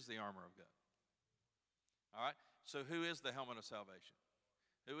 Who is the armor of God? All right? So who is the helmet of salvation?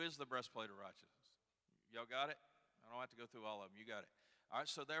 Who is the breastplate of righteousness? Y'all got it? I don't have to go through all of them. You got it. All right,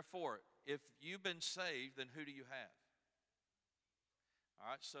 so therefore, if you've been saved, then who do you have?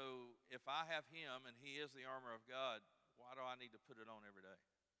 All right, so if I have Him and He is the armor of God, why do I need to put it on every day?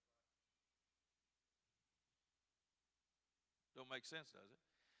 Don't make sense, does it?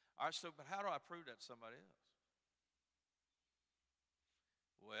 All right, so, but how do I prove that to somebody else?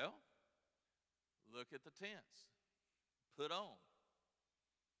 Well, look at the tense. Put on.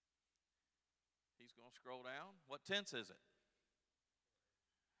 He's going to scroll down. What tense is it?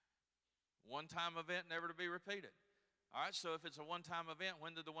 One-time event, never to be repeated. All right, so if it's a one-time event,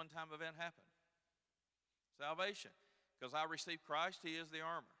 when did the one-time event happen? Salvation. Because I received Christ, He is the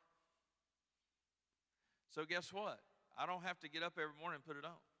armor. So guess what? I don't have to get up every morning and put it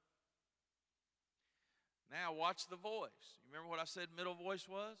on. Now watch the voice. You remember what I said middle voice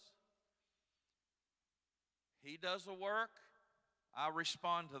was? He does the work, I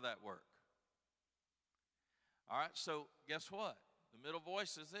respond to that work. All right, so guess what? The middle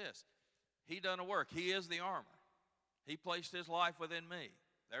voice is this. He done a work. He is the armor. He placed His life within me.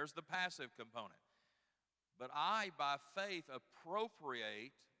 There's the passive component. But I, by faith,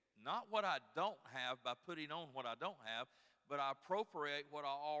 appropriate not what I don't have by putting on what I don't have, but I appropriate what I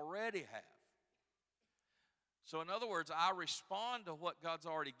already have. So in other words, I respond to what God's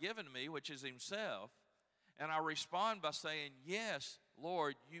already given me, which is Himself, and I respond by saying, yes,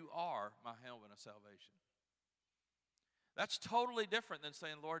 Lord, You are my helmet of salvation. That's totally different than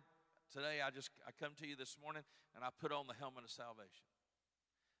saying, Lord, today I come to You this morning and I put on the helmet of salvation.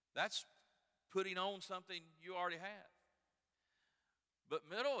 That's putting on something you already have. But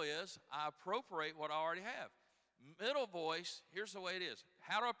middle is, I appropriate what I already have. Middle voice, here's the way it is.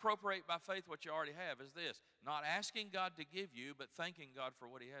 How to appropriate by faith what you already have is this. Not asking God to give you, but thanking God for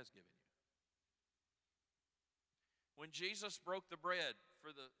what He has given you. When Jesus broke the bread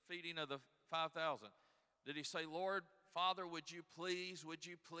for the feeding of the 5,000, did He say, Lord, Father, would you please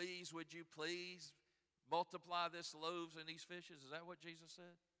multiply this loaves and these fishes? Is that what Jesus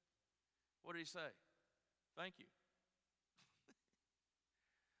said? What did He say? Thank you.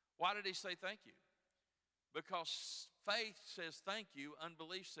 Why did He say thank you? Because faith says thank you,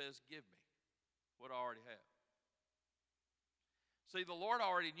 unbelief says give me what I already have. See, the Lord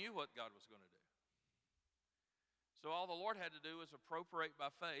already knew what God was going to do. So all the Lord had to do was appropriate by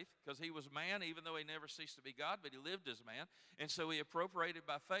faith, because He was man, even though He never ceased to be God, but He lived as man. And so He appropriated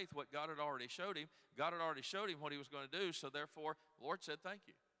by faith what God had already showed Him. God had already showed Him what He was going to do, so therefore, the Lord said thank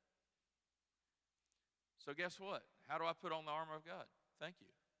you. So guess what? How do I put on the armor of God? Thank you.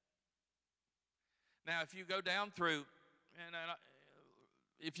 Now, if you go down through,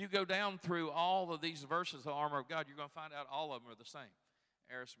 all of these verses of the armor of God, you're going to find out all of them are the same.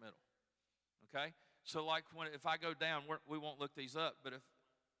 Aorist middle. Okay? So like if I go down, we won't look these up, but if,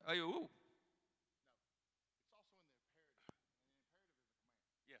 oh, ooh. No. It's also in the imperative. And the imperative is a command.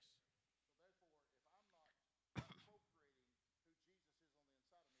 Yes. So therefore,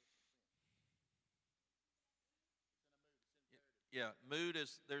 Yeah, mood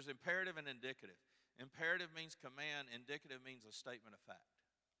is, there's imperative and indicative. Imperative means command, indicative means a statement of fact.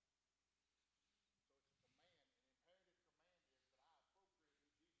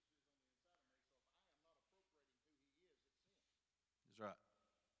 That's right.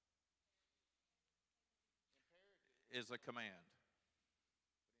 Is a command.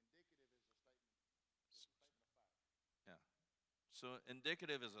 Yeah. So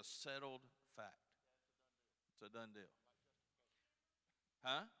indicative is a settled fact. It's a done deal.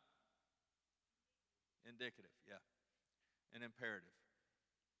 Huh? Indicative, yeah. An imperative.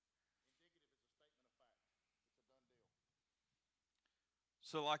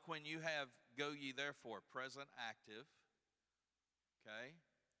 So, like when you have go ye therefore, present active, okay?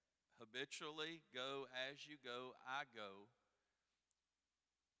 Habitually go as you go, I go.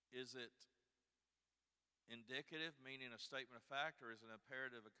 Is it indicative, meaning a statement of fact, or is it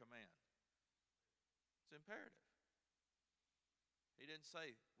imperative a command? It's imperative. He didn't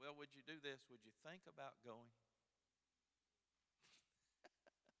say, well, would you do this? Would you think about going?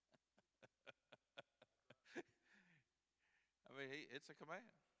 I mean, it's a command.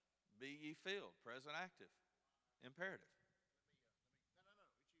 Be ye filled, present active, imperative.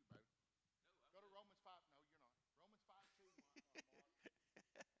 Go to Romans 5. No, you're not. Romans 5:2, Mark. Because here's one of the things.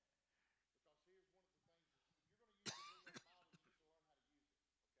 If you're going to use the Blue Letter Bible, you need to learn how to use it. Okay? Because I'm going to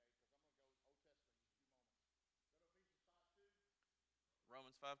go Old Testament in just a few moments. Go to Ephesians 5:2.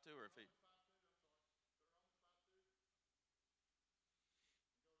 Romans 5:2 or Ephesians? Romans 5:2. I'm sorry.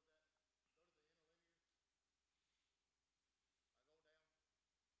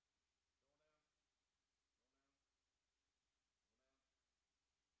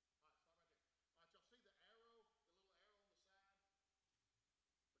 Go to Romans 5:2. And go to that. Go to the interlinear. Go down. Going down.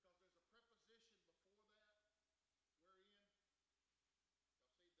 Going down. Going down. All right, stop right there. All right, y'all see the arrow, the little arrow on the side? Because there's a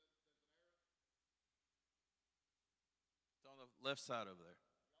preposition before that. Wherein? Y'all see there's an arrow? It's on the left side over there. Y'all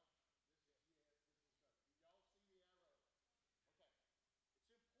see the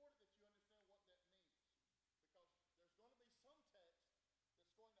arrow? Okay. It's important that you understand what that means. Because there's going to be some text that's going to have a word,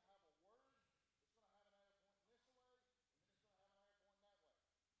 it's going to have an arrow pointing this way, and then it's going to have an arrow pointing that way. You got me? Now, I'm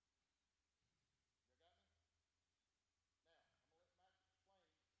going to let Mack explain. You can explain that, Kevin. What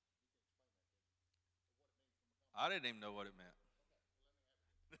it means from a I didn't even know what it meant.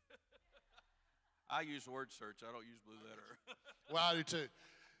 Okay, well, let me have it. I use word search. I don't use blue letter. Well, I do too.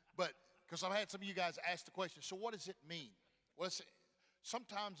 But because I've had some of you guys ask the question, so what does it mean? Well,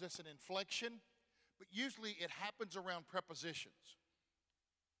 sometimes it's an inflection, but usually it happens around prepositions.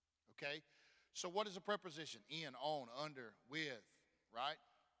 Okay? So what is a preposition? In, on, under, with, right?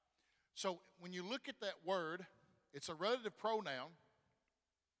 So when you look at that word, it's a relative pronoun,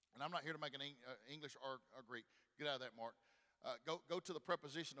 and I'm not here to make an English or Greek. Get out of that, Mark. Go to the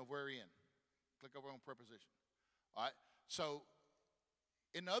preposition of wherein. Click over on preposition. All right? So,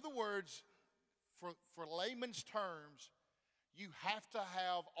 in other words, for layman's terms, you have to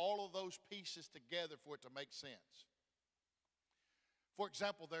have all of those pieces together for it to make sense. For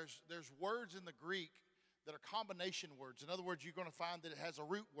example, there's words in the Greek that are combination words. In other words, you're going to find that it has a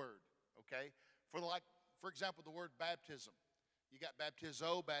root word, okay? For example, the word baptism. You got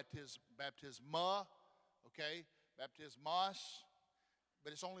baptizo, baptisma, okay? Baptismos,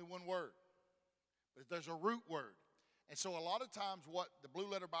 but it's only one word. But there's a root word. And so a lot of times what the Blue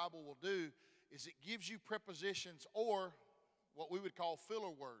Letter Bible will do is it gives you prepositions or what we would call filler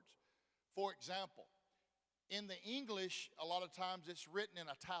words. For example, in the English, a lot of times it's written in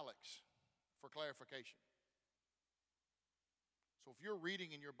italics for clarification. So if you're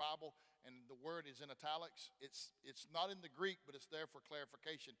reading in your Bible and the word is in italics, it's not in the Greek, but it's there for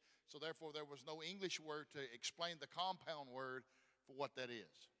clarification. So therefore, there was no English word to explain the compound word for what that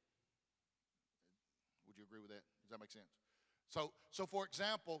is. Would you agree with that? Does that make sense? So for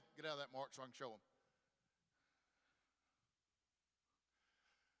example, get out of that, Mark, so I can show them.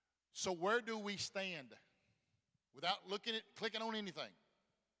 So where do we stand? Without clicking on anything.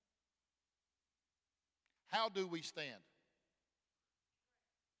 How do we stand?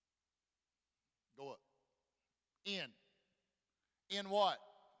 Go up. In what?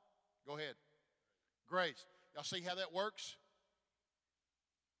 Go ahead. Grace. Y'all see how that works?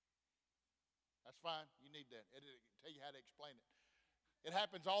 That's fine. You need that. It'll tell you how to explain it. It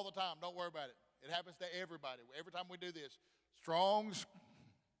happens all the time. Don't worry about it. It happens to everybody. Every time we do this. Strong's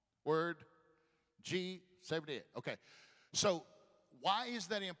word G78. Okay. So why is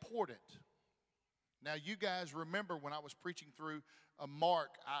that important? Now, you guys remember when I was preaching through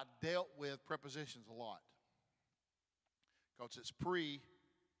Mark, I dealt with prepositions a lot. Because it's prepositions.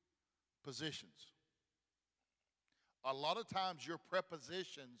 A lot of times your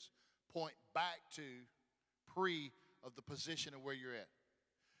prepositions point back to pre of the position of where you're at.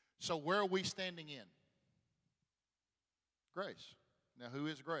 So where are we standing in? Grace. Now, who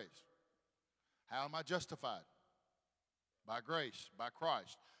is grace? How am I justified? By grace, by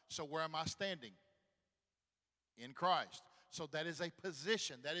Christ. So where am I standing? In Christ. So that is a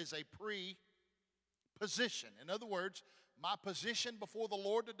position. That is a pre-position. In other words, my position before the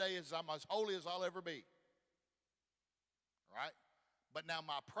Lord today is I'm as holy as I'll ever be. Right? But now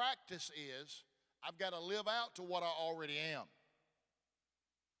my practice is I've got to live out to what I already am.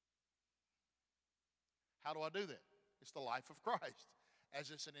 How do I do that? It's the life of Christ.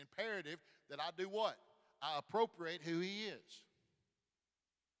 As it's an imperative that I do what? I appropriate who he is.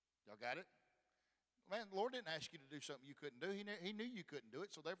 Y'all got it? Man, the Lord didn't ask you to do something you couldn't do. He knew you couldn't do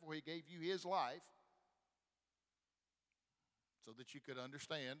it, so therefore he gave you his life so that you could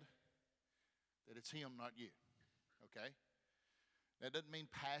understand that it's him, not you. Okay? That doesn't mean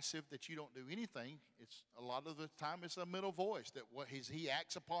passive, that you don't do anything. It's a lot of the time it's a middle voice that what he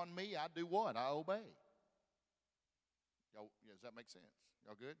acts upon me, I do what? I obey. Y'all, yeah, does that make sense?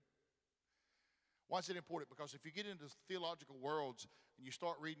 Y'all good? Why is it important? Because if you get into theological worlds and you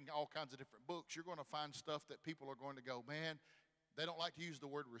start reading all kinds of different books, you're going to find stuff that people are going to go, man, they don't like to use the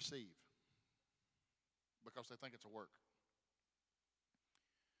word receive because they think it's a work.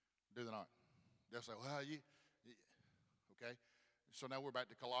 Do they not? They'll say, well, okay. So now we're back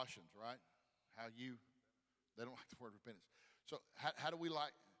to Colossians, right? They don't like the word repentance. So how did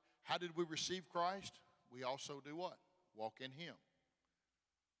we receive Christ? We also do what? Walk in him.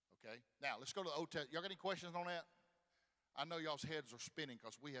 Okay? Now, let's go to the Old Testament. Y'all got any questions on that? I know y'all's heads are spinning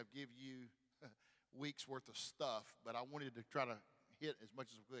because we have given you weeks worth of stuff, but I wanted to try to hit as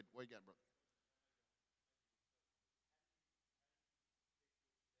much as we could. What you got, brother?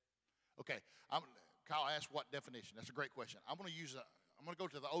 Okay. Kyle asked what definition. That's a great question. I'm going to go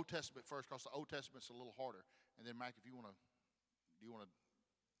to the Old Testament first because the Old Testament's a little harder. And then, Mack, if you want to,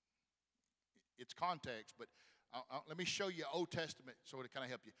 it's context, but let me show you Old Testament so it'll kind of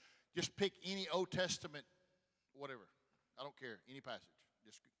help you. Just pick any Old Testament, whatever. I don't care, any passage.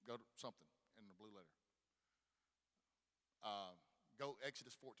 Just go to something in the blue letter. Go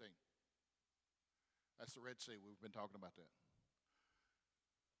Exodus 14. That's the Red Sea. We've been talking about that.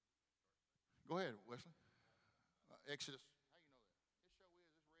 Go ahead, Wesley. Exodus. How you know that? It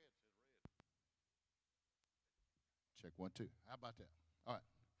sure is. It's red. It says red. Check 1, 2. How about that? All right.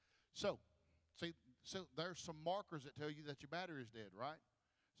 So there's some markers that tell you that your battery is dead, right?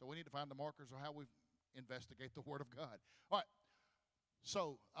 So we need to find the markers of how we investigate the Word of God. All right.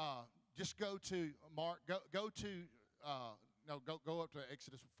 So just go to Mark. Go up to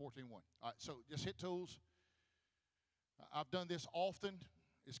Exodus 14:1. All right. So just hit tools. I've done this often.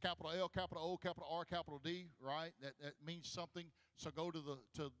 It's capital L, capital O, capital R, capital D, right? That means something. So go to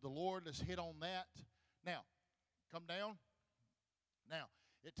the Lord. Let's hit on that. Now, come down. Now,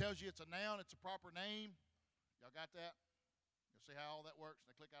 it tells you it's a noun. It's a proper name. Y'all got that? You'll see how all that works.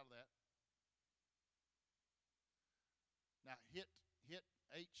 Now, click out of that. Now, hit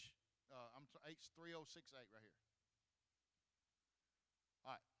H3068 right here.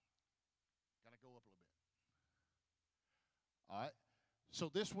 All right. Kind of go up a little bit. All right. So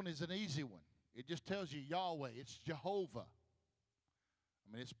this one is an easy one. It just tells you Yahweh. It's Jehovah. I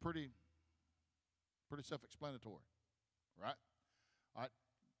mean, it's pretty self-explanatory, right? All right.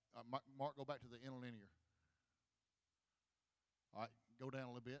 Mark, go back to the interlinear. All right. Go down a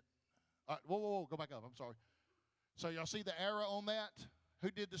little bit. All right. Whoa. Go back up. I'm sorry. So y'all see the arrow on that? Who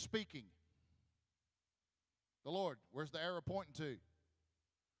did the speaking? The Lord. Where's the arrow pointing to?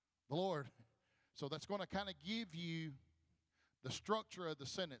 The Lord. So that's going to kind of give you the structure of the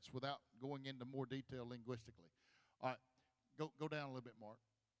sentence without going into more detail linguistically. All right, go down a little bit, Mark.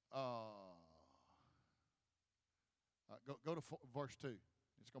 Go to verse 2.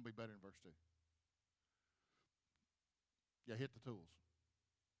 It's going to be better in verse 2. Yeah, hit the tools.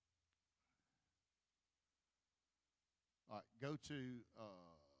 All right, go to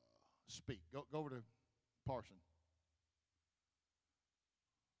speak. Go over to parson.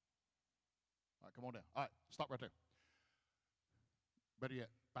 All right, come on down. All right, stop right there. Better yet,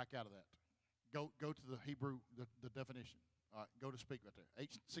 back out of that. Go to the Hebrew, the definition. All right, go to speak right there.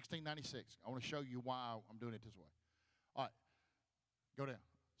 1696. I want to show you why I'm doing it this way. All right, go down.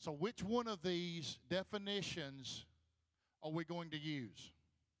 So which one of these definitions are we going to use?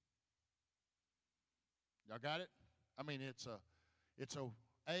 Y'all got it? I mean, it's a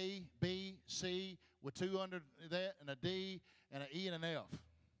A, B, C with 2 under that, and a D, and an E, and an F.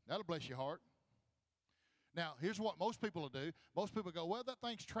 That'll bless your heart. Now, here's what most people will do. Most people go, well, that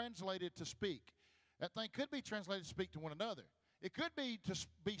thing's translated to speak. That thing could be translated to speak to one another. It could be to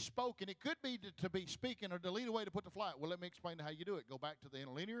be spoken. It could be to be speaking or delete a way to put the flight. Well, let me explain how you do it. Go back to the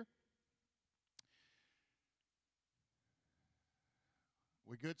interlinear.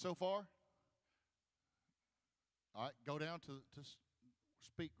 We good so far? All right, go down to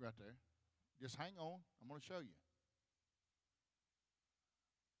speak right there. Just hang on. I'm going to show you.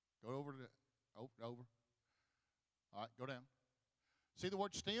 Go over to over. All right, go down. See the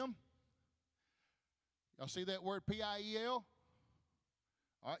word stem? Y'all see that word P-I-E-L?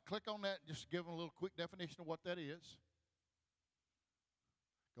 All right, click on that. Just give them a little quick definition of what that is.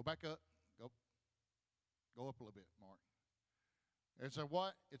 Go back up. Go up a little bit, Mark. It's a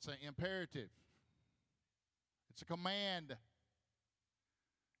what? It's an imperative. It's a command.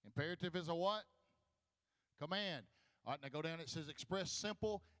 Imperative is a what? Command. All right, now go down. It says express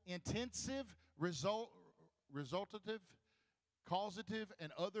simple, intensive, resultative, causative,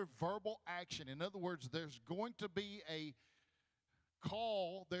 and other verbal action. In other words, there's going to be a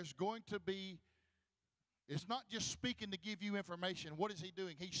call. There's going to be, it's not just speaking to give you information. What is he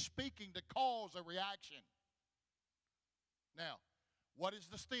doing? He's speaking to cause a reaction. Now, what is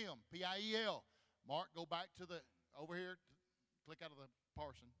the stem? P-I-E-L. Mark, go back to the, over here, click out of the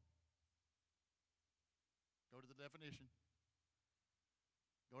parson. Go to the definition.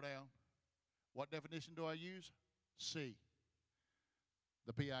 Go down. What definition do I use? C.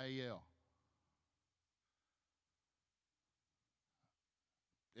 The P-I-E-L.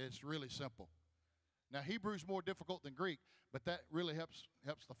 It's really simple. Now, Hebrew's more difficult than Greek, but that really helps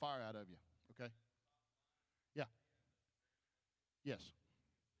the fire out of you, okay? Yeah. Yes.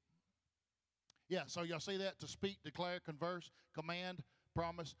 Yeah, so y'all see that? To speak, declare, converse, command,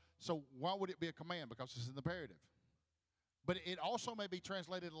 promise. So why would it be a command? Because it's an imperative. But it also may be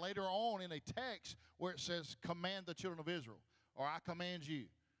translated later on in a text where it says, command the children of Israel, or I command you.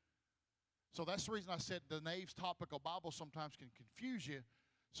 So that's the reason I said the Nave's topical Bible sometimes can confuse you.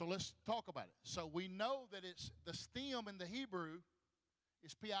 So let's talk about it. So we know that it's the stem in the Hebrew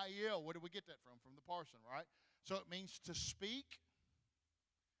is P-I-E-L. Where did we get that from? From the parson, right? So it means to speak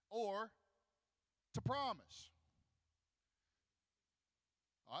or to promise.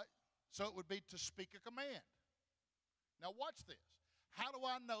 All right? So it would be to speak a command. Now watch this. How do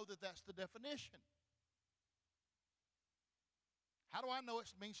I know that that's the definition? How do I know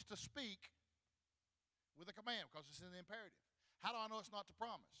it means to speak with a command? Because it's in the imperative. How do I know it's not to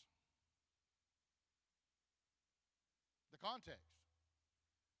promise? The context.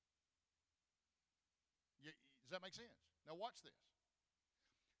 Does that make sense? Now watch this.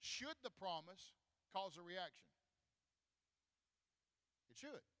 Should the promise cause a reaction? It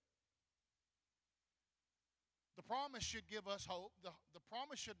should. The promise should give us hope. The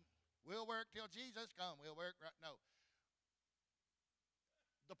promise should, we'll work till Jesus comes. We'll work right. No.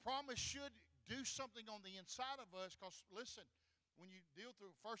 The promise should do something on the inside of us because, listen, when you deal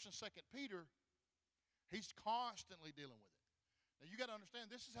through 1st and 2nd Peter, he's constantly dealing with it. Now, you got to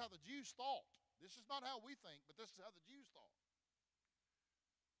understand, this is how the Jews thought. This is not how we think, but this is how the Jews thought.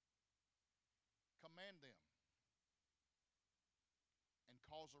 Command them and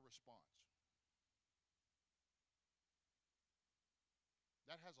cause a response.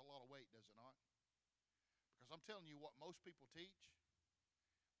 That has a lot of weight, does it not? Because I'm telling you what most people teach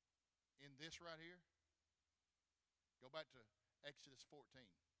in this right here. Go back to Exodus 14.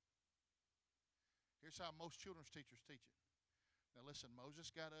 Here's how most children's teachers teach it. Now listen, Moses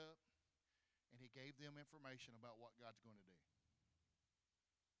got up and he gave them information about what God's going to do.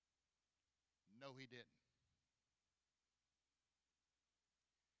 No, he didn't.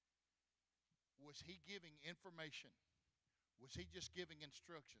 Was he giving information? Was he just giving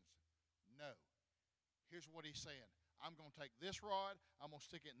instructions? No. Here's what he's saying. I'm going to take this rod, I'm going to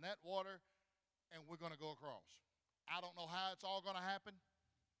stick it in that water, and we're going to go across. I don't know how it's all going to happen.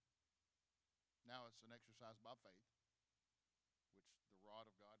 Now it's an exercise by faith, which the rod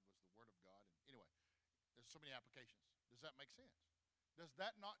of God was the word of God. And anyway, there's so many applications. Does that make sense? Does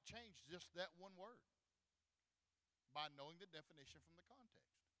that not change just that one word? By knowing the definition from the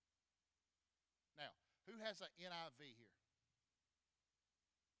context. Now, who has an NIV here?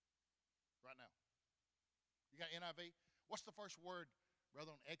 Right now. You got NIV? What's the first word,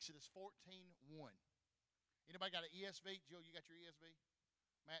 brother, on Exodus 14:1? Anybody got an ESV? Jill, you got your ESV?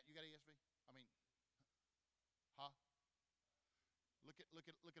 Matt, you got ESV? I mean, huh? Look it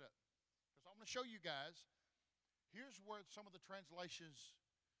up. Because I'm going to show you guys. Here's where some of the translations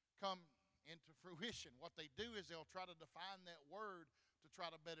come into fruition. What they do is they'll try to define that word to try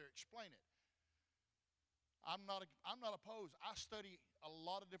to better explain it. I'm not opposed. I study a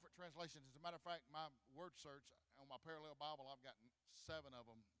lot of different translations. As a matter of fact, my word search on my parallel Bible, I've got 7 of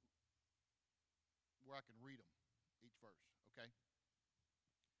them where I can read them, each verse, Okay.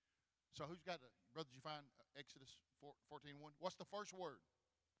 So who's got it? Brother, did you find Exodus 14:1? What's the first word?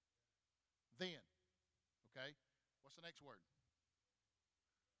 Then. Okay. What's the next word?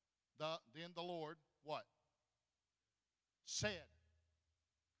 Then the Lord, what? Said.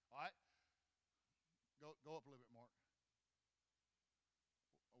 All right. Go up a little bit, Mark.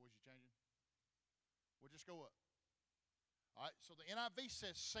 Or was you changing? We'll just go up. All right. So the NIV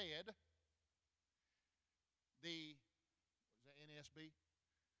says said. The, what is that, NSB?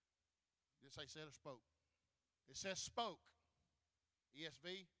 Did it say said or spoke? It says spoke.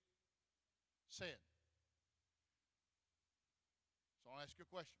 ESV, said. So I'll ask you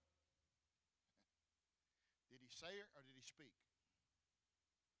a question. Did he say it or did he speak?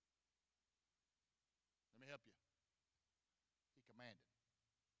 Let me help you. He commanded.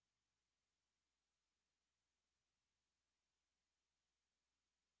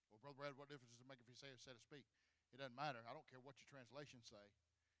 Well, Brother Brad, what difference does it make if he say or said or speak? It doesn't matter. I don't care what your translations say.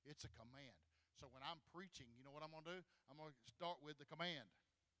 It's a command. So when I'm preaching, you know what I'm going to do? I'm going to start with the command.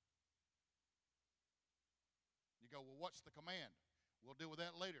 You go, well, what's the command? We'll deal with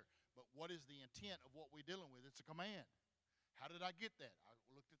that later. But what is the intent of what we're dealing with? It's a command. How did I get that? I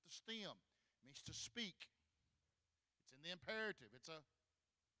looked at the stem. It means to speak. It's in the imperative. It's a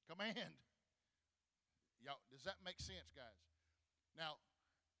command. Y'all, does that make sense, guys? Now,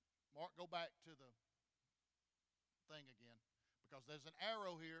 Mark, go back to the thing again, because there's an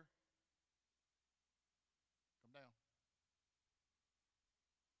arrow here. Come down.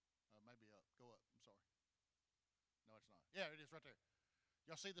 Maybe up. Go up. I'm sorry. No, it's not. Yeah, it is right there.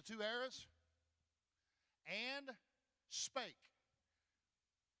 Y'all see the two arrows? And spake.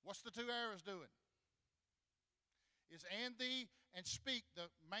 What's the two arrows doing? Is and thee and speak the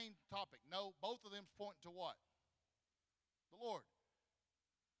main topic? No, both of them's pointing to what? The Lord.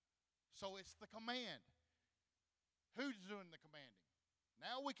 So it's the command. Who's doing the commanding?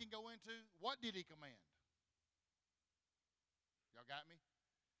 Now we can go into what did he command? Y'all got me?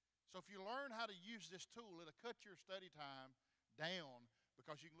 So if you learn how to use this tool, it'll cut your study time down,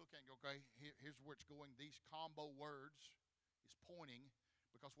 because you can look at it and go, okay, here's where it's going. These combo words is pointing,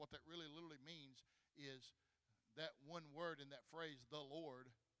 because what that really literally means is that one word in that phrase, the Lord,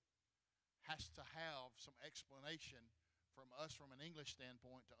 has to have some explanation from us from an English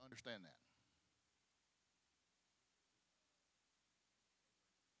standpoint to understand that.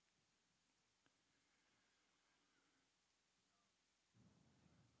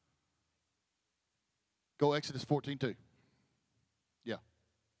 Go Exodus 14:2. Yeah.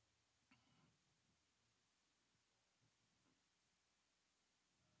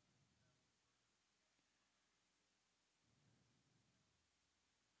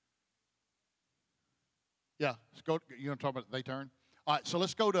 Yeah. Let's go. You want to talk about they turn? All right. So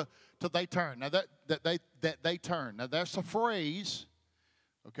let's go to they turn. Now that they turn. Now that's a phrase.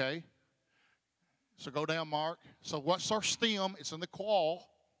 Okay. So go down, Mark. So what's our stem? It's in the qual.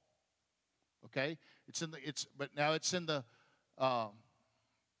 Okay. But now it's in the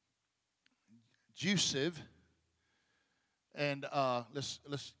jussive. And let's.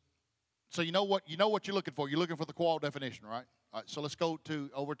 So you know what you're looking for. You're looking for the qual definition, right? All right. So let's go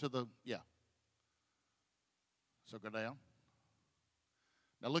over to the So go down.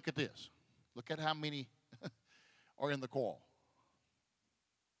 Now look at this. Look at how many are in the qual.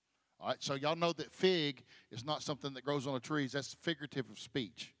 All right, so y'all know that fig is not something that grows on the trees. That's figurative of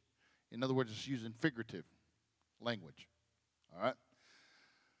speech. In other words, it's using figurative language. All right?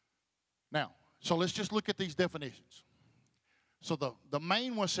 Now, so let's just look at these definitions. So the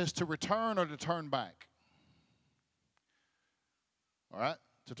main one says to return or to turn back. All right?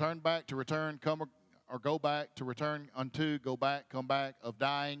 To turn back, to return, come or go back, to return unto, go back, come back, of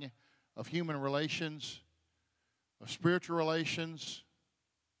dying, of human relations, of spiritual relations,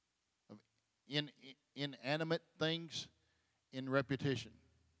 of inanimate things, in repetition.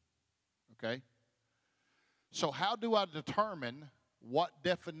 Okay? So how do I determine what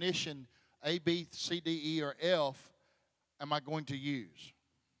definition A, B, C, D, E, or F am I going to use?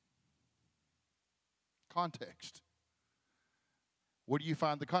 Context. Where do you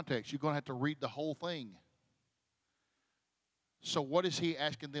find the context? You're going to have to read the whole thing. So what is he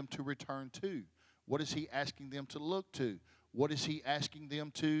asking them to return to? What is he asking them to look to? What is he asking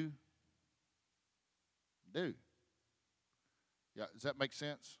them to do? Yeah, does that make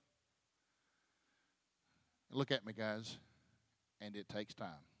sense? Look at me, guys. And it takes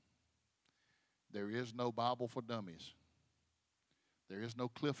time. There is no Bible for dummies. There is no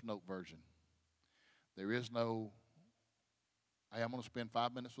Cliff Note version. There is no, hey, I'm going to spend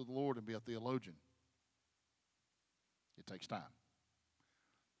 5 minutes with the Lord and be a theologian. It takes time.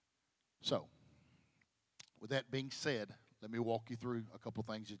 So, with that being said, Let me walk you through a couple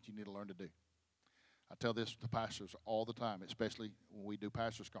things that you need to learn to do. I tell this to pastors all the time, especially when we do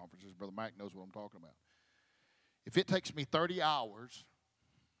pastors' conferences. Brother Mack knows what I'm talking about. If it takes me 30 hours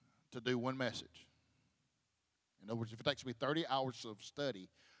to do one message, in other words, if it takes me 30 hours of study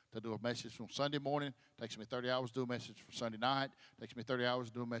to do a message from Sunday morning, it takes me 30 hours to do a message for Sunday night, it takes me 30 hours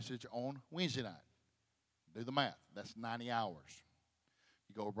to do a message on Wednesday night. Do the math. That's 90 hours.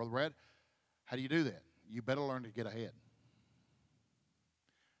 You go, Brother Brad, how do you do that? You better learn to get ahead.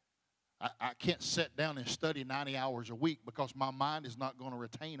 I can't sit down and study 90 hours a week because my mind is not going to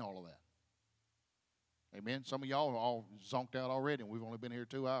retain all of that. Amen? Some of y'all are all zonked out already, and we've only been here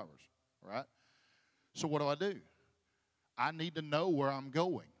 2 hours, right? So what do? I need to know where I'm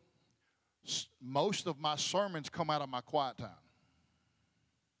going. Most of my sermons come out of my quiet time.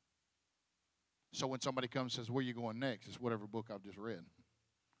 So when somebody comes and says, where are you going next? It's whatever book I've just read.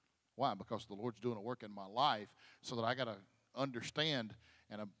 Why? Because the Lord's doing a work in my life so that I got to understand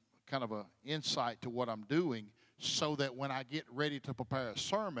and a kind of an insight to what I'm doing so that when I get ready to prepare a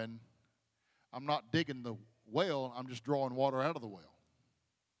sermon, I'm not digging the well, I'm just drawing water out of the well.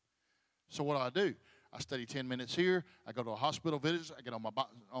 So what do? I study 10 minutes here. I go to a hospital visit. I get on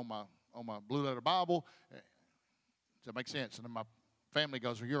my Blue Letter Bible. Does that make sense? And then my family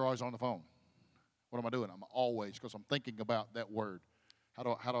goes, well, you're always on the phone. What am I doing? I'm always, because I'm thinking about that word. How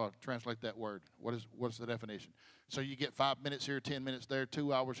do I translate that word? What's the definition? So you get 5 minutes here, 10 minutes there,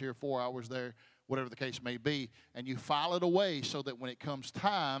 2 hours here, 4 hours there, whatever the case may be, and you file it away so that when it comes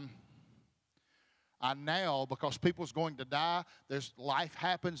time, because people's going to die, life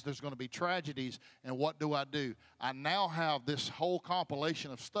happens, there's going to be tragedies, and what do? I now have this whole compilation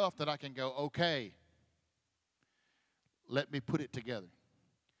of stuff that I can go, okay, let me put it together.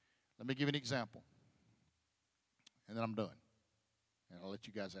 Let me give you an example, and then I'm done. And I'll let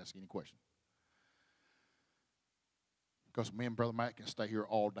you guys ask any question. Because me and Brother Matt can stay here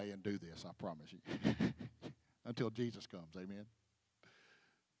all day and do this, I promise you. Until Jesus comes, amen.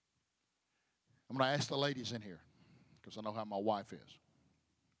 I'm going to ask the ladies in here, because I know how my wife is.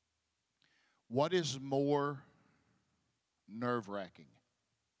 What is more nerve-wracking?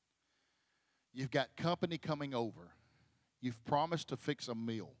 You've got company coming over. You've promised to fix a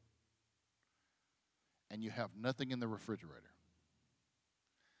meal. And you have nothing in the refrigerator.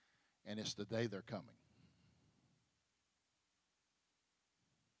 And it's the day they're coming.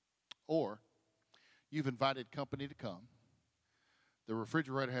 Or you've invited company to come. The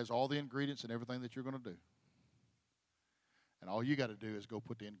refrigerator has all the ingredients and everything that you're going to do. And all you got to do is go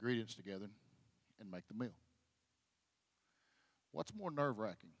put the ingredients together and make the meal. What's more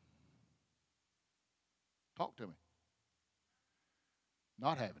nerve-wracking? Talk to me.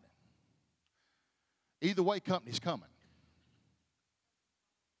 Not having it. Either way, company's coming.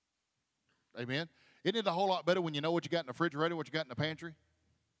 Amen? Isn't it a whole lot better when you know what you got in the refrigerator, what you got in the pantry?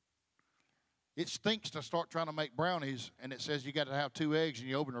 It stinks to start trying to make brownies, and it says you got to have 2 eggs, and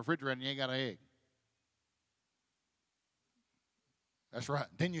you open the refrigerator, and you ain't got an egg. That's right.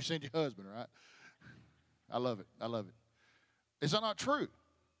 Then you send your husband, right? I love it. I love it. Is that not true?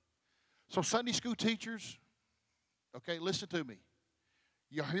 So Sunday school teachers, okay, listen to me.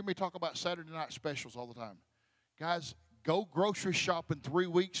 You hear me talk about Saturday night specials all the time. Guys, go grocery shopping 3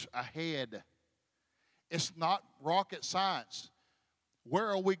 weeks ahead. It's not rocket science. Where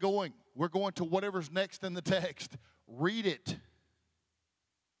are we going? We're going to whatever's next in the text. Read it.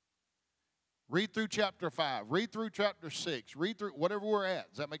 Read through chapter 5. Read through chapter 6. Read through whatever we're at.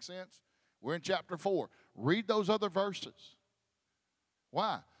 Does that make sense? We're in chapter 4. Read those other verses.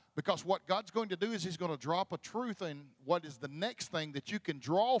 Why? Because what God's going to do is He's going to drop a truth in what is the next thing that you can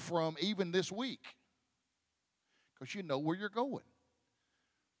draw from even this week. Because you know where you're going.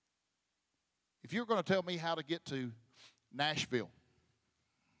 If you're going to tell me how to get to Nashville,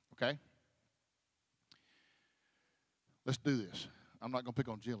 okay? Let's do this. I'm not going to pick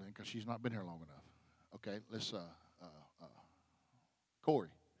on Jillian because she's not been here long enough. Okay, let's, Corey,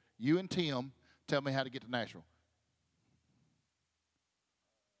 you and Tim tell me how to get to Nashville.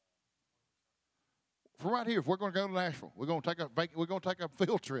 From right here, if we're going to go to Nashville, we're going to take a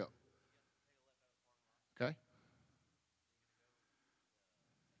field trip. Okay?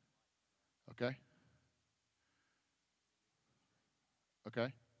 Okay?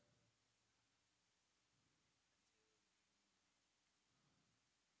 Okay?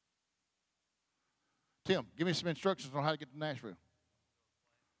 Tim, give me some instructions on how to get to Nashville.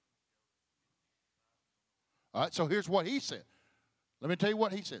 All right, so here's what he said. Let me tell you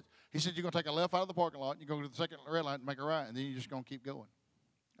what he said. He said you're going to take a left out of the parking lot, you're going to go to the second red light and make a right, and then you're just going to keep going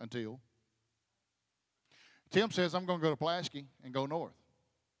until. Tim says I'm going to go to Pulaski and go north.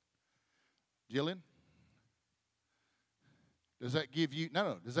 Jillian, Does that give you,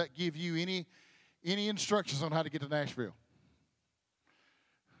 no, does that give you any instructions on how to get to Nashville?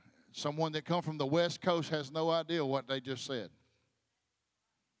 Someone that come from the West Coast has no idea what they just said.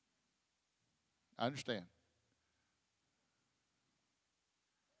 I understand.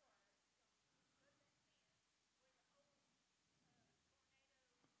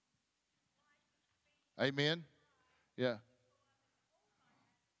 Amen. Yeah.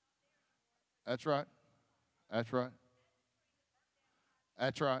 That's right. That's right.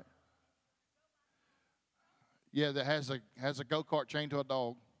 That's right. Yeah, that has a go-kart chained to a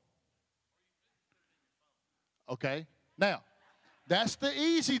dog. Okay. Now, that's the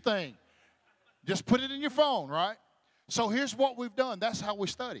easy thing. Just put it in your phone, right? So here's what we've done. That's how we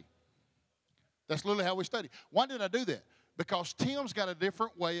study. That's literally how we study. Why did I do that? Because Tim's got a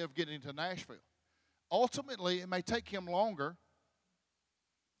different way of getting to Nashville. Ultimately, it may take him longer,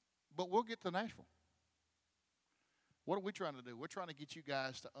 but we'll get to Nashville. What are we trying to do? We're trying to get you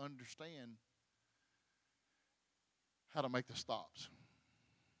guys to understand how to make the stops.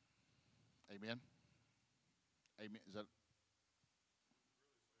 Amen? Amen. Is that?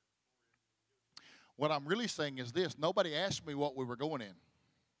 What I'm really saying is this. Nobody asked me what we were going in.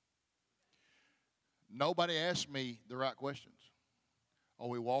 Nobody asked me the right questions. Are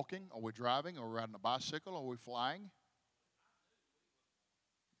we walking? Are we driving? Are we riding a bicycle? Are we flying?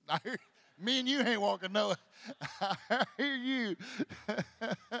 Me and you ain't walking, no. I hear you.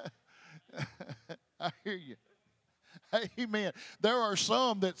 I hear you. Amen. There are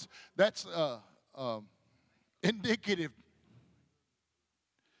some that's indicative.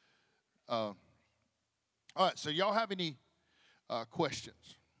 All right, so y'all have any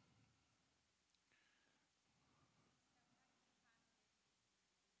questions?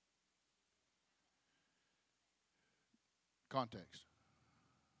 Context.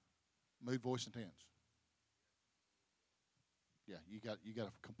 Mood, voice, and tense. Yeah, you got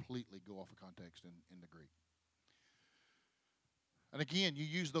to completely go off of context in the Greek. And again, you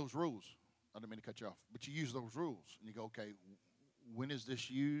use those rules. I didn't mean to cut you off, but you use those rules, and you go, okay, when is this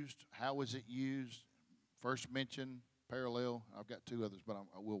used? How is it used? First mention, parallel. I've got two others, but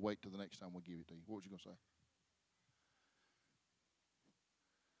I will wait till the next time we'll give it to you. What was you going to say?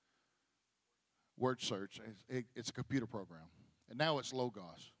 Word search. It's a computer program, and now it's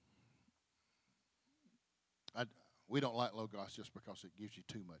Logos. We don't like Logos just because it gives you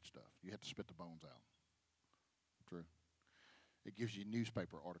too much stuff. You have to spit the bones out. True. It gives you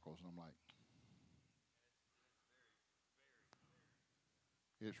newspaper articles, and I'm like,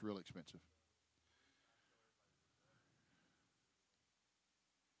 it's really expensive.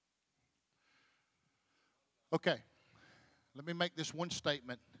 Okay, let me make this one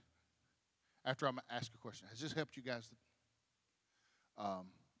statement after I'm asked a question. Has this helped you guys? And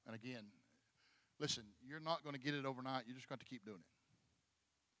again, listen, you're not going to get it overnight. You're just going to keep doing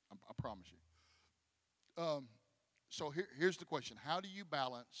it. I promise you. So here's the question. How do you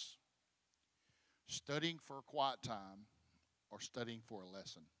balance studying for a quiet time or studying for a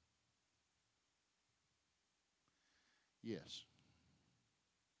lesson? Yes.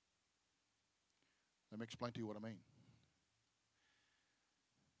 Let me explain to you what I mean.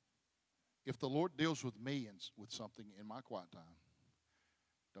 If the Lord deals with me with something in my quiet time,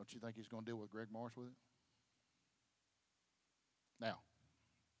 don't you think he's going to deal with Greg Morris with it? Now,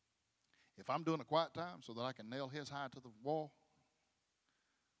 if I'm doing a quiet time so that I can nail his high to the wall,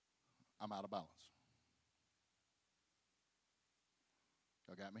 I'm out of balance.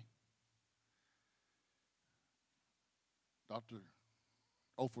 Y'all got me? Dr.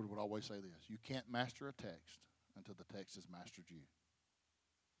 Olford would always say this: you can't master a text until the text has mastered you.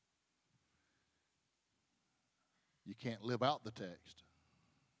 You can't live out the text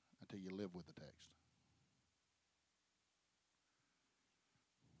until you live with the text.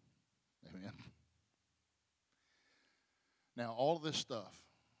 Amen. Now, all of this stuff,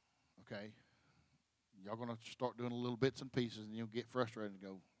 okay, y'all going to start doing little bits and pieces, and you'll get frustrated and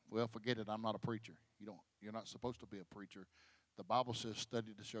go, well, forget it, I'm not a preacher. You're not supposed to be a preacher. The Bible says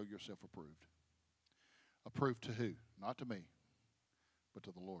study to show yourself approved. Approved to who? Not to me, but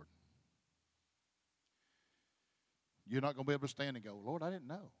to the Lord. You're not going to be able to stand and go, Lord, I didn't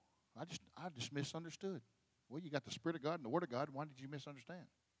know. I just misunderstood. Well, you got the Spirit of God and the Word of God. Why did you misunderstand?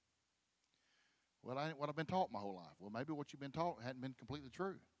 Well, I ain't what I've been taught my whole life. Well, maybe what you've been taught hadn't been completely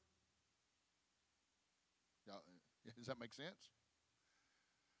true. Does that make sense?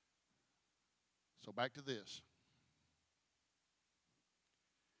 So back to this.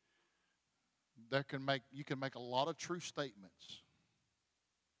 You can make a lot of true statements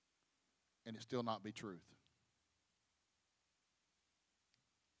and it still not be truth.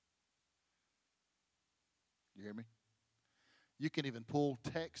 You hear me? You can even pull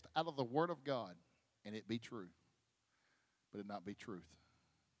text out of the Word of God and it be true, but it not be truth.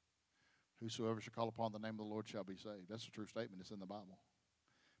 Whosoever shall call upon the name of the Lord shall be saved. That's a true statement. It's in the Bible.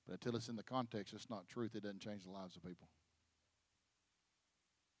 But until it's in the context, it's not truth. It doesn't change the lives of people.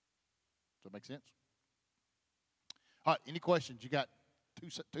 Does that make sense? All right, any questions? You got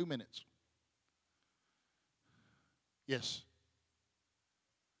 2 minutes. Yes.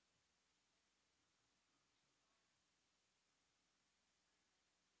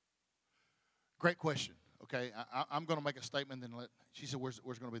 Great question. Okay, I'm going to make a statement, then she said, where's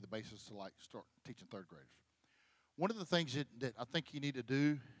going to be the basis to like start teaching third graders? One of the things that I think you need to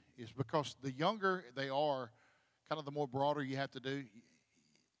do is, because the younger they are, kind of the more broader you have to do,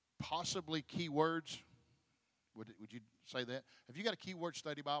 possibly keywords. Would you say that? Have you got a keyword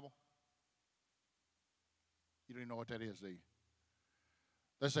study Bible? You don't even know what that is, do you?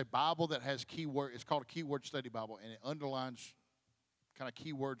 There's a Bible that has keyword. It's called a keyword study Bible, and it underlines kind of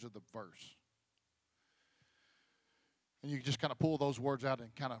keywords of the verse. And you just kind of pull those words out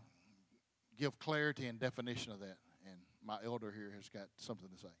and kind of give clarity and definition of that. And my elder here has got something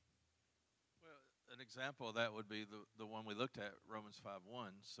to say. Well, an example of that would be the one we looked at, Romans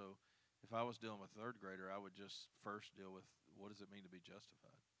 5:1. So if I was dealing with a third grader, I would just first deal with, what does it mean to be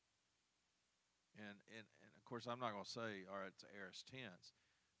justified? And of course, I'm not going to say, all right, it's aorist tense,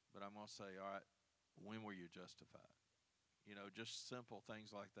 but I'm going to say, all right, when were you justified? You know, just simple things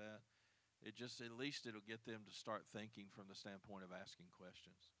like that. It just, at least it'll get them to start thinking from the standpoint of asking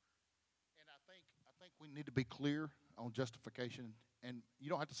questions. And I think we need to be clear on justification. And you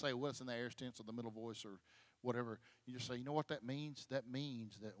don't have to say, well, it's in the aorist tense or the middle voice or whatever. You just say, you know what that means? That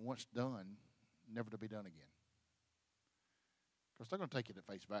means that once done, never to be done again. Because they're going to take it at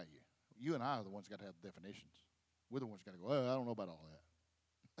face value. You and I are the ones got to have definitions. We're the ones got to go, well, I don't know about all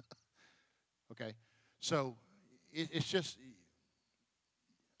that. Okay? So it's just,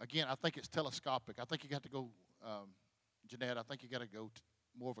 again, I think it's telescopic. I think you got to go, Jeanette, I think you got to go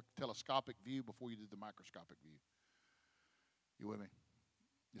more of a telescopic view before you do the microscopic view. You with me?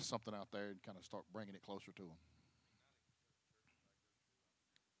 There's something out there and kind of start bringing it closer to them.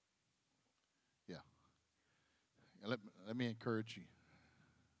 Yeah. And let me encourage you.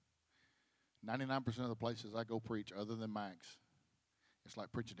 99% of the places I go preach, other than Mack's, it's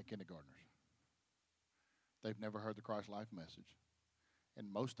like preaching to kindergartners. They've never heard the Christ life message.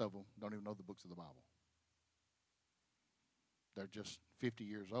 And most of them don't even know the books of the Bible. They're just 50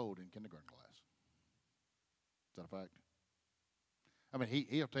 years old in kindergarten class. Is that a fact? I mean,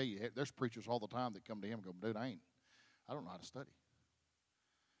 he'll tell you, there's preachers all the time that come to him and go, dude, I don't know how to study.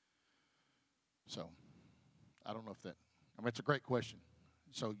 So, I don't know if that, I mean, it's a great question.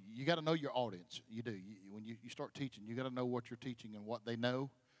 So, you got to know your audience. You do. When you start teaching, you got to know what you're teaching and what they know.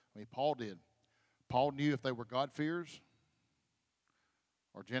 I mean, Paul did. Paul knew if they were God-fearers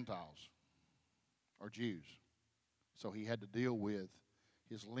or Gentiles or Jews. So, he had to deal with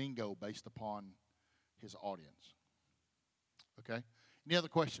his lingo based upon his audience. Okay? Any other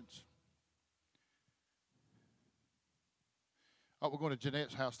questions? Oh, we're going to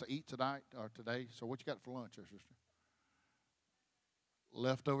Jeanette's house to eat tonight or today. So what you got for lunch there, sister?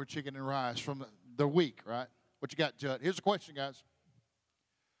 Leftover chicken and rice from the week, right? What you got, Judd? Here's the question, guys.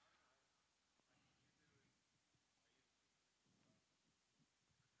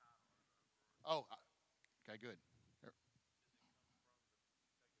 Oh, okay, good.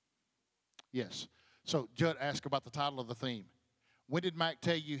 Yes. So Judd asked about the title of the theme. When did Mack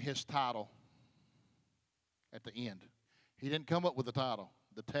tell you his title at the end? He didn't come up with the title.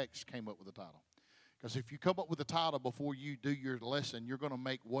 The text came up with the title. Because if you come up with the title before you do your lesson, you're going to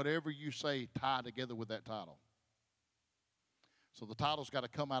make whatever you say tie together with that title. So the title's got to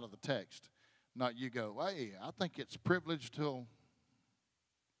come out of the text, not you go, hey, I think it's privileged but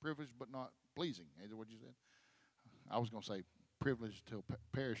not pleasing. Is that what you said? I was going to say privileged till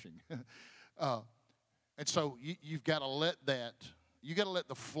perishing. And so you've got to let the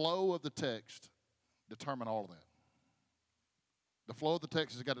flow of the text determine all of that. The flow of the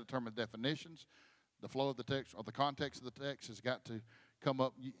text has got to determine definitions. The flow of the text, or the context of the text, has got to come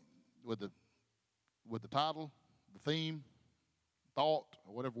up with the title, the theme, thought,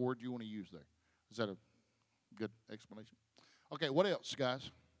 or whatever word you want to use there. Is that a good explanation? Okay, what else,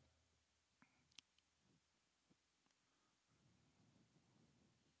 guys?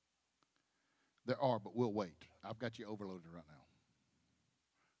 There are, but we'll wait. I've got you overloaded right now.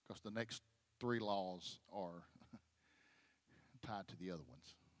 Because the next 3 laws are tied to the other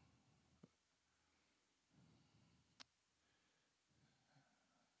ones.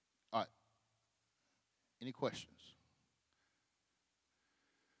 All right. Any questions?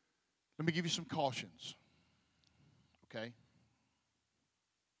 Let me give you some cautions. Okay?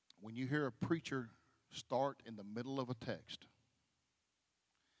 when you hear a preacher start in the middle of a text,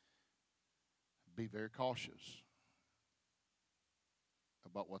 be very cautious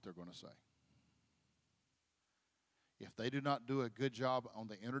about what they're going to say. If they do not do a good job on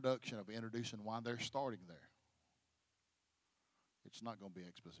the introduction of introducing why they're starting there, it's not going to be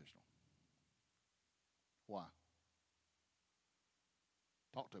expositional. Why?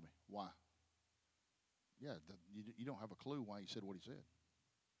 Talk to me. Why? Yeah, you don't have a clue why he said what he said.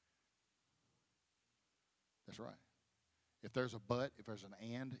 That's right. If there's a but, if there's an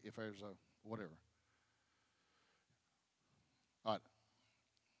and, if there's a whatever. All right.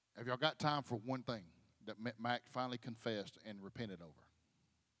 Have y'all got time for one thing that Mack finally confessed and repented over?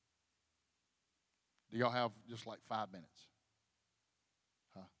 Do y'all have just like 5 minutes?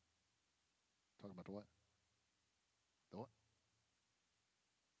 Huh? Talking about the what? The what?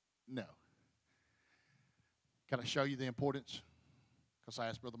 No. Can I show you the importance? Because I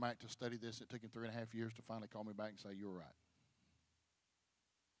asked Brother Mack to study this. It took him 3.5 years to finally call me back and say, you were right.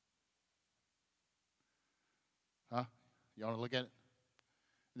 Huh? You want to look at it?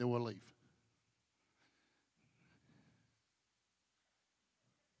 And then we'll leave.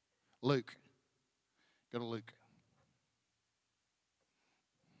 Luke. Go to Luke.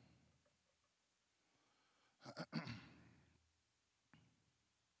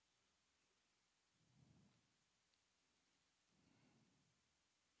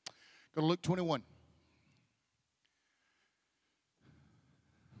 Go to Luke 21.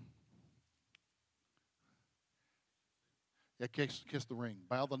 Yeah, kiss the ring.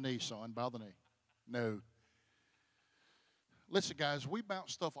 Bow the knee, son. Bow the knee. No. Listen, guys, we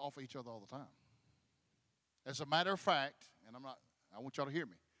bounce stuff off each other all the time. As a matter of fact, and I want y'all to hear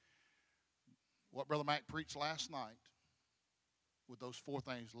me. What Brother Mack preached last night with those 4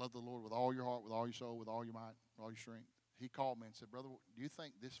 things, love the Lord with all your heart, with all your soul, with all your might, with all your strength. He called me and said, brother, do you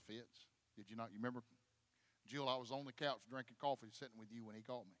think this fits? Did you not? You remember, Jill, I was on the couch drinking coffee sitting with you when he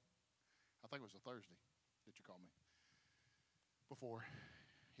called me. I think it was a Thursday that you called me before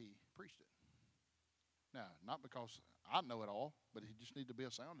he preached it. Now, not because I know it all, but he just needs to be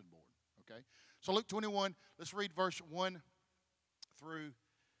a sounding board, okay? So Luke 21, let's read verse 1 through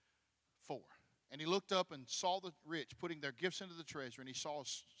 4. And he looked up and saw the rich putting their gifts into the treasury, and he saw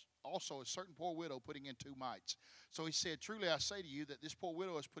also a certain poor widow putting in 2 mites. So he said, truly I say to you that this poor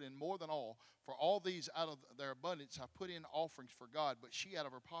widow has put in more than all, for all these out of their abundance have put in offerings for God, but she out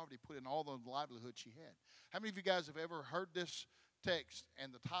of her poverty put in all the livelihood she had. How many of you guys have ever heard this text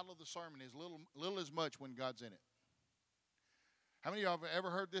and the title of the sermon is little as much when God's in it? How many of you have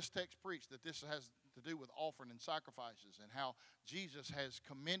ever heard this text preached, that this has to do with offering and sacrifices, and how Jesus has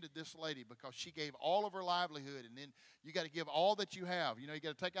commended this lady because she gave all of her livelihood, and then you got to give all that you have. You know, you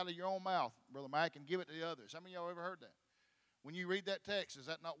got to take out of your own mouth, Brother Mack, and give it to the others. How many of y'all ever heard that? When you read that text, is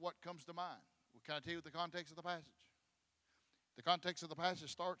that not what comes to mind? Well, can I tell you the context of the passage? The context of the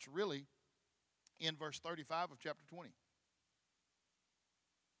passage starts really in verse 35 of chapter 20.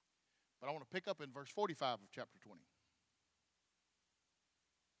 But I want to pick up in verse 45 of chapter 20.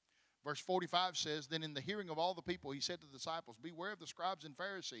 Verse 45 says, then in the hearing of all the people, he said to the disciples, beware of the scribes and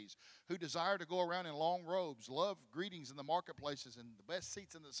Pharisees who desire to go around in long robes, love greetings in the marketplaces and the best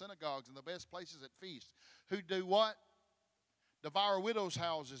seats in the synagogues and the best places at feasts, who do what? Devour widows'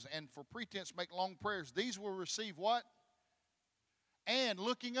 houses and for pretense make long prayers. These will receive what? And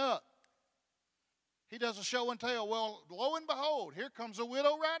looking up. He does a show and tell. Well, lo and behold, here comes a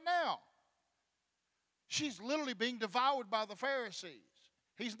widow right now. She's literally being devoured by the Pharisees.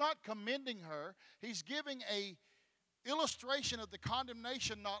 He's not commending her. He's giving a illustration of the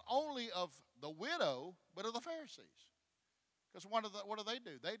condemnation not only of the widow, but of the Pharisees. Because what do?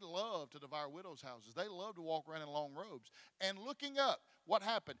 They love to devour widows' houses. They love to walk around in long robes. And looking up, what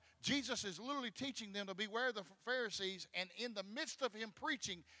happened? Jesus is literally teaching them to beware of the Pharisees, and in the midst of him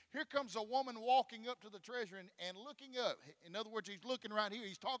preaching, here comes a woman walking up to the treasury and looking up. In other words, he's looking right here.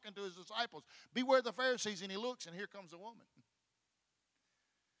 He's talking to his disciples. Beware of the Pharisees, and he looks, and here comes a woman.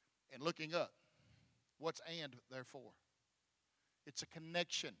 And looking up. What's and, therefore? It's a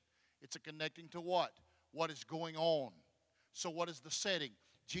connection. It's a connecting to what? What is going on. So what is the setting?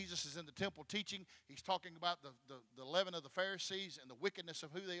 Jesus is in the temple teaching. He's talking about the leaven of the Pharisees and the wickedness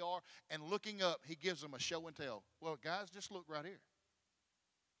of who they are. And looking up, he gives them a show and tell. Well, guys, just look right here.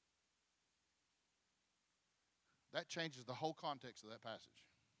 That changes the whole context of that passage.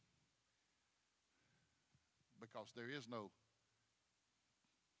 Because there is no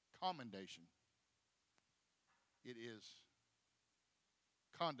commendation. It is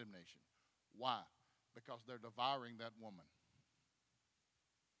condemnation. Why? Because they're devouring that woman.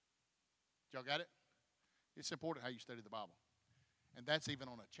 Y'all got it? It's important how you study the Bible. And that's even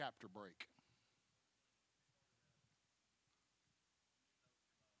on a chapter break.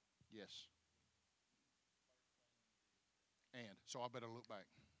 Yes. And so I better look back.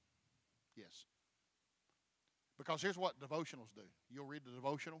 Yes. Because here's what devotionals do. You'll read the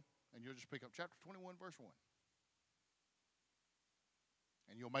devotional and you'll just pick up chapter 21, verse 1.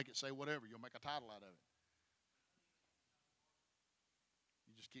 And you'll make it say whatever. You'll make a title out of it.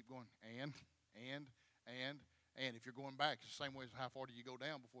 You just keep going. And. If you're going back, it's the same way as how far do you go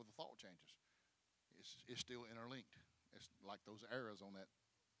down before the thought changes. It's still interlinked. It's like those arrows on that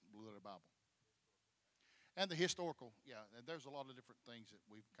blue letter Bible. And the historical, yeah, there's a lot of different things that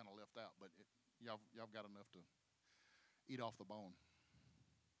we've kind of left out, but y'all got enough to eat off the bone.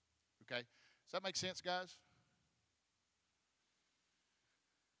 Okay? Does that make sense, guys?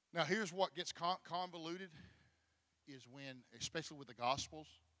 Now, here's what gets convoluted is when, especially with the Gospels,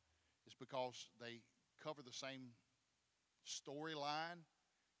 is because they cover the same storyline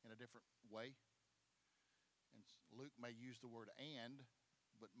in a different way. And Luke may use the word "and,"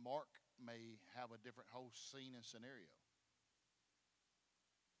 but Mark may have a different whole scene and scenario.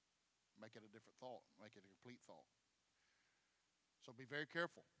 Make it a different thought. Make it a complete thought. So be very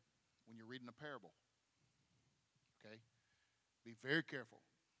careful when you're reading a parable. Okay? Be very careful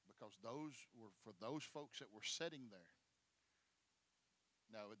because those were for those folks that were sitting there.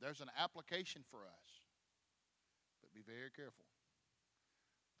 Now, there's an application for us, but be very careful.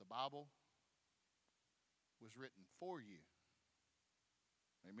 The Bible was written for you.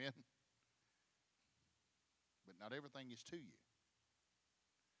 Amen? But not everything is to you.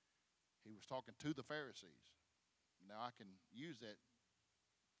 He was talking to the Pharisees. Now I can use that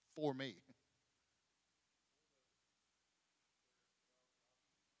for me.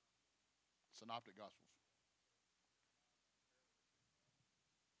 Synoptic Gospels.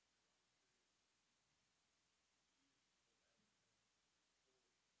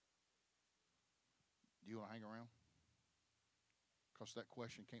 Do you want to hang around? Because that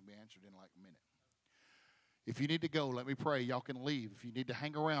question can't be answered in like a minute. If you need to go, let me pray. Y'all can leave. If you need to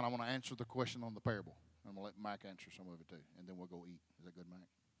hang around, I want to answer the question on the parable. I'm going to let Mack answer some of it too, and then we'll go eat. Is that good, Mack?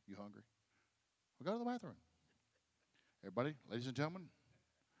 You hungry? We'll go to the bathroom. Everybody, ladies and gentlemen,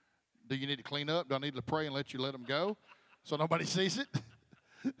 do you need to clean up? Do I need to pray and let them go so nobody sees it?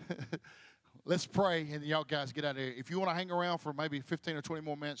 Let's pray, and y'all guys get out of here. If you want to hang around for maybe 15 or 20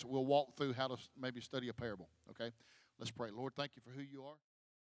 more minutes, we'll walk through how to maybe study a parable, okay? Let's pray. Lord, thank you for who you are.